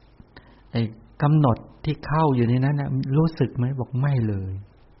กำหนดที่เข้าอยู่ในนั้นนะรู้สึกไหมบอกไม่เลย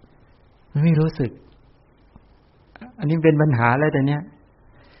ไม่รู้สึกอันนี้เป็นปัญหาเลยแต่เนี้ย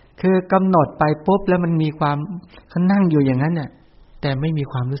คือกำหนดไปปุ๊บแล้วมันมีความเขานั่งอยู่อย่างนั้นเนี่ยแต่ไม่มี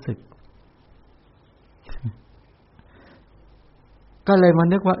ความรู้สึกก็เลยมา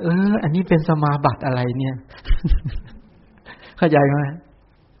นึกว่าอันนี้เป็นสมาบัติอะไรเนี่ยเข้าใจไหม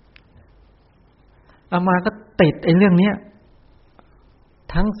อามาก็ติดไอ้เรื่องเนี้ย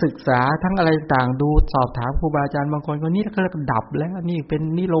ทั้งศึกษาทั้งอะไรต่างดูสอบถามครูบาอาจารย์บางคนก็นี่ก็ดับแล้วนี่เป็น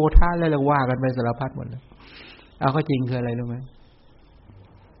นิโรธาแล้วเราว่ากันไปสารพัดหมดเลยเอาเข้าจริงคืออะไรรู้ไหม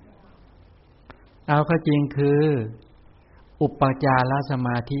เอาเข้าจริงคืออุปจารสม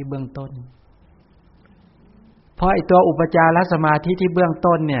าธิเบื้องต้นเพราะไอ้ตัวอุปจารสมาธิที่เบื้อง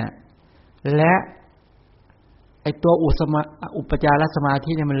ต้นเนี่ยและไอ้ตัวอุปจารสมา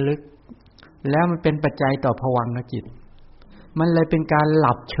ธิเนี่ยมันลึกแล้วมันเป็นปัจจัยต่อภวังคจิตมันเลยเป็นการห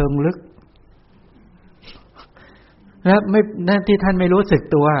ลับเชิงลึกและไม่นั่นที่ท่านไม่รู้สึก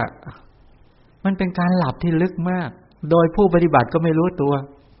ตัวมันเป็นการหลับที่ลึกมากโดยผู้ปฏิบัติก็ไม่รู้ตัว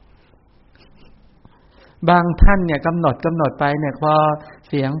บางท่านเนี่ยกำหนดไปเนี่ยพอ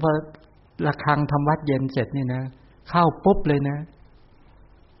เสียงพอระฆังทำวัดเย็นเสร็จนี่นะเข้าปุ๊บเลยนะ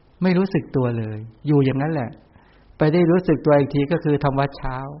ไม่รู้สึกตัวเลยอยู่อย่างนั้นแหละไปได้รู้สึกตัวอีกทีก็คือทำวัดเ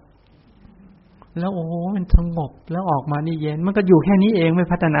ช้าแล้วโอ้มันสงบแล้วออกมานี่เย็นมันก็อยู่แค่นี้เองไม่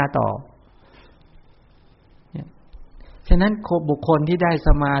พัฒนาต่อเนี่ยฉะนั้นบุคคลที่ได้ส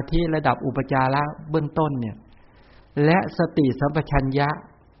มาธิระดับอุปจาระเบื้องต้นเนี่ยและสติสัมปชัญญะ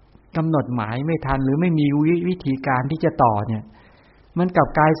กำหนดหมายไม่ทันหรือไม่มีวิธีการที่จะต่อเนี่ยมันกลับ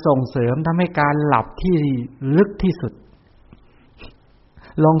กลายส่งเสริมทำให้การหลับที่ลึกที่สุด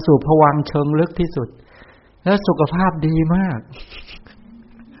ลงสู่ภวังค์เชิงลึกที่สุดแล้วสุขภาพดีมาก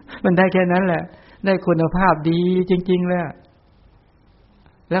มันได้แค่นั้นแหละได้คุณภาพดีจริงๆเลย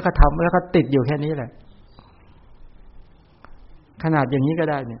แล้วก็ทำแล้วก็ติดอยู่แค่นี้แหละขนาดอย่างนี้ก็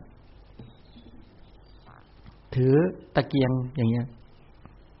ได้เนี่ยถือตะเกียงอย่างเงี้ย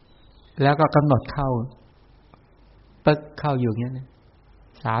แล้วก็กำหนดเข้าปึ๊กเข้าอยู่เงี้ย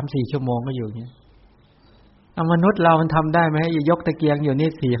 3-4 ชั่วโมงก็อยู่เงี้ยมนุษย์เรามันทำได้ไหมยกตะเกียงอยู่นี่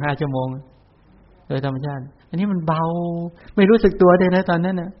 4-5 ชั่วโมงโดยธรรมชาติอันนี้มันเบาไม่รู้สึกตัวเลยนะตอน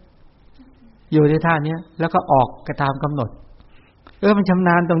นั้นน่ะอยู่ในท่านี้แล้วก็ออกกระตามกำหนดมันชำน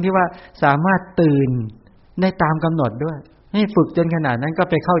าญตรงที่ว่าสามารถตื่นได้ตามกำหนดด้วยให้ฝึกจนขนาดนั้นก็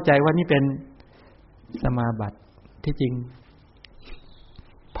ไปเข้าใจว่านี่เป็นสมาบัติที่จริง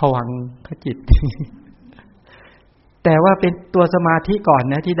ภวังคจิตแต่ว่าเป็นตัวสมาธิก่อน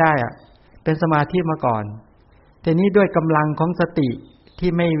นะที่ได้อะเป็นสมาธิมาก่อนแต่นี้ด้วยกำลังของสติที่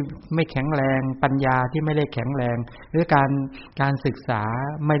ไม่แข็งแรงปัญญาที่ไม่ได้แข็งแรงหรือการศึกษา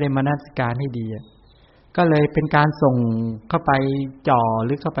ไม่ได้มนสิการให้ดีก็เลยเป็นการส่งเข้าไปจ่อห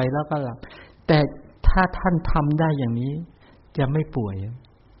รือเข้าไปแล้วก็หลับแต่ถ้าท่านทำได้อย่างนี้จะไม่ป่วย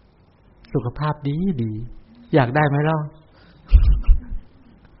สุขภาพดีอยากได้ไหมเล่า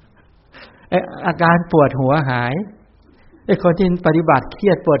อาการปวดหัวหายคนที่ปฏิบัติเครี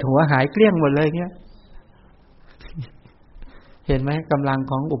ยดปวดหัวหายเกลี้ยงหมดเลยเงี้ยเห็นไหมกำลัง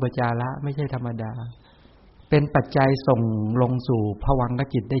ของอุปจาระไม่ใช่ธรรมดาเป็นปัจจัยส่งลงสู่ภวังค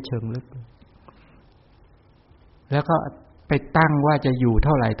จิตได้เชิงลึกแล้วก็ไปตั้งว่าจะอยู่เ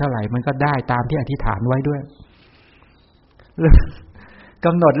ท่าไหร่มันก็ได้ตามที่อธิษฐานไว้ด้วยก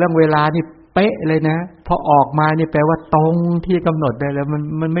ำหนดเรื่องเวลานี่เป๊ะเลยนะพอออกมานี่แปลว่าตรงที่กำหนดได้แล้ว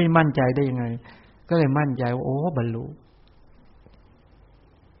มันไม่มั่นใจได้ยังไงก็เลยมั่นใจว่าโอ้บรรลุ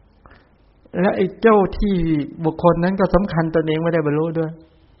แล้วไอ้เจ้าที่บุคคลนั้นก็สำคัญตนเองไม่ได้บรรลุด้วย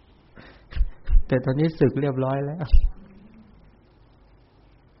แต่ตอนนี้สึกเรียบร้อยแล้ว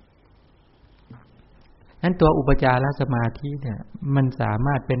นั้นตัวอุปจารสมาธิเนี่ยมันสาม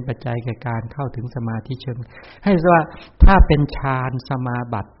ารถเป็นปัจจัยแก่การเข้าถึงสมาธิเชิงให้ว่าถ้าเป็นฌานสมา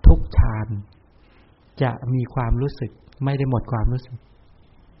บัติทุกฌานจะมีความรู้สึกไม่ได้หมดความรู้สึก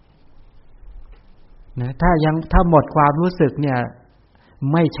นะถ้าหมดความรู้สึกเนี่ย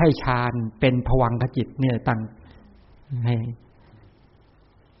ไม่ใช่ฌานเป็นภวังคจิตเนี่ยตั้งให้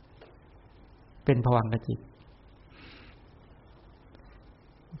เป็นภวังคจิต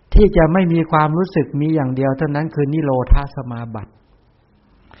ที่จะไม่มีความรู้สึกมีอย่างเดียวเท่านั้นคือนิโรธาสมาบัติ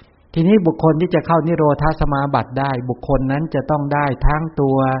ทีนี้บุคคลที่จะเข้านิโรธาสมาบัติได้บุคคลนั้นจะต้องได้ทั้งตั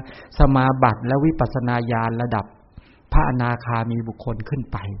วสมาบัติและวิปัสสนาญาณระดับพระอนาคามีบุคคลขึ้น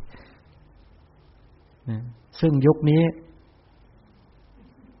ไปนะซึ่งยุคนี้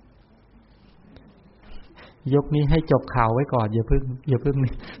ให้จบข่าวไว้ก่อนอย่าเพิ่ง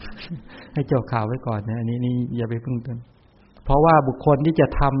ให้จบข่าวไว้ก่อนนะอันนี้อย่าไปพึ่งต้นเพราะว่าบุคคลที่จะ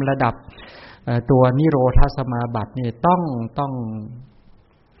ทำระดับตัวนิโรธาสมาบัติเนี่ยต้อง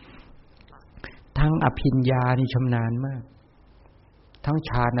ทั้งอภิญญานี่ชำนาญมากทั้งฌ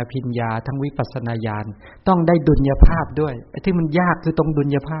านอภิญญาทั้งวิปัสสนาญาณต้องได้ดุลยภาพด้วยไอ้ที่มันยากคือตรงดุล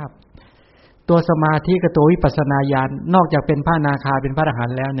ยภาพตัวสมาธิกับตัววิปัสสนาญาณนอกจากเป็นพระอนาคาเป็นพระอรหัน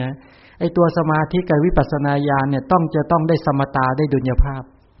ต์แล้วนะไอ้ตัวสมาธิกับวิปัสสนาญาณเนี่ยจะต้องได้สมถะได้ดุลยภาพ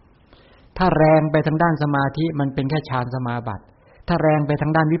ถ้าแรงไปทางด้านสมาธิมันเป็นแค่ฌานสมาบัติ ถ้าแรงไปทา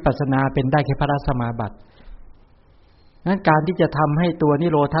งด้านวิปัสสนาเป็นได้แค่พระสมาบัติงั้นการที่จะทำให้ตัวนิ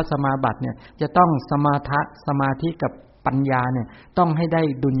โรธสมาบัติเนี่ยจะต้องสมาธิกับปัญญาเนี่ยต้องให้ได้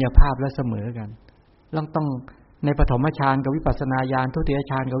ดุลยภาพและเสมอกันต้องในปฐมฌานกับวิปัสสนาญาณทุติย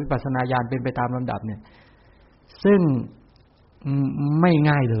ฌานกับวิปัสสนาญาณเป็นไปตามลำดับเนี่ยซึ่งไม่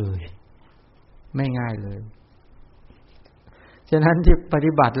ง่ายเลยไม่ง่ายเลยฉะนั้นที่ป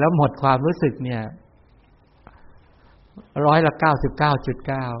ฏิบัติแล้วหมดความรู้สึกเนี่ย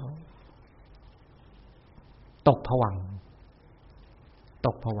99.9%ตกภวั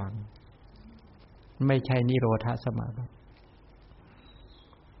งค์ไม่ใช่นิโรธสมาบัติ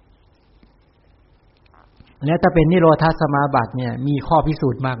แล้วถ้าเป็นนิโรธสมาบัติเนี่ยมีข้อพิสู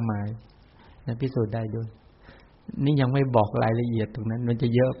จน์มากมายนะพิสูจน์ได้ด้วยนี่ยังไม่บอกรายละเอียดตรงนั้นมันจะ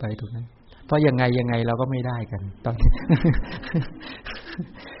เยอะไปตรงนั้นเพราะยังไงเราก็ไม่ได้กันตอนนี้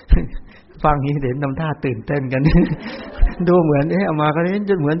ฟังนี้เห็นทำท่าตื่นเต้นกันดูเหมือนเอามากันนี้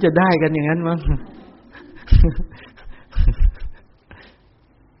จะเหมือนจะได้กันอย่างนั้นมั้ง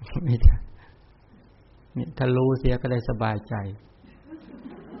ไม่ใช่นี่ถ้ารู้เสียก็ได้สบายใจ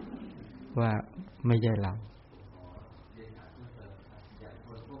ว่าไม่ใช่เราอย่างค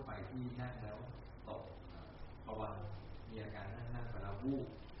นทั่วไปที่นั่งแล้วตกภวังค์มีอาการนั่งไปแล้ววูบ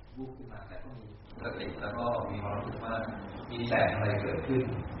ขึ้นมาแต่ก็มีสติแล้วก็มีความรู้สึกว่ามีแสงอะไรเกิดขึ้น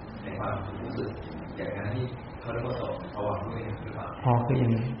ในความรู้สึกอย่างนั้นที่เขาเรียกว่าตกภวังค์ด้วยหรือเปล่าคืออย่า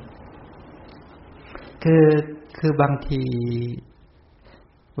งนี้คือบางที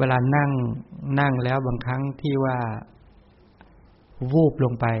เวลานั่งแล้วบางครั้งที่ว่าวูบล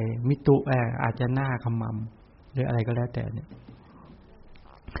งไปมิตุอาจจะหน้าขมำหรืออะไรก็แล้วแต่เนี่ย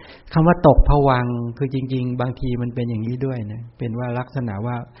คำว่าตกภวังค์คือจริงๆบางทีมันเป็นอย่างนี้ด้วยนะเป็นว่าลักษณะ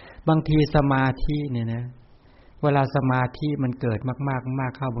ว่าบางทีสมาธิเนี่ยนะเวลาสมาธิมันเกิดมา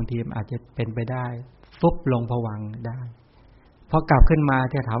กเข้าบางทีมันอาจจะเป็นไปได้ฟุบลงภวังค์ได้พอกลับขึ้นมา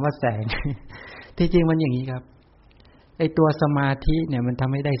จะถามว่าแสง ที่จริงมันอย่างนี้ครับไอ้ตัวสมาธิเนี่ยมันท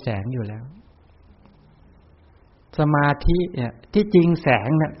ำให้ได้แสงอยู่แล้วสมาธิเนี่ยที่จริงแสง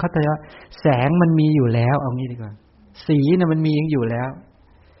เนี่ยเขาจะว่าแสงมันมีอยู่แล้วเอางี้ดีกว่าสีเนี่ยมันมีอยู่แล้ว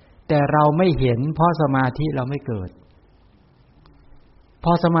แต่เราไม่เห็นเพราะสมาธิเราไม่เกิดพ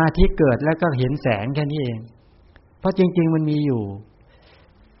อสมาธิเกิดแล้วก็เห็นแสงแค่นี้เองเพราะจริงๆมันมีอยู่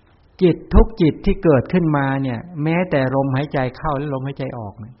จิตทุกจิตที่เกิดขึ้นมาเนี่ยแม้แต่ลมหายใจเข้าและลมหายใจออ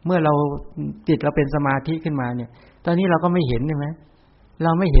กเมื่อเราจิตเราเป็นสมาธิขึ้นมาเนี่ยตอนนี้เราก็ไม่เห็นใช่ไหมเร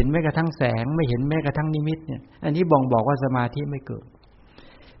าไม่เห็นแม้กระทั่งแสงไม่เห็นแม้กระทั่งนิมิตเนี่ยอันนี้บ่งบอกว่าสมาธิไม่เกิด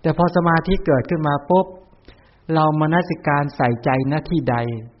แต่พอสมาธิเกิดขึ้นมาปุ๊บเรามนสิการใส่ใจหน้าที่ใด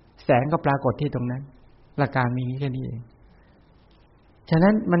แสงก็ปรากฏที่ตรงนั้นหลักการมีแค่นี้เองฉะ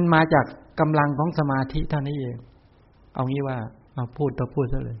นั้นมันมาจากกำลังของสมาธิเท่านี้เองเอางี้ว่าเอาพูด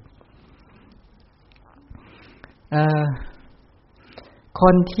ซะเลยค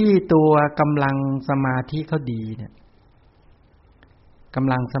นที่ตัวกำลังสมาธิเขาดีเนี่ยก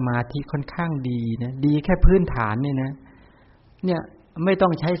ำลังสมาธิค่อนข้างดีนะดีแค่พื้นฐานเนี่ยนะเนี่ยไม่ต้อ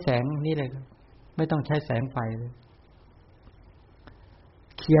งใช้แสงนี่เลยไม่ต้องใช้แสงไฟเลย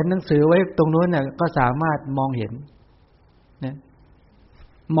เขียนหนังสือไว้ตรงโน้นน่ะก็สามารถมองเห็นนะ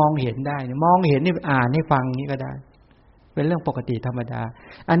มองเห็นได้มองเห็นนี่อ่านให้ฟังนี้ก็ได้เป็นเรื่องปกติธรรมดา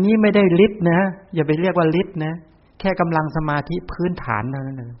อันนี้ไม่ได้ฤทธิ์นะอย่าไปเรียกว่าฤทธิ์นะแค่กำลังสมาธิพื้นฐานเท่า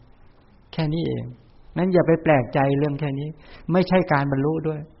นั้นเองแค่นี้เองงั้นอย่าไปแปลกใจเรื่องแค่นี้ไม่ใช่การบรรลุ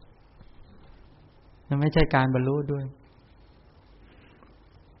ด้วยมันไม่ใช่การบรรลุด้วย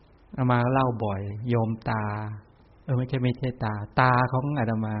อามาเล่าบ่อยโยมตาไม่ใช่ตาของอา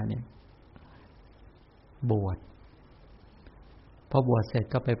ตมาเนี่ยบวชพอบวชเสร็จ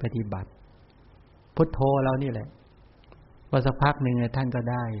ก็ไปปฏิบัติพุทโธเรานี่แหละพอสักพักหนึ่งท่านก็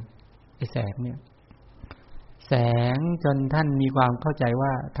ได้ไอ้แสงเนี่ยแสงจนท่านมีความเข้าใจว่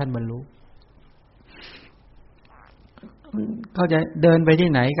าท่านบรรลุเขาจะเดินไปที่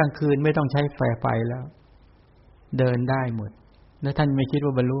ไหนกลางคืนไม่ต้องใช้ไฟแล้วเดินได้หมดแล้วท่านไม่คิด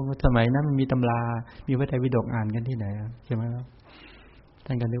ว่าบรรลุสมัยนั้นมันมีตำรามีพระไตรปิฎกอ่านกันที่ไหนใช่ไหมครับท่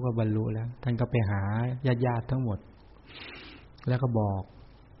านก็นึกว่าบรรลุแล้วท่านก็ไปหาญาติทั้งหมดแล้วก็บอ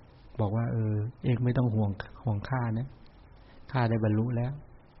กว่าเองไม่ต้องห่วงข้านะข้าได้บรรลุแล้ว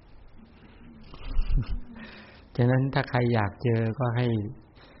ฉะนั้นถ้าใครอยากเจอก็ใ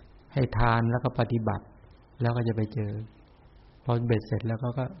ห้ทานแล้วก็ปฏิบัติแล้วก็จะไปเจอพอเบ็ดเสร็จแล้ว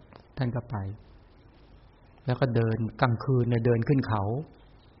ก็ท่านก็ไปแล้วก็เดินกลางคืนเนี่ยเดินขึ้นเขา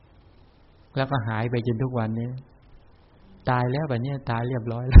แล้วก็หายไปจนทุกวันนี้ตายแล้วแบบนี้ตายเรียบ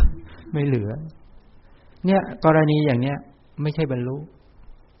ร้อยแล้วไม่เหลือเนี่ยกรณีอย่างเนี้ยไม่ใช่บรรลุ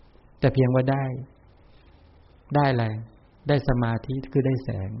แต่เพียงว่าได้อะไรได้สมาธิคือได้แส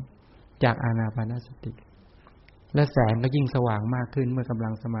งจากอานาปานสติ และแสงก็ยิ่งสว่างมากขึ้นเมื่อกำลั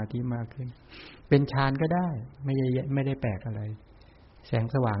งสมาธิมากขึ้นเป็นฌานก็ได้ไม่ได้แปลกอะไรแสง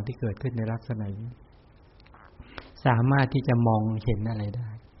สว่างที่เกิดขึ้นในลักษณะนี้สามารถที่จะมองเห็นอะไรได้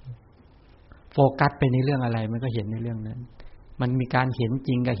โฟกัสไปในเรื่องอะไรมันก็เห็นในเรื่องนั้นมันมีการเห็นจ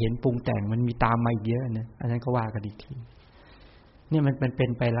ริงกับเห็นปรุงแต่งมันมีตามมาอีกเยอะนะอันนั้นก็ว่ากันอีกทีนี่มันเป็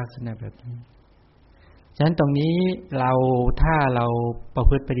นไปลักษณะแบบนี้ฉะนั้นตรงนี้ถ้าเราประ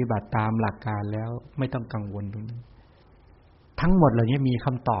พฤติปฏิบัติตามหลักการแล้วไม่ต้องกังวลตรงนี้ทั้งหมดเหล่านี้มีค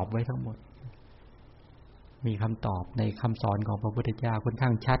ำตอบไว้ทั้งหมดมีคำตอบในคำสอนของพระพุทธเจ้าค่อนข้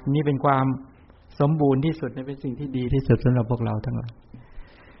างชัดนี่เป็นความสมบูรณ์ที่สุดเป็นสิ่งที่ดีที่สุดสำหรับพวกเราทั้งหลาย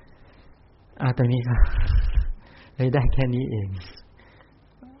ตรงนี้ครับเลยได้แค่นี้เอง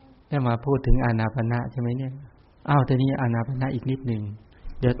ได้มาพูดถึงอานาปานใช่ไหมเนี่ยตอนนี้อานาปานอีกนิดนึง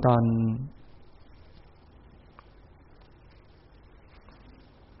เดี๋ยวตอ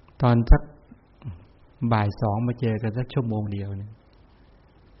นสักบ่ายสองมาเจอกันสักชั่วโมงเดียวเนี่ย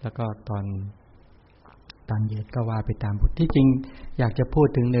แล้วก็ตอนเย็นก็ว่าไปตามบทที่จริงอยากจะพูด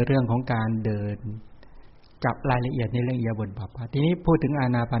ถึงในเรื่องของการเดินจับรายละเอียดในเรื่องอิริยาบถบาทีนี้พูดถึงอา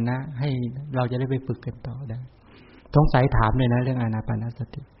นาปานให้เราจะได้ไปฝึกกันต่อได้สงสัยถามเลยนะเรื่องอานาปานส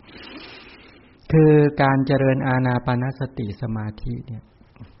ติคือการเจริญอานาปานสติสมาธิเนี่ย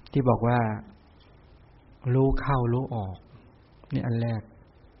ที่บอกว่ารู้เข้ารู้ออกนี่อันแรก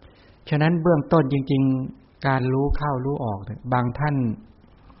ฉะนั้นเบื้องต้นจริงๆการรู้เข้ารู้ออกเนี่ยบางท่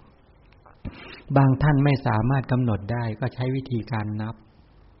านไม่สามารถกำหนดได้ก็ใช้วิธีการนับ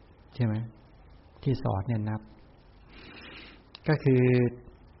ใช่ไหมที่สอนเนี่ยนับก็คือ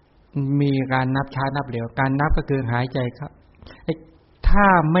มีการนับช้านับเร็วการนับก็คือหายใจครับ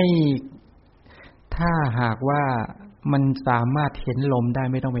ถ้าหากว่ามันสามารถเห็นลมได้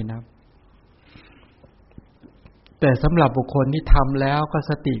ไม่ต้องไปนับแต่สำหรับบุคคลที่ทำแล้วก็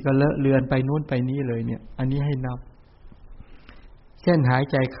สติก็เลอะเลือนไปนู้นไปนี้เลยเนี่ยอันนี้ให้นับเช่นหาย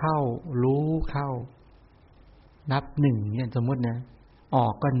ใจเข้ารู้เข้านับหนึ่งเนี่ยสมมตินะออ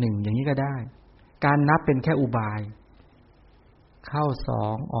กก็หนึ่งอย่างนี้ก็ได้การนับเป็นแค่อุบายเข้าสอ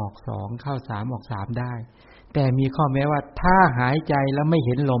งออกสองเข้าสามออกสามได้แต่มีข้อแม้ว่าถ้าหายใจแล้วไม่เ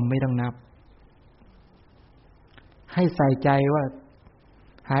ห็นลมไม่ต้องนับให้ใส่ใจว่า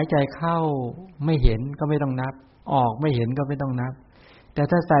หายใจเข้าไม่เห็นก็ไม่ต้องนับออกไม่เห็นก็ไม่ต้องนับแต่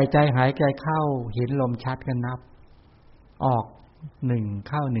ถ้าใส่ใจหายใจเข้าเห็นลมชัดก็นับออกหนึ่ง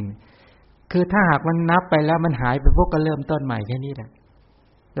เข้าหนึ่งคือถ้าหากมันนับไปแล้วมันหายไปพวกก็เริ่มต้นใหม่แค่นี้แหละ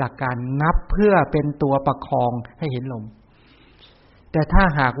หลักการนับเพื่อเป็นตัวประคองให้เห็นลมแต่ถ้า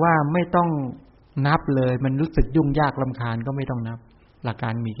หากว่าไม่ต้องนับเลยมันรู้สึกยุ่งยากรำคาญก็ไม่ต้องนับหลักกา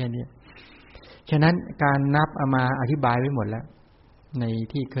รมีแค่นี้ฉะนั้นการนับเอามาอธิบายไว้หมดแล้วใน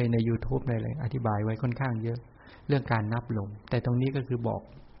ที่เคยใน YouTube ในอะไรอธิบายไว้ค่อนข้างเยอะเรื่องการนับลมแต่ตรงนี้ก็คือบอก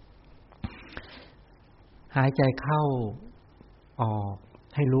หายใจเข้าออก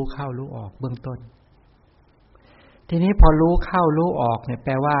ให้รู้เข้ารู้ออกเบื้องต้นทีนี้พอรู้เข้ารู้ออกเนี่ยแป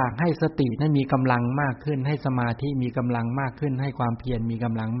ลว่าให้สตินั้นมีกำลังมากขึ้นให้สมาธิมีกำลังมากขึ้นให้ความเพียรมีก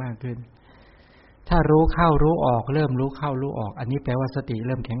ำลังมากขึ้นถ้ารู้เข้ารู้ออกเริ่มรู้เข้ารู้ออกอันนี้แปลว่าสติเ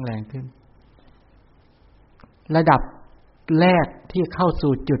ริ่มแข็งแรงขึ้นระดับแรกที่เข้า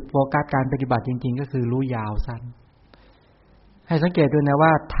สู่จุดโฟกัสการปฏิบัติจริงๆก็คือรู้ยาวสั้นให้สังเกตดูนะว่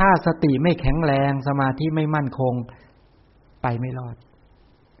าถ้าสติไม่แข็งแรงสมาธิไม่มั่นคงไปไม่รอด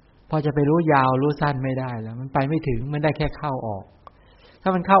พอจะไปรู้ยาวรู้สั้นไม่ได้แล้วมันไปไม่ถึงมันได้แค่เข้าออกถ้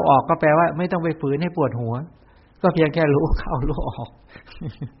ามันเข้าออกก็แปลว่าไม่ต้องไปฝืนให้ปวดหัวก็เพียงแค่รู้เข้ารู้ออก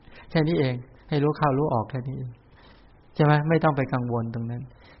แค่นี้เองให้รู้เข้ารู้ออกแค่นี้เองใช่ไหมไม่ต้องไปกังวลตรงนั้น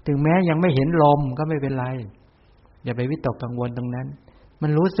ถึงแม้ยังไม่เห็นลมก็ไม่เป็นไรอย่าไปวิตกกังวลตรงนั้นมั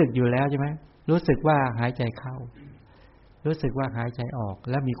นรู้สึกอยู่แล้วใช่ไหมรู้สึกว่าหายใจเข้ารู้สึกว่าหายใจออก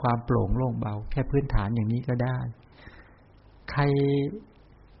แล้วมีความโปร่งโล่งเบาแค่พื้นฐานอย่างนี้ก็ได้ใคร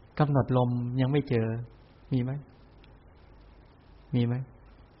กำหนดลมยังไม่เจอมีไหม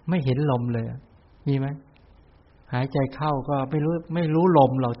ไม่เห็นลมเลยมีไหมหายใจเข้าก็ไม่รู้ล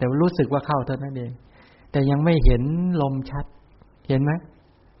มหรอกแต่รู้สึกว่าเข้าเท่านั้นเองแต่ยังไม่เห็นลมชัดเห็นไหม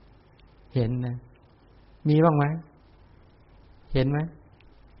เห็นนะมีบ้างไหมเห็นไหม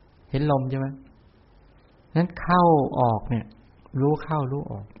เห็นลมใช่ไหมนั้นเข้าออกเนี่ยรู้เข้ารู้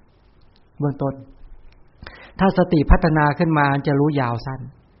ออกเบื้องต้นถ้าสติพัฒนาขึ้นมาจะรู้ยาวสั้น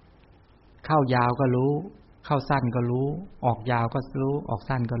เข้ายาวก็รู้เข้าสั้นก็รู้ออกยาวก็รู้ออก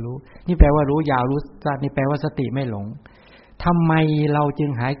สั้นก็รู้นี่แปลว่ารู้ยาวรู้สั้นนี่แปลว่าสติไม่หลงทำไมเราจึง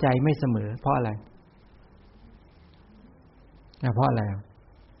หายใจไม่เสมอเพราะอะไรเพราะอะไร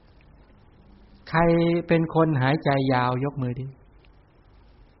ใครเป็นคนหายใจยาวยกมือดิ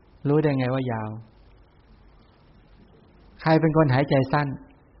รู้ได้ไงว่ายาวใครเป็นคนหายใจสั้น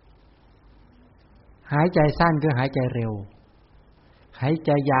หายใจสั้นคือหายใจเร็วหายใจ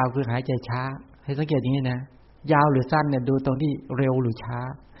ยาวคือหายใจช้าให้สังเกตอย่างนี้นะยาวหรือสั้นเนี่ยดูตรงที่เร็วหรือช้า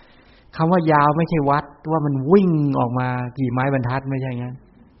คำว่ายาวไม่ใช่วัดว่ามันวิ่งออกมากี่ไม้บรรทัดไม่ใช่งั้น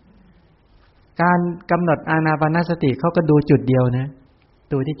การกำหนดอานาปานสติเขาก็ดูจุดเดียวนะ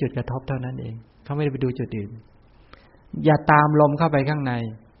ดูที่จุดกระทบเท่านั้นเองเขาไม่ได้ไปดูจุดอื่นอย่าตามลมเข้าไปข้างใน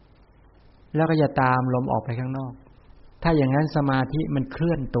แล้วก็อย่าตามลมออกไปข้างนอกถ้าอย่างนั้นสมาธิมันเค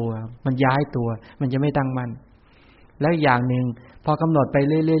ลื่อนตัวมันย้ายตัวมันจะไม่ตั้งมั่นแล้วอย่างนึงพอกำหนดไป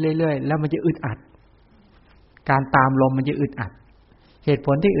เรื่อยๆๆแล้วมันจะอึดอัดการตามลมมันจะอึดอัดเหตุผ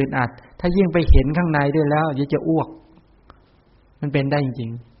ลที่อึดอัดถ้ายิ่งไปเห็นข้างในด้วยแล้วจะอ้วกมันเป็นได้จริ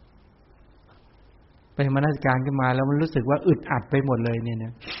งๆไปมนสิการขึ้นมาแล้วมันรู้สึกว่าอึดอัดไปหมดเลยเนี่ยน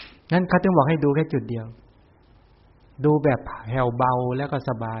ะงั้นเขาต้องบอกให้ดูแค่จุดเดียวดูแบบแผ่วเบาแล้วก็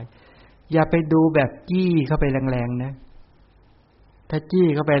สบายอย่าไปดูแบบจี้เข้าไปแรงๆนะถ้าจี้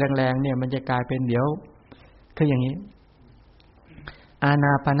เข้าไปแรงๆเนี่ยมันจะกลายเป็นเดี๋ยวคืออย่างนี้อาน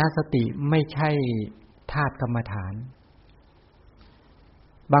าปานสติไม่ใช่ธาตุกรรมฐาน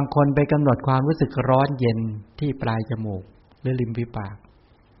บางคนไปกำหนดความรู้สึกร้อนเย็นที่ปลายจมูกหรือริมฝีปาก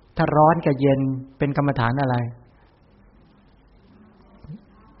ถ้าร้อนกับเย็นเป็นกรรมฐานอะไร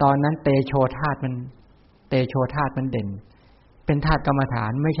ตอนนั้นเตโชธาตุมันเด่นเป็นธาตุกรรมฐา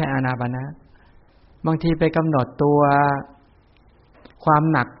นไม่ใช่อานาปานะบางทีไปกำหนดตัวความ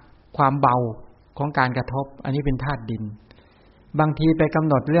หนักความเบาของการกระทบอันนี้เป็นธาตุดินบางทีไปกำ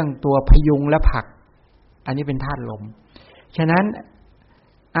หนดเรื่องตัวพยุงและผลักอันนี้เป็นธาตุลมฉะนั้น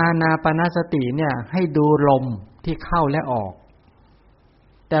อานาปานสติเนี่ยให้ดูลมที่เข้าและออก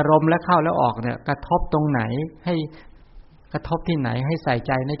แต่ลมและเข้าและออกเนี่ยกระทบตรงไหนให้กระทบที่ไหนให้ใส่ใ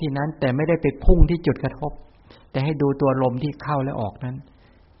จในที่นั้นแต่ไม่ได้ไปพุ่งที่จุดกระทบแต่ให้ดูตัวลมที่เข้าและออกนั้น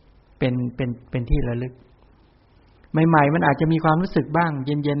เป็นที่ระลึกใหม่ๆมันอาจจะมีความรู้สึกบ้างเ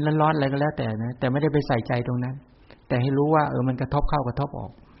ย็นๆร้อนๆอะไรก็แล้วแต่นะแต่ไม่ได้ไปใส่ใจตรงนั้นแต่ให้รู้ว่ามันกระทบเข้ากระทบออ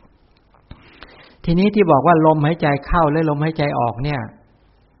กทีนี้ที่บอกว่าลมหายใจเข้าและลมหายใจออกเนี่ย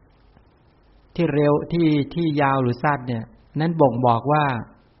ที่เร็วที่ยาวหรือสั้นเนี่ยนั้นบ่งบอกว่า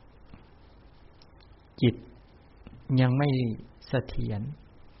จิตยังไม่เสถียร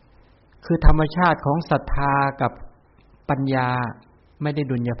คือธรรมชาติของศรัทธากับปัญญาไม่ได้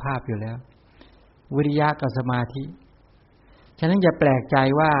ดุลยภาพอยู่แล้ววิริยะกับสมาธิฉะนั้นอย่าแปลกใจ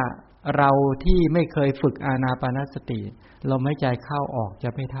ว่าเราที่ไม่เคยฝึกอานาปานสติลมหายใจเข้าออกจะ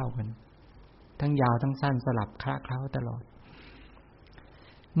ไม่เท่ากันทั้งยาวทั้งสั้นสลับคละเคล้าตลอด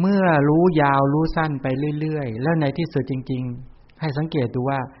เมื่อรู้ยาวรู้สั้นไปเรื่อยๆแล้วในที่สุดจริงๆให้สังเกตดู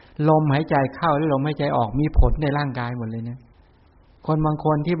ว่าลมหายใจเข้าและลมหายใจออกมีผลในร่างกายหมดเลยนะคนบางค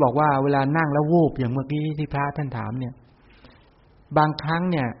นที่บอกว่าเวลานั่งแล้ววูบอย่างเมื่อกี้ที่พระท่านถามเนี่ยบางครั้ง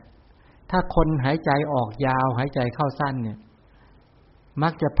เนี่ยถ้าคนหายใจออกยาวหายใจเข้าสั้นเนี่ยมั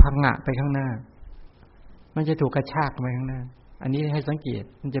กจะพังงะไปข้างหน้ามันจะถูกกระชากไปข้างหน้าอันนี้ให้สังเกต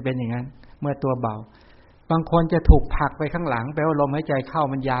มันจะเป็นอย่างนั้นเมื่อตัวเบาบางคนจะถูกผลักไปข้างหลังแปลว่าลมหายใจเข้า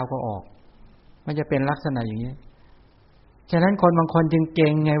มันยาวกว่าออกมันจะเป็นลักษณะอย่างนี้ฉะนั้นคนบางคนจึงเกร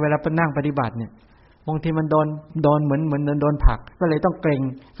งไงเวลาไปนั่งปฏิบัติเนี่ยบางทีมันโดนเหมือนโดนผลักก็เลยต้องเกรง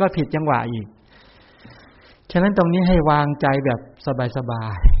ก็ผิดจังหวะอีกฉะนั้นตรงนี้ให้วางใจแบบสบา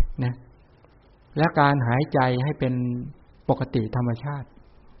ยๆนะและการหายใจให้เป็นปกติธรรมชาติ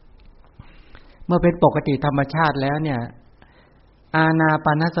เมื่อเป็นปกติธรรมชาติแล้วเนี่ยอานาป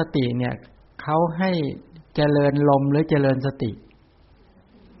านสติเนี่ยเขาให้เจริญลมหรือเจริญสติ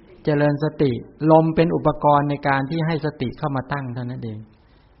เจริญสติลมเป็นอุปกรณ์ในการที่ให้สติเข้ามาตั้งเท่านั้นเอง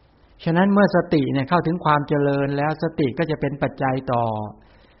ฉะนั้นเมื่อสติเนี่ยเข้าถึงความเจริญแล้วสติก็จะเป็นปัจจัยต่อ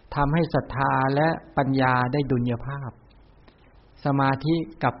ทำให้ศรัทธาและปัญญาได้ดุลยภาพสมาธิ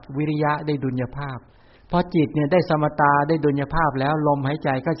กับวิริยะได้ดุลยภาพพอจิตเนี่ยได้สมถะได้ดุลยภาพแล้วลมหายใจ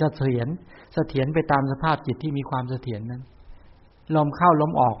ก็จะเสถียรไปตามสภาพจิตที่มีความเสถียรนั้นลมเข้าล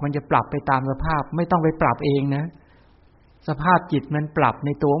มออกมันจะปรับไปตามสภาพไม่ต้องไปปรับเองนะสภาพจิตมันปรับใน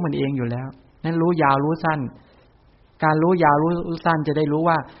ตัวมันเองอยู่แล้วนั้นรู้ยาวรู้สั้นการรู้ยาวรู้สั้นจะได้รู้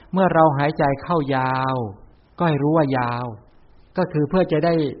ว่าเมื่อเราหายใจเข้ายาวก็ให้รู้ว่ายาวก็คือเพื่อจะไ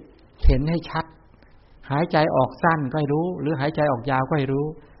ด้เห็นให้ชัดหายใจออกสั้นก็ให้รู้หรือหายใจออกยาวก็ให้รู้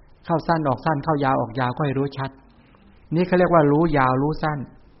เข้าสั้นออกสั้นเข้ายาวออกยาวก็ให้รู้ชัดนี่เขาเรียกว่ารู้ยาวรู้สั้น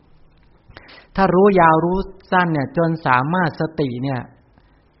ถ้ารู้ยาวรู้สั้นเนี่ยจนสามารถสติเนี่ย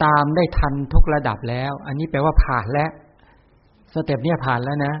ตามได้ทันทุกระดับแล้วอันนี้แปลว่าผ่านแล้วสเต็ปเนี่ยผ่านแ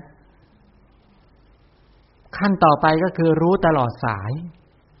ล้วนะขั้นต่อไปก็คือรู้ตลอดสาย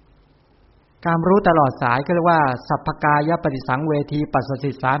การรู้ตลอดสายก็เรียกว่าสัพพกายปฏิสังเวทีปัสส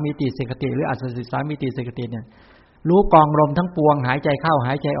สิสามิติสิกติหรืออัสสสิสามิติสิกติเนี่ยรู้กองลมทั้งปวงหายใจเข้าห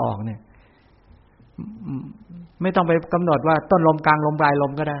ายใจออกเนี่ยไม่ต้องไปกำหนดว่าต้นลมกลางลมปลายล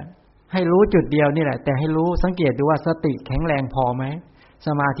มก็ได้ ให้รู้จุดเดียวนี่แหละแต่ให้รู้สังเกตดูว่าสติแข็งแรงพอไหมส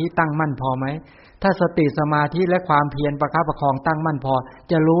มาธิตั้งมั่นพอไหมถ้าสติสมาธิและความเพียรประคับประคองตั้งมั่นพอ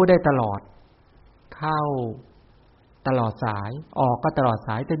จะรู้ได้ตลอดเข้าตลอดสายออกก็ตลอดส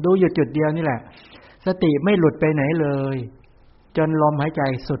ายแต่ดูอยู่จุดเดียวนี่แหละสติไม่หลุดไปไหนเลยจนลมหายใจ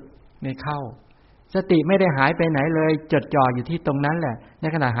สุดในเข้าสติไม่ได้หายไปไหนเลยจดจ่ออยู่ที่ตรงนั้นแหละใน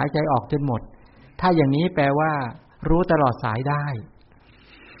ขณะหายใจออกจนหมดถ้าอย่างนี้แปลว่ารู้ตลอดสายได้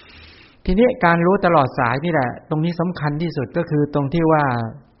ทีนี้การรู้ตลอดสายนี่แหละตรงนี้สำคัญที่สุดก็คือตรงที่ว่า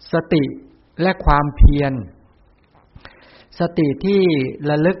สติและความเพียรสติที่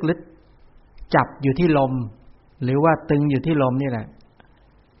ระลึกหรือจับอยู่ที่ลมหรือว่าตึงอยู่ที่ลมนี่แหละ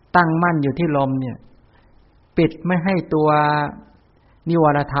ตั้งมั่นอยู่ที่ลมเนี่ยปิดไม่ให้ตัวนิว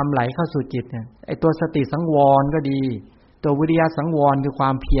รธรรมไหลเข้าสู่จิตเนี่ยไอ้ตัวสติสังวรก็ดีตัววิริยะสังวรคือควา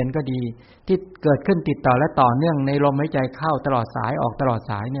มเพียรก็ดีที่เกิดขึ้นติดต่อและต่อเนื่องในลมหายใจเข้าตลอดสายออกตลอด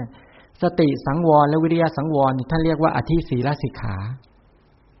สายเนี่ยสติสังวรและวิริยะสังวรท่านเรียกว่าอธิศีลสิกขา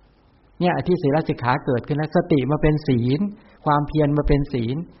เนี่ยอธิศีลสิกขาเกิดขึ้นแล้วสติมาเป็นศีลความเพียรมาเป็นศี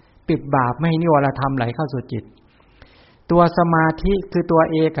ลปิดบาปไม่ให้นิวรธรรมไหลเข้าสู่จิตตัวสมาธิคือตัว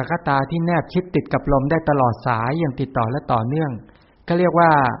เอกคตาที่แนบชิดติดกับลมได้ตลอดสายอย่างติดต่อและต่อเนื่องก็เรียกว่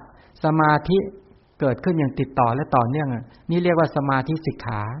าสมาธิเกิดขึ้นอย่างติดต่อและต่อเนื่องนี่เรียกว่าสมาธิสิกข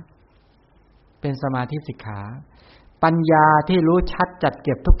าเป็นสมาธิสิกขาปัญญาที่รู้ชัดจัดเ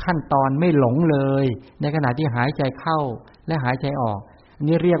ก็บทุกขั้นตอนไม่หลงเลยในขณะที่หายใจเข้าและหายใจออก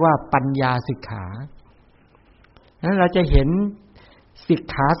นี่เรียกว่าปัญญาสิกขานั้นเราจะเห็นสิก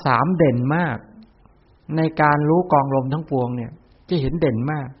ขา3เด่นมากในการรู้กองลมทั้งปวงเนี่ยจะเห็นเด่น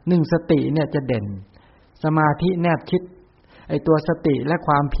มาก1สติเนี่ยจะเด่นสมาธิแนบชิดไอ้ตัวสติและค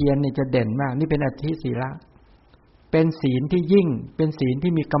วามเพียรเนี่ยจะเด่นมากนี่เป็นอธิศีลเป็นศีลที่ยิ่งเป็นศีล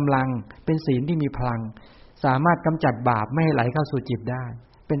ที่มีกำลังเป็นศีลที่มีพลังสามารถกำจัดบาปไม่ให้ไหลเข้าสู่จิตได้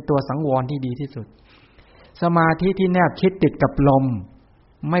เป็นตัวสังวรที่ดีที่สุดสมาธิที่แนบชิดติดกับลม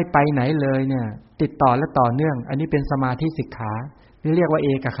ไม่ไปไหนเลยเนี่ยติดต่อและต่อเนื่องอันนี้เป็นสมาธิสิกขาเรียกว่าเอ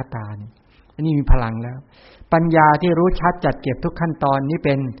กคตาอันนี้มีพลังแล้วปัญญาที่รู้ชัดจัดเก็บทุกขั้นตอนนี้เ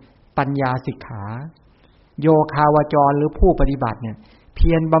ป็นปัญญาสิกขาโยคาวจรหรือผู้ปฏิบัติเนี่ยเพี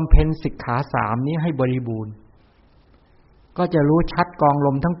ยรบำเพ็ญสิกขา3นี้ให้บริบูรณ์ก็จะรู้ชัดกองล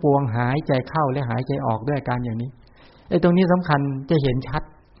มทั้งปวงหายใจเข้าและหายใจออกด้วยการอย่างนี้ไอ้ตรงนี้สำคัญจะเห็นชัด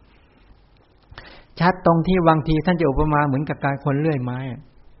ตรงที่บางทีท่านจะอุปมาเหมือนกับการคนเลื่อยไม้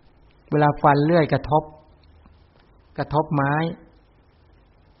เวลาฟันเลื่อยกระทบไม้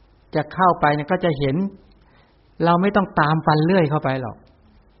จะเข้าไปเนี่ยก็จะเห็นเราไม่ต้องตามฟันเลื่อยเข้าไปหรอก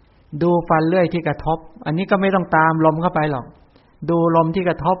ดูฟันเลื่อยที่กระทบอันนี้ก็ไม่ต้องตามลมเข้าไปหรอกดูลมที่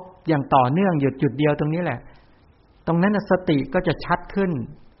กระทบอย่างต่อเนื่องหยุดจุดเดียวตรงนี้แหละตรงนั้นสติก็จะชัดขึ้น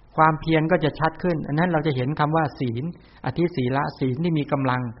ความเพียรก็จะชัดขึ้นอันนั้นเราจะเห็นคำว่าศีลอธิศีลศีลที่มีกำ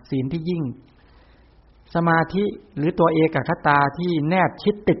ลังศีลที่ยิ่งสมาธิหรือตัวเอกคตาที่แนบ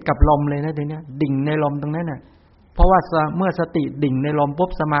ชิดติดกับลมเลยนะตรงนี้ดิ่งในลมตรงนั้นน่ะเพราะว่าเมื่อสติดิ่งในลมปุ๊บ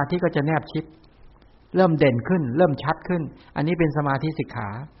สมาธิก็จะแนบชิดเริ่มเด่นขึ้นเริ่มชัดขึ้นอันนี้เป็นสมาธิสิกขา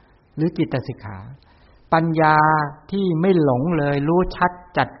หรือจิตตสิกขาปัญญาที่ไม่หลงเลยรู้ชัด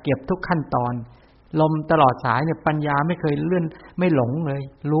จัดเก็บทุกขั้นตอนลมตลอดสายเนี่ยปัญญาไม่เคยเลื่อนไม่หลงเลย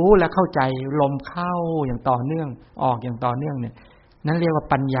รู้และเข้าใจลมเข้าอย่างต่อเนื่องออกอย่างต่อเนื่องเนี่ยนั่นเรียกว่า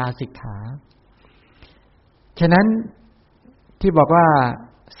ปัญญาสิกขาฉะนั้นที่บอกว่า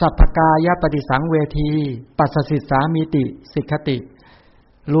สัพพกายปฏิสังเวทีปัสสสิสามิติสิกขติ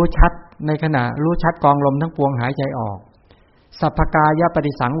รู้ชัดในขณะรู้ชัดกองลมทั้งปวงหายใจออกสัพพกายป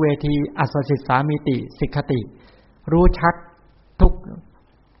ฏิสังเวทีอัสสสิสามิติสิกขติรู้ชัดทุก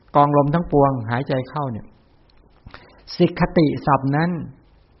กองลมทั้งปวงหายใจเข้าเนี่ยสิกขติศัพท์นั้น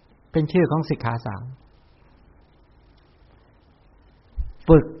เป็นชื่อของสิกขา3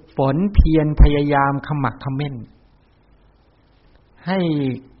ฝึกฝนเพียรพยายามขมักเขม้นให้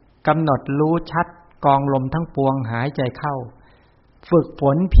กำหนดรู้ชัดกองลมทั้งปวงหายใจเข้าฝึกฝ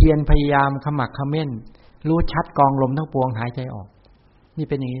นเพียรพยายามขมักเขม้นรู้ชัดกองลมทั้งปวงหายใจออกนี่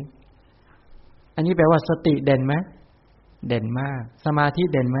เป็นอย่างนี้อันนี้แปลว่าสติเด่นไหมเด่นมากสมาธิ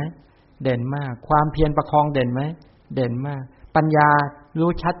เด่นไหมเด่นมากความเพียรประคองเด่นไหมเด่นมากปัญญา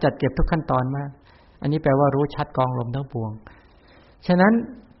รู้ชัดจัดเก็บทุกขั้นตอนมากอันนี้แปลว่ารู้ชัดกองลมทั้งปวงฉะนั้น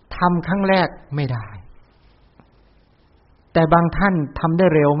ทำครั้งแรกไม่ได้แต่บางท่านทำได้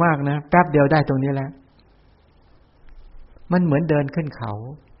เร็วมากนะแป๊บเดียวได้ตรงนี้แล้วมันเหมือนเดินขึ้นเขา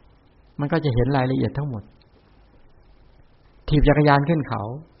มันก็จะเห็นรายละเอียดทั้งหมดถีบจักรยานขึ้นเขา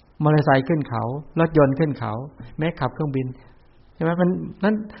มอเตอร์ไซค์ขึ้นเขารถยนต์ขึ้นเขาแม้ขับเครื่องบินใช่ไหมมัน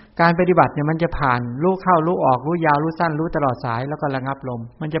นั้นการปฏิบัติเนี่ยมันจะผ่านรู้เข้ารู้ออกรู้ยาวรู้สั้นรู้ตลอดสายแล้วก็ระงับลม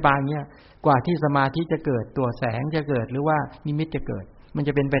มันจะบางอย่างเงี้ยกว่าที่สมาธิจะเกิดตัวแสงจะเกิดหรือว่านิมิตจะเกิด มันจ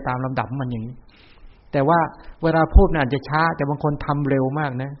ะเป็นไปตามลำดับมันอย่างนี้แต่ว่าเวลาพูดอาจจะช้าแต่บางคนทำเร็วมา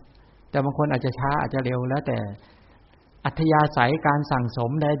กนะแต่บางคนอาจจะช้าอาจจะเร็วแล้วแต่อัธยาศัยการสั่งส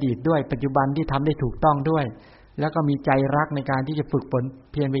มในอดีตด้วยปัจจุบันที่ทำได้ถูกต้องด้วยแล้วก็มีใจรักในการที่จะฝึกฝน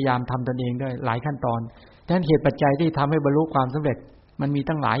เพียรพยายามทำตนเองด้วยหลายขั้นตอนดังนั้นเหตุปัจจัยที่ทำให้บรรลุความสำเร็จมันมี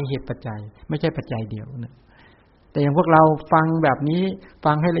ตั้งหลายเหตุปัจจัยไม่ใช่ปัจจัยเดียวนะแต่อย่างพวกเราฟังแบบนี้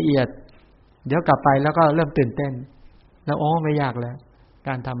ฟังให้ละเอียดเดี๋ยวกลับไปแล้วก็เริ่มตื่นเต้นแล้วอ๋อไม่ยากแล้วก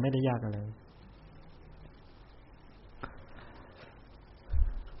ารทำไม่ได้ยากอะไร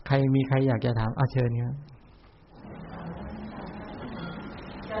ใครมีใครอยากจะถามเชิญครับ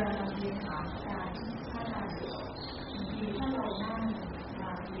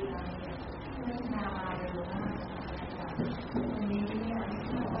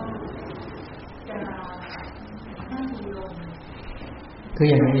คือ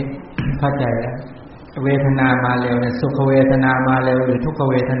อย่างนี้ เข้าใจแล้วเวทนามาเร็วเนี่ยสุขเวทนามาเร็วหรือทุกข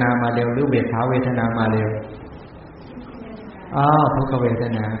เวทนามาเร็วหรือเบกขาเวทนามาเร็วทุกขเวท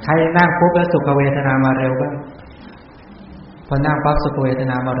นาใครนั่งปุ๊บแล้วสุขเวทนามาเร็วบ้างพอนั่งปั๊บสุขเวท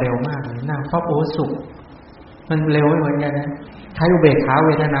นามาเร็วมากเลยนั่งปั๊บโอ้สุขมันเร็วไม่เหมือนกันนะใครอุเบกขาเ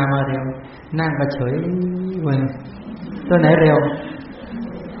วทนามาเร็วนั่งก็เฉยเหมือนตัวไหนเร็ว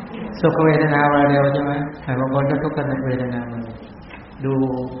สุขเวทนามาเร็วใช่ไหมแต่บางคนก็ทุกขเวทนามาดู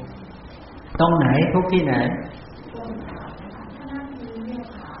ตรงไหนทุกที่ไหน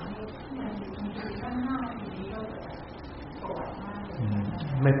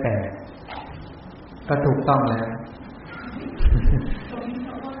ไม่แปลกก็ถูกต้องแล้ว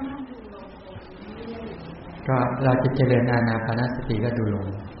ก็เราจะเจริญอานาปานสติก็ดูลง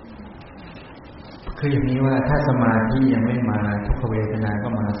คืออย่างนี้ว่าถ้าสมาธิยังไม่มาทุกขเวทนาก็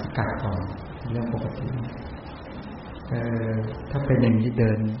มาสกัดก่อนเรื่องปกติถ้าเป็นอย่างนี้เ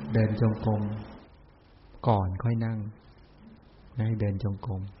ดินจงกรมก่อนค่อยนั่งให้เดินจงก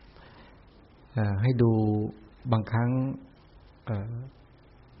รมให้ดูบางครั้ง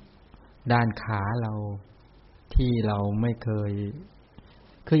ด้านขาเราที่เราไม่เคย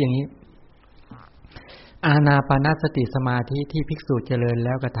คืออย่างนี้อานาปานสติสมาธิที่ภิกษุเจริญแ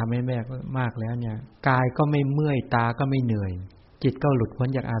ล้วก็ทำให้มากแล้วเนี่ยกายก็ไม่เมื่อยตาก็ไม่เหนื่อยจิตก็หลุดพ้น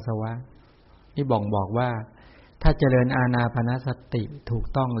จากอาสวะนี่บอกว่าถ้าเจริญอานาปานสติถูก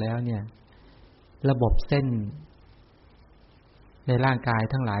ต้องแล้วเนี่ยระบบเส้นในร่างกาย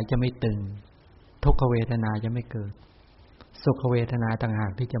ทั้งหลายจะไม่ตึงทุกขเวทนาจะไม่เกิดสุขเวทนาต่างหา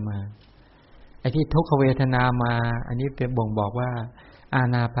กที่จะมาไอ้ที่ทุกขเวทนามาอันนี้เป็นบ่งบอกว่าอา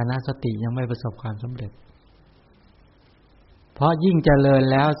นาปานสติยังไม่ประสบความสำเร็จเพราะยิ่งเจริญ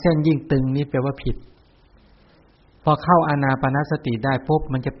แล้วเส้นยิ่งตึงนี่แปลว่าผิดพอเข้าอานาปานสติได้ปุ๊บ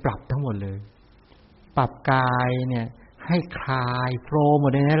มันจะปรับทั้งหมดเลยปรับกายเนี่ยให้คลายโฟลว์หม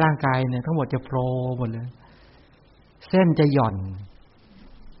ดในร่างกายเนี่ยทั้งหมดจะโฟลว์หมดเลยเส้นจะหย่อน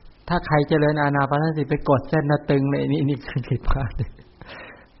ถ้าใครเจริญอานาปานสติไปกดเส้นน่ะตึงเลยนี่คือผิดพลาด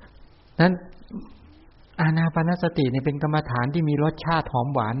นั้นอานาปานสติเนี่ยเป็นกรรมฐานที่มีรสชาติหอม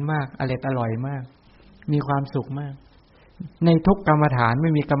หวานมากอร่อยมากมีความสุขมากในทุกกรรมฐานไ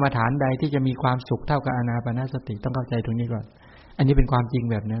ม่มีกรรมฐานใดที่จะมีความสุขเท่ากับอานาปานสติต้องเข้าใจตรงนี้ก่อนอันนี้เป็นความจริง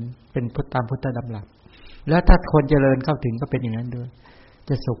แบบนั้นเป็นพุทธตามพุทธดำรัสแล้วถ้าคนเจริญเข้าถึงก็เป็นอย่างนั้นด้วยจ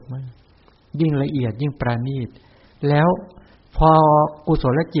ะสุขมากยิ่งละเอียดยิ่งประณีตแล้วพอกุศ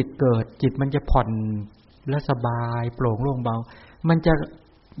ลจิตเกิดจิตมันจะผ่อนและสบายโปร่งโล่งเบามันจะ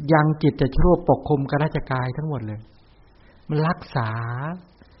ยังจิตจะชั่วปกคลุมกราชกายทั้งหมดเลยมันรักษา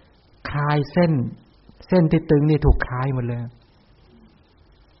คลายเส้นที่ตึงนี่ถูกคลายหมดเลย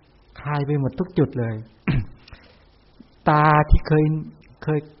คลายไปหมดทุกจุดเลย ตาที่เ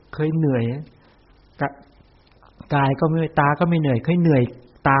คยเหนื่อยกายก็ไม่ตาก็ไม่เหนื่อยเคยเหนื่อย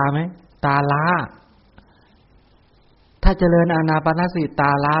ตาไหมตาล้าถ้าเจริญอานาปานสติตา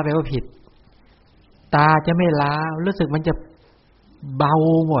ล้าแปลว่าผิดตาจะไม่ล้ารู้สึกมันจะเบา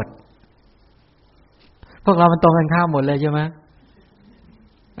หมดพวกเรามันตรงกันข้ามหมดเลยใช่ไหม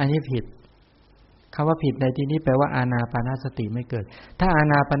อันนี้ผิดคำว่าผิดในที่นี้แปลว่าอานาปานสติไม่เกิดถ้าอา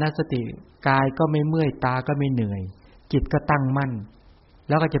นาปานสติกายก็ไม่เมื่อยตาก็ไม่เหนื่อยจิตก็ตั้งมั่นแ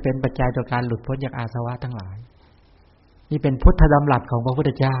ล้วก็จะเป็นปัจจัยต่อการหลุดพ้นจากอาสวะทั้งหลายนี่เป็นพุทธดำรัสของพระพุทธ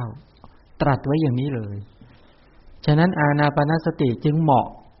เจ้าตรัสไว้อย่างนี้เลยฉะนั้นอานาปานสติจึงเหมาะ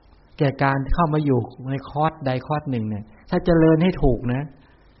แก่การเข้ามาอยู่ในคอร์สใดคอร์สหนึ่งเนี่ยถ้าเจริญให้ถูกนะ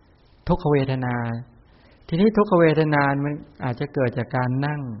ทุกขเวทนาทีนี้ทุกขเวทนามันอาจจะเกิดจากการ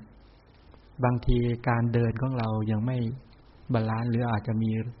นั่งบางทีการเดินของเรายังไม่บาลานซ์หรืออาจจะมี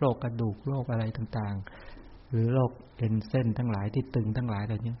โรคกระดูกโรคอะไรต่างๆหรือโรคเอ็นเส้นทั้งหลายที่ตึงทั้งหลายอะ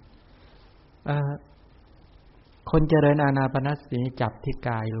ไรนี้คนเจริญอานาปานสติจับที่ก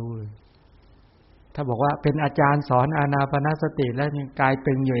ายรู้ ถ้าบอกว่าเป็นอาจารย์สอนอานาปานสติแล้วยังกาย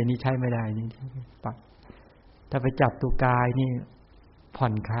ตึงอยู่อันนี้ใช้ไม่ได้นี่ปรับถ้าไปจับตัวกายนี่ผ่อ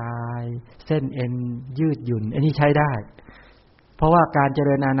นคลายเส้นเอ็นยืดหยุ่นอันนี้ใช้ได้เพราะว่าการเจ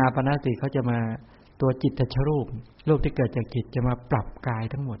ริญอานาปานสติเขาจะมาตัวจิตตชรูปที่เกิดจากจิตจะมาปรับกาย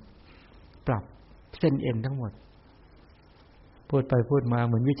ทั้งหมดปรับเส้นเอ็นทั้งหมดพูดไปพูดมาเ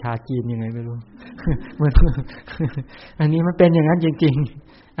หมือนวิชาจีนยังไงไม่รู้ เหมือนอันนี้มันเป็นอย่างนั้นจริง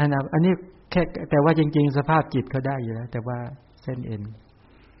ๆอันนี้แค่แต่ว่าจริงๆสภาพจิตเขาได้อยู่แล้วแต่ว่าเส้นเอ็น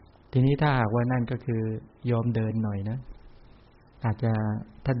ทีนี้ถ้าหากว่านั่นก็คือยอมเดินหน่อยนะอาจจะ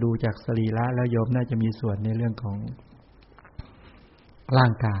ถ้าดูจากสรีระแล้วโยมน่าจะมีส่วนในเรื่องของร่า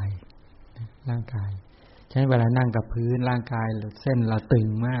งกายใช้เวลานั่งกับพื้นร่างกายเส้นเราตึง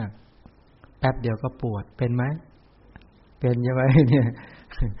มากแป๊บเดียวก็ปวดเป็นไหมเป็นใช่ไหมเนี่ย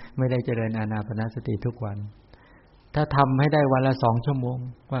ไม่ได้เจริญอานาปานสติทุกวันถ้าทำให้ได้วันละ2 ชั่วโมง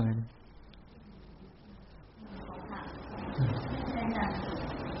ว่างั้น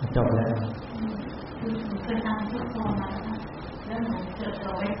จบแล้วเคยทำพุทโธมาแล้วหนูเกิดเอ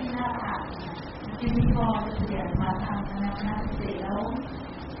าไว้ที่หน้าผากที่พี่พ่อจะเปลี่ยนมาทำอานาปานสติแล้ว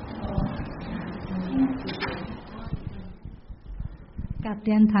กับเ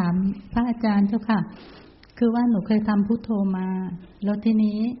รียนถามพระอาจารย์เจ้าค่ะคือว่าหนูเคยทำพุทโธมาแล้วที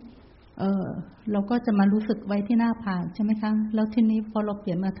นี้เราก็จะมารู้สึกไว้ที่หน้าผากใช่ไหมคะแล้วทีนี้พอเราเป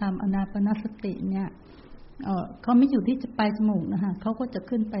ลี่ยนมาทำอานาปานสติเนี่ยเขาไม่อยู่ที่ปลายจมูกนะคะเขาก็จะ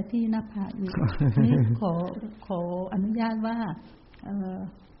ขึ้นไปที่หน้าผากอีกนี่ขออนุญาตว่า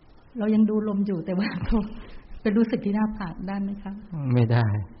เรายังดูลมอยู่แต่ว่าไปรู้สึกที่หน้าผากได้ไหมคะไม่ได้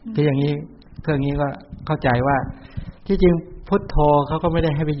คืออย่างนี้เครื่องนี้ก็เข้าใจว่าที่จริงพุทโธเขาก็ไม่ได้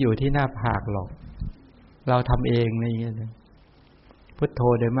ให้ไปอยู่ที่หน้าผากหรอกเราทำเองอะไรอย่างเงี้ยพุทโธ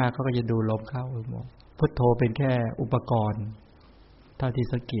โดยมากเขาก็จะดูลมเข้าพุทโธเป็นแค่อุปกรณ์เท่าที่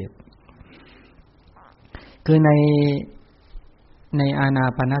สังเกตคือในอานา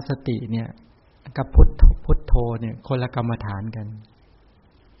ปานสติเนี่ยกับพุทโธเนี่ยคนละกรรมฐานกัน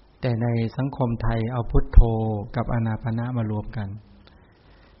แต่ในสังคมไทยเอาพุทโธกับอานาปานมารวมกัน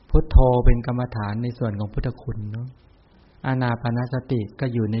พุทโธเป็นกรรมฐานในส่วนของพุทธคุณเนาะอานาปานสติก็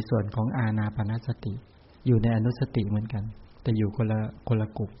อยู่ในส่วนของอานาปานสติอยู่ในอนุสติเหมือนกันแต่อยู่คนละ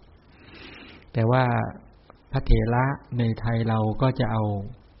กลุ่มแต่ว่าพระเถระในไทยเราก็จะเอา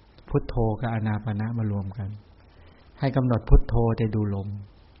พุทโธกับอานาปานมารวมกันให้กำหนดพุทโธแต่ดูลม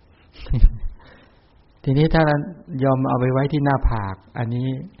ทีนี้ถ้ายอมเอาไปไว้ที่หน้าผากอันนี้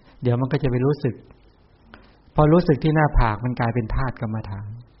เดี๋ยวมันก็จะไปรู้สึกพอรู้สึกที่หน้าผากมันกลายเป็นธาตุกรรมฐาน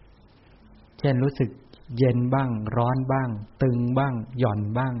เช่นรู้สึกเย็นบ้างร้อนบ้างตึงบ้างหย่อน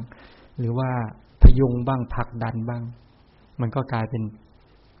บ้างหรือว่าพยุงบ้างผลักดันบ้างมันก็กลายเป็น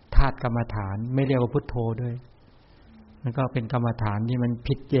ธาตุกรรมฐานไม่เรียกว่าพุทโธด้วยมันก็เป็นกรรมฐานที่มัน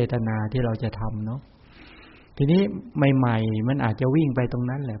ผิดเจตนาที่เราจะทำเนาะทีนี้ใหม่ๆมันอาจจะวิ่งไปตรง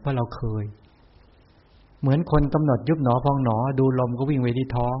นั้นแหละเพราะเราเคยเหมือนคนกำหนดยุบหนอพองหนอดูลมก็วิ่งไปที่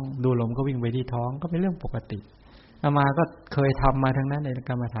ท้องดูลมก็วิ่งไปที่ท้องก็เป็นเรื่องปกติอามาก็เคยทำมาทั้งนั้นใน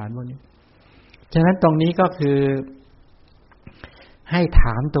กรรมฐานพวกนี้ฉะนั้นตรงนี้ก็คือให้ถ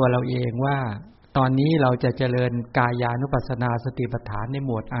ามตัวเราเองว่าตอนนี้เราจะเจริญกายานุปัสสนาสติปัฏฐานในห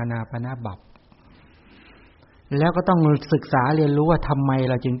มวดอานาปานบัพแล้วก็ต้องศึกษาเรียนรู้ว่าทำไม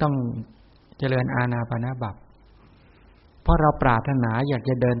เราจึงต้องเจริญอานาปานบัพเพราะเราปรารถนาอยาก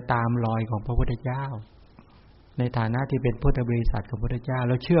จะเดินตามรอยของพระพุทธเจ้าในฐานะที่เป็นพุทธบริษัทของพระพุทธเจ้า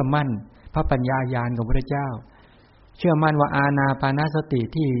เราเชื่อมั่นพระปัญญาญาณของพระพุทธเจ้าเชื่อมั่นว่าอานาปานสติ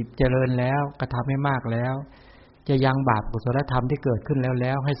ที่เจริญแล้วกระทำให้มากแล้วจะยังบาปกุศลธรรมที่เกิดขึ้นแ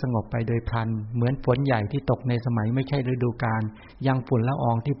ล้วให้สงบไปโดยพลันเหมือนฝนใหญ่ที่ตกในสมัยไม่ใช่ฤดูกาลยังฝุ่นละอ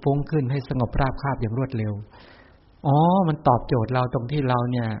องที่ฟุ้งขึ้นให้สงบราบคาบอย่างรวดเร็วมันตอบโจทย์เราตรงที่เรา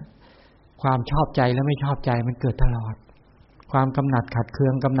เนี่ยความชอบใจและไม่ชอบใจมันเกิดตลอดความกำหนัดขัดเคื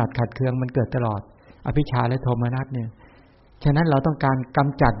องมันเกิดตลอดอภิชฌาและโทมนัสเนี่ยฉะนั้นเราต้องการก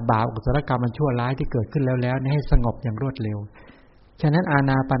ำจัดบาปอกุศลกรรมอันชั่วร้ายที่เกิดขึ้นแล้วให้สงบอย่างรวดเร็วฉะนั้นอา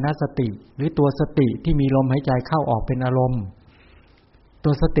นาปานสติหรือตัวสติที่มีลมหายใจเข้าออกเป็นอารมณ์ตั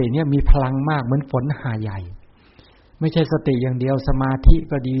วสติเนี่ยมีพลังมากเหมือนฝนหาใหญ่ไม่ใช่สติอย่างเดียวสมาธิ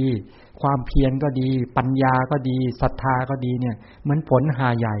ก็ดีความเพียรก็ดีปัญญาก็ดีศรัทธาก็ดีเนี่ยเหมือนฝนหา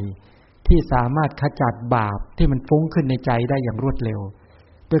ใหญ่ที่สามารถขจัดบาปที่มันฟุ้งขึ้นในใจได้อย่างรวดเร็ว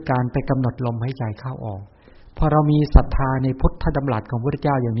ด้วยการไปกำหนดลมหายใจเข้าออกพอเรามีศรัทธาในพุทธดำรัสของพระพุทธเ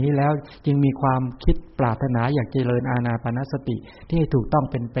จ้าอย่างนี้แล้วจึงมีความคิดปรารถนาอยากเจริญอานาปานสติที่ให้ถูกต้อง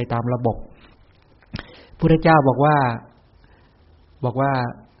เป็นไปตามระบบพุทธเจ้าบอกว่า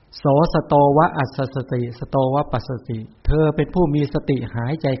โสสโตวะอัสสติสโตวะปัสสติเธอเป็นผู้มีสติหา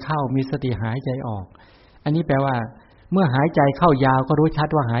ยใจเข้ามีสติหายใจออกอันนี้แปลว่า เมื่อหายใจเข้ายาวก็รู้ชัด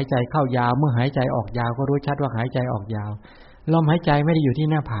ว่าหายใจเข้ายาวเมื่อหายใจออกยาวก็รู้ชัดว่าหายใจออกยาวลมหายใจไม่ได้อยู่ที่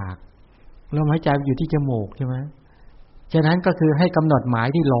หน้าผากลมหายใจอยู่ที่จมูกใช่ไหมฉะนั้นก็คือให้กำหนดหมาย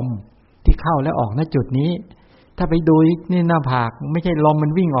ที่ลมที่เข้าและออกณจุดนี้ถ้าไปดูนี่หน้าผากไม่ใช่ลมมั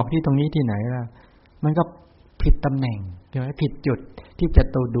นวิ่งออกที่ตรงนี้ที่ไหนล่ะมันก็ผิดตำแหน่งใช่ไหมผิดจุดที่จะ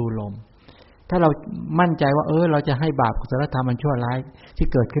ดูลมถ้าเรามั่นใจว่าเราจะให้บาปกุศลธรรมมันชั่วร้ายที่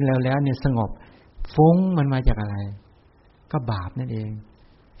เกิดขึ้นแล้วเนี่ยสงบฟุ้งมันมาจากอะไรก็บาปนั่นเอง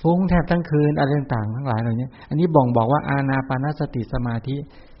ฟุ้งแทบทั้งคืนอะไรต่างๆทั้งหลายเหล่านี้อันนี้บ่งบอกว่าอานาปานสติสมาธิ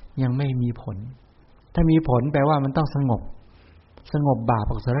ยังไม่มีผลถ้ามีผลแปลว่ามันต้องสงบบาป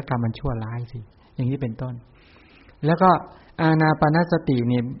อกุศลกรรมมันชั่วร้ายสิอย่างนี้เป็นต้นแล้วก็อานาปานสติ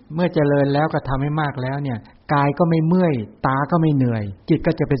เนี่ยเมื่อเจริญแล้วก็ทำให้มากแล้วเนี่ยกายก็ไม่เมื่อยตาก็ไม่เหนื่อยจิต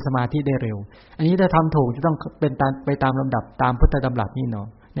ก็จะเป็นสมาธิได้เร็วอันนี้ถ้าทำถูกจะต้องเป็นไปตามลำดับตามพุทธดำรัสนี่เนาะ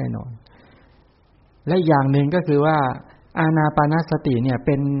แน่นอนและอย่างหนึ่งก็คือว่าอานาปานสติเนี่ยเ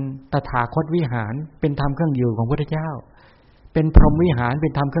ป็นตถาคตวิหารเป็นธรรมเครื่องอยู่ของพระพุทธเจ้าเป็นพรหมวิหารเป็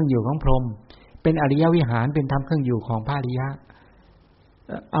นธรรมเครื่องอยู่ของพรหมเป็นอริยวิหารเป็นธรรมเครื่องอยู่ของพระอริยะ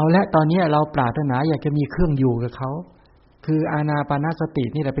เอาละตอนนี้เราปรารถนาอยากจะมีเครื่องอยู่กับเขาคืออานาปานสติ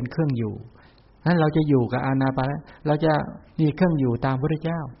นี่แหละเป็นเครื่องอยู่นั้นเราจะอยู่กับอานาปานเราจะมีเครื่องอยู่ตามพระพุทธเ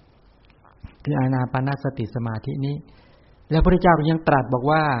จ้าคืออานาปานสติสมาธินี้แล้วพระพุทธเจ้าก็ยังตรัสบอก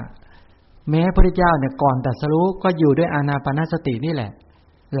ว่าแม้พระพุทธเจ้าเนี่ยก่อนตรัสรู้ก็อยู่ด้วยอานาปานสตินี่แหละ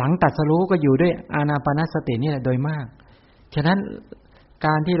หลังตรัสรู้ก็อยู่ด้วยอานาปานสตินี่แหละโดยมากฉะนั้นก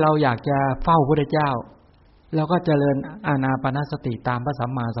ารที่เราอยากจะเฝ้าพระพุทธเจ้าเราก็เจริญอานาปานสติตามพระสัม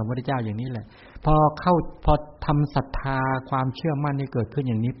มาสัมพุทธเจ้าอย่างนี้แหละพอทำศรัทธาความเชื่อมั่นที่เกิดขึ้น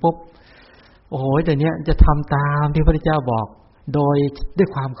อย่างนี้ปุ๊บโอ้โหแต่เนี้ยจะทำตามที่พระพุทธเจ้าบอกโดยด้วย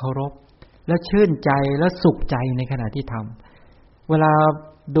ความเคารพและชื่นใจและสุขใจในขณะที่ทำเวลา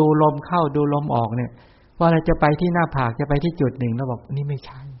ดูลมเข้าดูลมออกเนี่ยว่าเราจะไปที่หน้าผากจะไปที่จุดหนึ่งแล้วบอกนี่ไม่ใ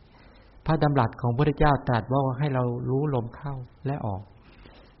ช่พระดำรัสของพระพุทธเจ้าตรัสว่าให้เรารู้ลมเข้าและออก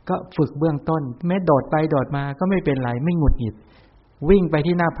ก็ฝึกเบื้องต้นแม้โดดไปโดดมาก็ไม่เป็นไรไม่หงุดหงิดวิ่งไป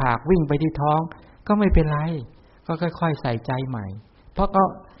ที่หน้าผากวิ่งไปที่ท้องก็ไม่เป็นไรก็ค่อยๆใส่ใจใหม่เพราะก็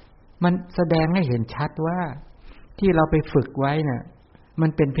มันแสดงให้เห็นชัดว่าที่เราไปฝึกไว้เนี่ยมัน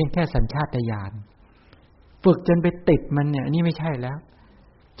เป็นเพียงแค่สัญชาตญาณฝึกจนไปติดมันเนี่ยนี่ไม่ใช่แล้ว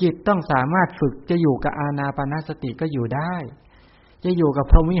จิตต้องสามารถฝึกจะอยู่กับอานาปานสติก็อยู่ได้จะอยู่กับ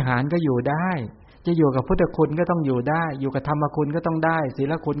พรหมวิหารก็อยู่ได้จะอยู่กับพุทธคุณก็ต้องอยู่ได้อยู่กับธรรมคุณก็ต้องได้ศี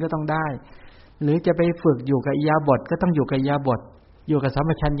ลคุณก็ต้องได้หรือจะไปฝึกอยู่กับอิริยาบถก็ต้องอยู่กับอิริยาบถอยู่กับสัม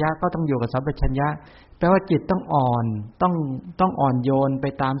ปชัญญะก็ต้องอยู่กับสัมปชัญญะแปลว่าจิตต้องอ่อนต้องอ่อนโยนไป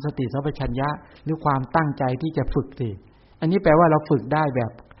ตามสติสัมปชัญญะหรือความตั้งใจที่จะฝึกสิอันนี้แปลว่าเราฝึกได้แบ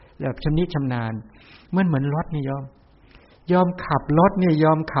บชำนิชำนาญเหมือนรถนี่ยอมขับรถเนี่ยย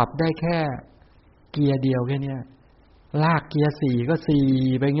อมขับได้แค่เกียร์เดียวแค่นี้ลากเกียร์4ก็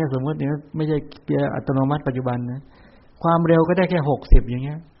4ไปเงี้ยสมมติเนี่ยไม่ใช่เกียร์อัตโนมัติปัจจุบันนะความเร็วก็ได้แค่60อย่างเ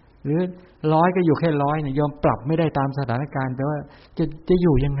งี้ยหรือ100ก็อยู่แค่100เนี่ยยอมปรับไม่ได้ตามสถานการณ์แปลว่าจะอ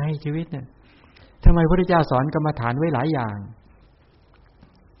ยู่ยังไงชีวิตเนี่ยทำไมพระพุทธเจ้าสอนกรรมฐานไว้หลายอย่าง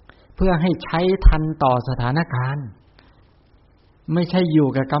เพื่อให้ใช้ทันต่อสถานการณ์ไม่ใช่อยู่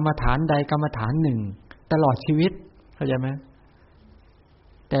กับกรรมฐานใดกรรมฐานหนึ่งตลอดชีวิตเข้าใจไหม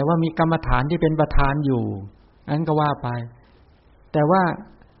แต่ว่ามีกรรมฐานที่เป็นประธานอยู่อันก็ว่าไปแต่ว่า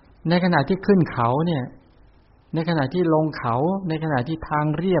ในขณะที่ขึ้นเขาเนี่ยในขณะที่ลงเขาในขณะที่ทาง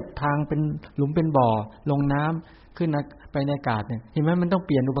เรียบทางเป็นหลุมเป็นบ่อลงน้ำขึ้นไปในอากาศเนี่ยเห็นไหมมันต้องเป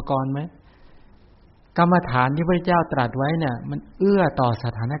ลี่ยนอุปกรณ์ไหมกรรมฐานที่พระเจ้าตรัสไว้เนี่ยมันเอื้อต่อส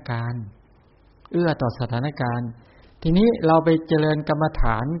ถานการณ์ทีนี้เราไปเจริญกรรมฐ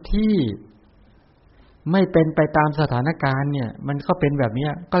านที่ไม่เป็นไปตามสถานการณ์เนี่ยมันก็เป็นแบบนี้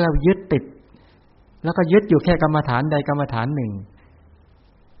ก็เรายึดติดแล้วก็ยึดอยู่แค่กรรมฐานใดกรรมฐานหนึ่ง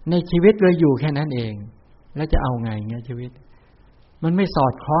ในชีวิตเลยอยู่แค่นั้นเองแล้วจะเอาไงเงี้ยชีวิตมันไม่สอ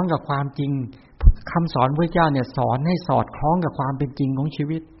ดคล้องกับความจริงคำสอนพระเจ้าเนี่ยสอนให้สอดคล้องกับความเป็นจริงของชี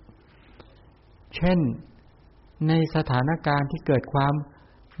วิตเช่นในสถานการณ์ที่เกิดความ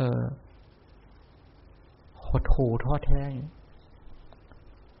หดหู่ท้อแท้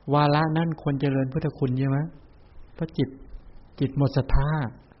วาระนั้นควรเจริญพุทธคุณใช่ไหมเพราะจิตหมดศรัทธา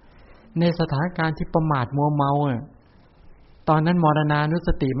ในสถานการณ์ที่ประมาทมัวเมาตอนนั้นมรณานุส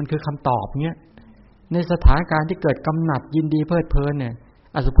ติมันคือคำตอบเงี้ยในสถานการณ์ที่เกิดกำหนัดยินดีเพลิดเพลินเนี่ย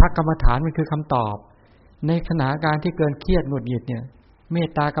อสุภกรรมฐานมันคือคำตอบในสถานการณ์ที่เกินเครียดหงุดหงิดเนี่ยเม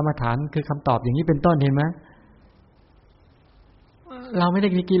ตตากรรมฐานคือคำตอบอย่างนี้เป็นต้นเห็นไหมเราไม่ได้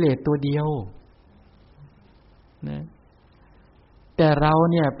มีกิเลสตัวเดียวนะแต่เรา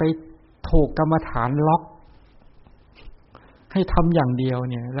เนี่ยไปถูกกรรมฐานล็อก ให้ทำอย่างเดียว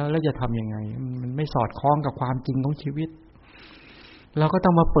เนี่ยแล้วจะทำยังไงมันไม่สอดคล้องกับความจริงของชีวิตเราก็ต้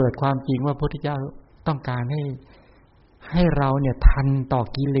องมาเปิดความจริงว่าพระพุทธเจ้าต้องการให้เราเนี่ยทันต่อ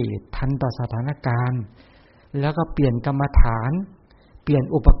กิเลสทันต่อสถานการณ์แล้วก็เปลี่ยนกรรมฐานเปลี่ยน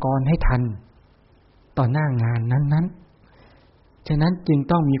อุปกรณ์ให้ทันต่อหน้างานนั้นๆฉะนั้นจึง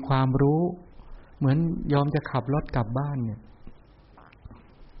ต้องมีความรู้เหมือนยอมจะขับรถกลับบ้านเนี่ย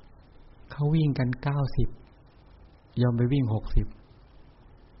เขาวิ่งกัน90ยอมไปวิ่ง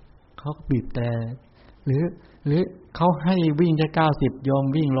60เขาก็บีบแต่หรือเขาให้วิ่งแค่90ยอม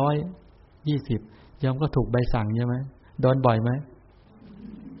วิ่ง120ยอมก็ถูกใบสั่งใช่ไหมโดนบ่อยไหม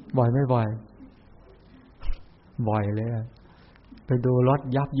บ่อยไม่บ่อยบ่อยเลยไปดูรถ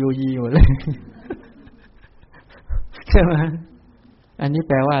ยับยูยีหมดเลยใช่ไหมอันนี้แ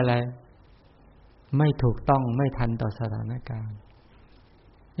ปลว่าอะไรไม่ถูกต้องไม่ทันต่อสถานการณ์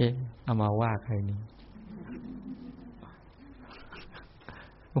เอามาว่าใครนี่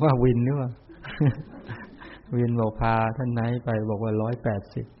ว่าวินหรือเปล่าวินบอกพาท่านไหนไปบอกว่า180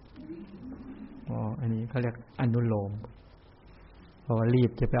อันนี้เขาเรียกอนุโลมเพราะว่ารีบ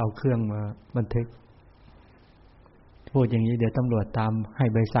จะไปเอาเครื่องมาบันทึกพูดอย่างนี้เดี๋ยวตำรวจตามให้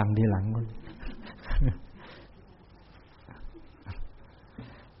ใบสั่งทีหลัง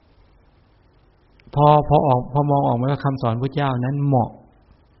พอมองออกมาว่าคำสอนพระเจ้านั้นเหมาะ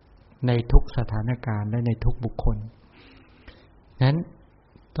ในทุกสถานการณ์และในทุกบุคคลนั้น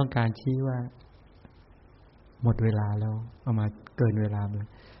ต้องการชี้ว่าหมดเวลาแล้วเอามาเกินเวลาเลย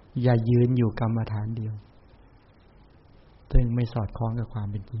อย่ายืนอยู่กรรมฐานเดียวซึ่งไม่สอดคล้องกับความ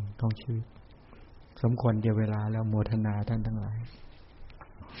เป็นจริงของชีวิตสมควรเดียวเวลาแล้วโมทนาท่านทั้งหลาย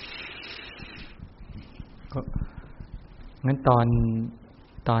ก็งั้นตอ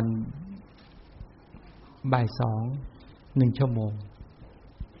นบ่าย2 1 ชั่วโมง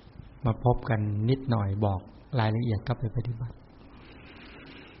มาพบกันนิดหน่อยบอกรายละเอียดก็ไปปฏิบัติ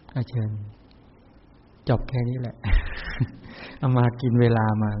เชิญจบแค่นี้แหละ เอามากินเวลา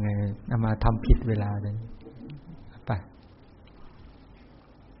มาไงเอามาทำผิดเวลาเลยไป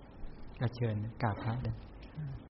เชิญกราบพระเด้อ